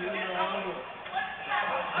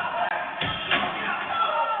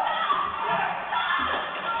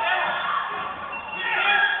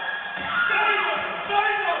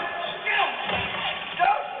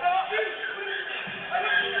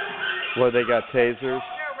 Well, they got tasers. They're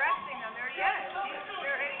arresting them. They're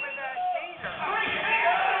hitting with a taser.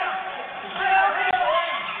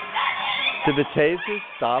 Did the tasers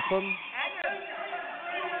stop them?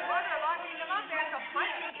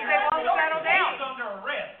 They won't settle down.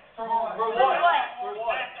 For what? For what?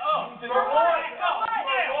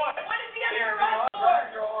 What is he under arrest for?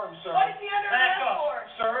 Your arm, sir. What is he under arrest for?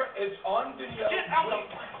 Sir, it's on video.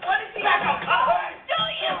 What is he under arrest for? Do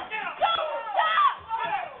you? Stop!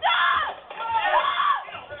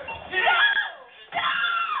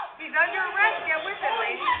 He's under arrest. Get with it,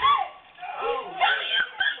 lady.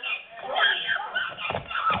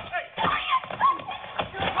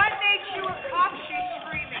 What makes you a cop? She's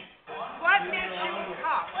screaming. What makes you a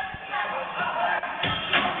cop?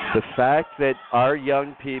 The fact that our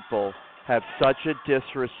young people have such a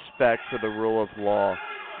disrespect for the rule of law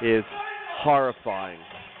is horrifying.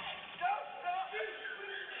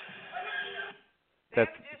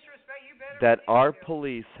 That our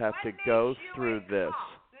police have to go through this.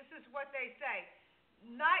 This is what they say.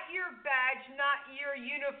 Not your badge, not your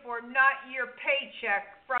uniform, not your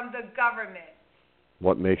paycheck from the government.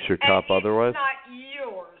 What makes your cop otherwise? It's not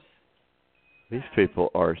yours. These people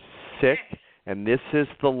are sick, and this is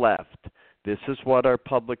the left. This is what our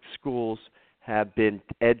public schools have been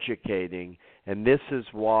educating, and this is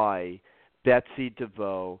why Betsy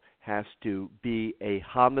DeVoe has to be a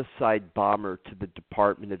homicide bomber to the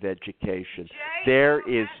Department of Education. There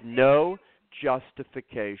is no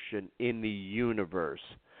justification in the universe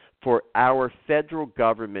for our federal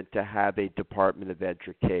government to have a Department of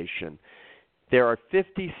Education. There are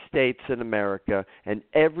 50 states in America, and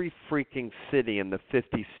every freaking city in the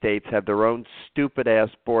 50 states have their own stupid-ass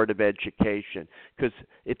Board of Education, because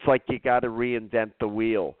it's like you got to reinvent the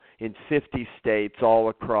wheel in 50 states all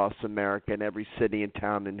across America, in every city and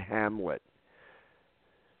town and hamlet,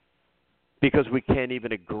 because we can't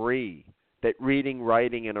even agree that reading,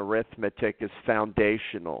 writing, and arithmetic is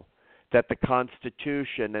foundational, that the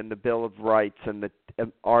Constitution and the Bill of Rights and the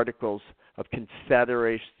Articles of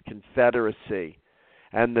Confederacy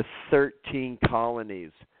and the 13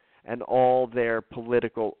 colonies and all their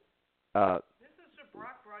political the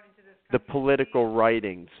political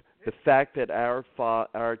writings, the fact that our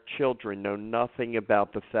children know nothing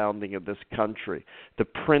about the founding of this country, the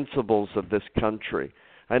principles of this country.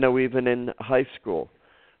 I know even in high school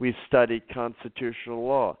we studied constitutional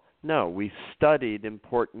law. No, we studied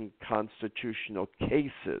important constitutional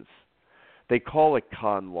cases. They call it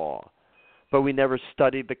con law, but we never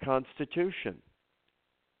studied the Constitution.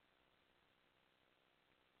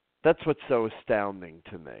 That's what's so astounding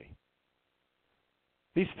to me.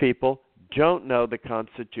 These people don't know the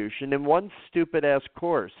Constitution, and one stupid-ass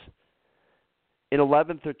course in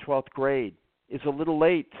 11th or 12th grade is a little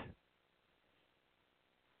late.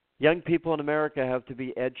 Young people in America have to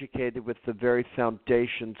be educated with the very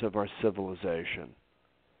foundations of our civilization.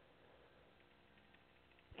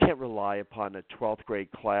 You can't rely upon a 12th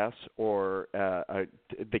grade class or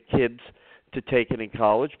the kids to take it in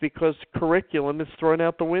college, because curriculum is thrown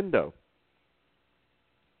out the window.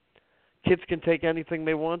 Kids can take anything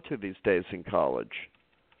they want to these days in college,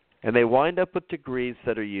 and they wind up with degrees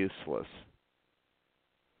that are useless.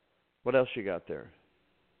 What else you got there?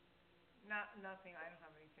 Nothing. I don't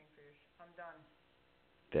have anything for you. I'm done.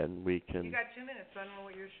 Then we can... You got 2 minutes. So I don't know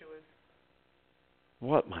what your issue is.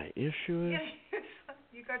 What my issue is? Yeah,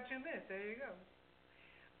 you got 2 minutes. There you go.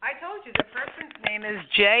 I told you the person's name is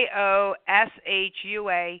Joshua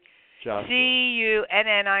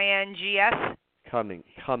Cunninghs.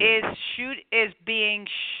 Is being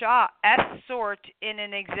shot, escort in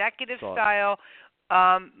an executive style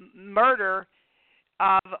murder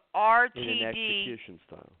of RTD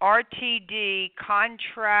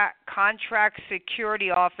contract security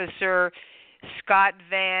officer Scott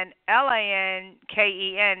Van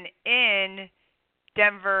Lanken in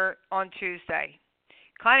Denver on Tuesday.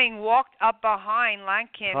 Cunninghs walked up behind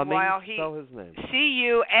Lanken while he spell his name.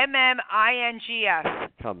 Cummings.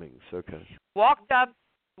 Cummings, okay. Walked up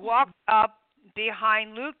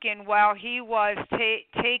behind Lukin while he was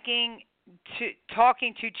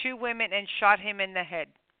talking to 2 women and shot him in the head.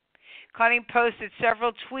 Cunninghs posted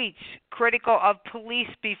several tweets critical of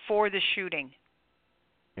police before the shooting.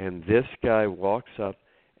 And this guy walks up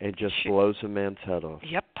and just blows a man's head off.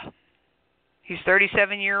 Yep. He's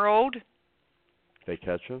 37-year-old. They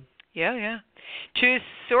catch him? Yeah. 2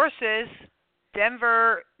 sources,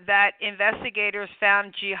 Denver, that investigators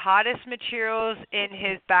found jihadist materials in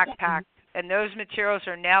his backpack, and those materials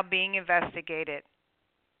are now being investigated.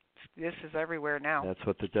 This is everywhere now. That's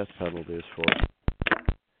what the death penalty is for.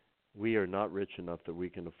 We are not rich enough that we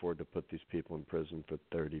can afford to put these people in prison for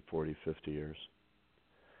 30, 40, 50 years.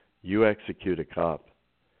 You execute a cop,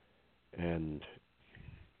 and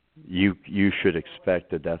you should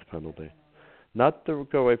expect a death penalty. Not to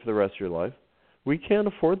go away for the rest of your life. We can't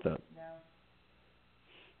afford that. No.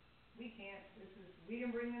 We can't. We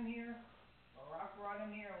didn't bring them here. Barack brought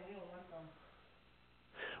them here, and we don't want them.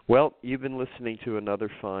 Well, you've been listening to another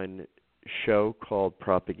fine show called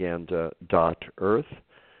Propaganda.Earth.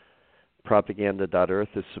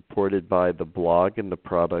 Propaganda.Earth is supported by the blog and the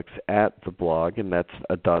products at the blog, and that's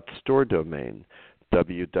a .store domain,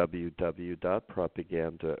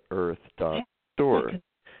 www.propagandaearth.store.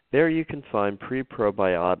 There you can find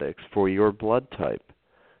pre-probiotics for your blood type.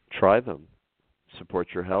 Try them.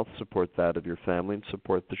 Support your health, support that of your family, and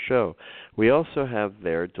support the show. We also have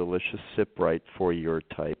there delicious Sip Right for your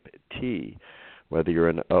type T. Whether you're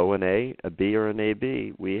an O and A B, or an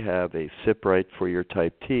AB, we have a Sip Right for your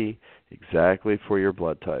type T, exactly for your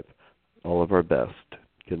blood type. All of our best.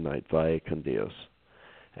 Good night. Vaya con Dios.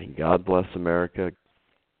 And God bless America.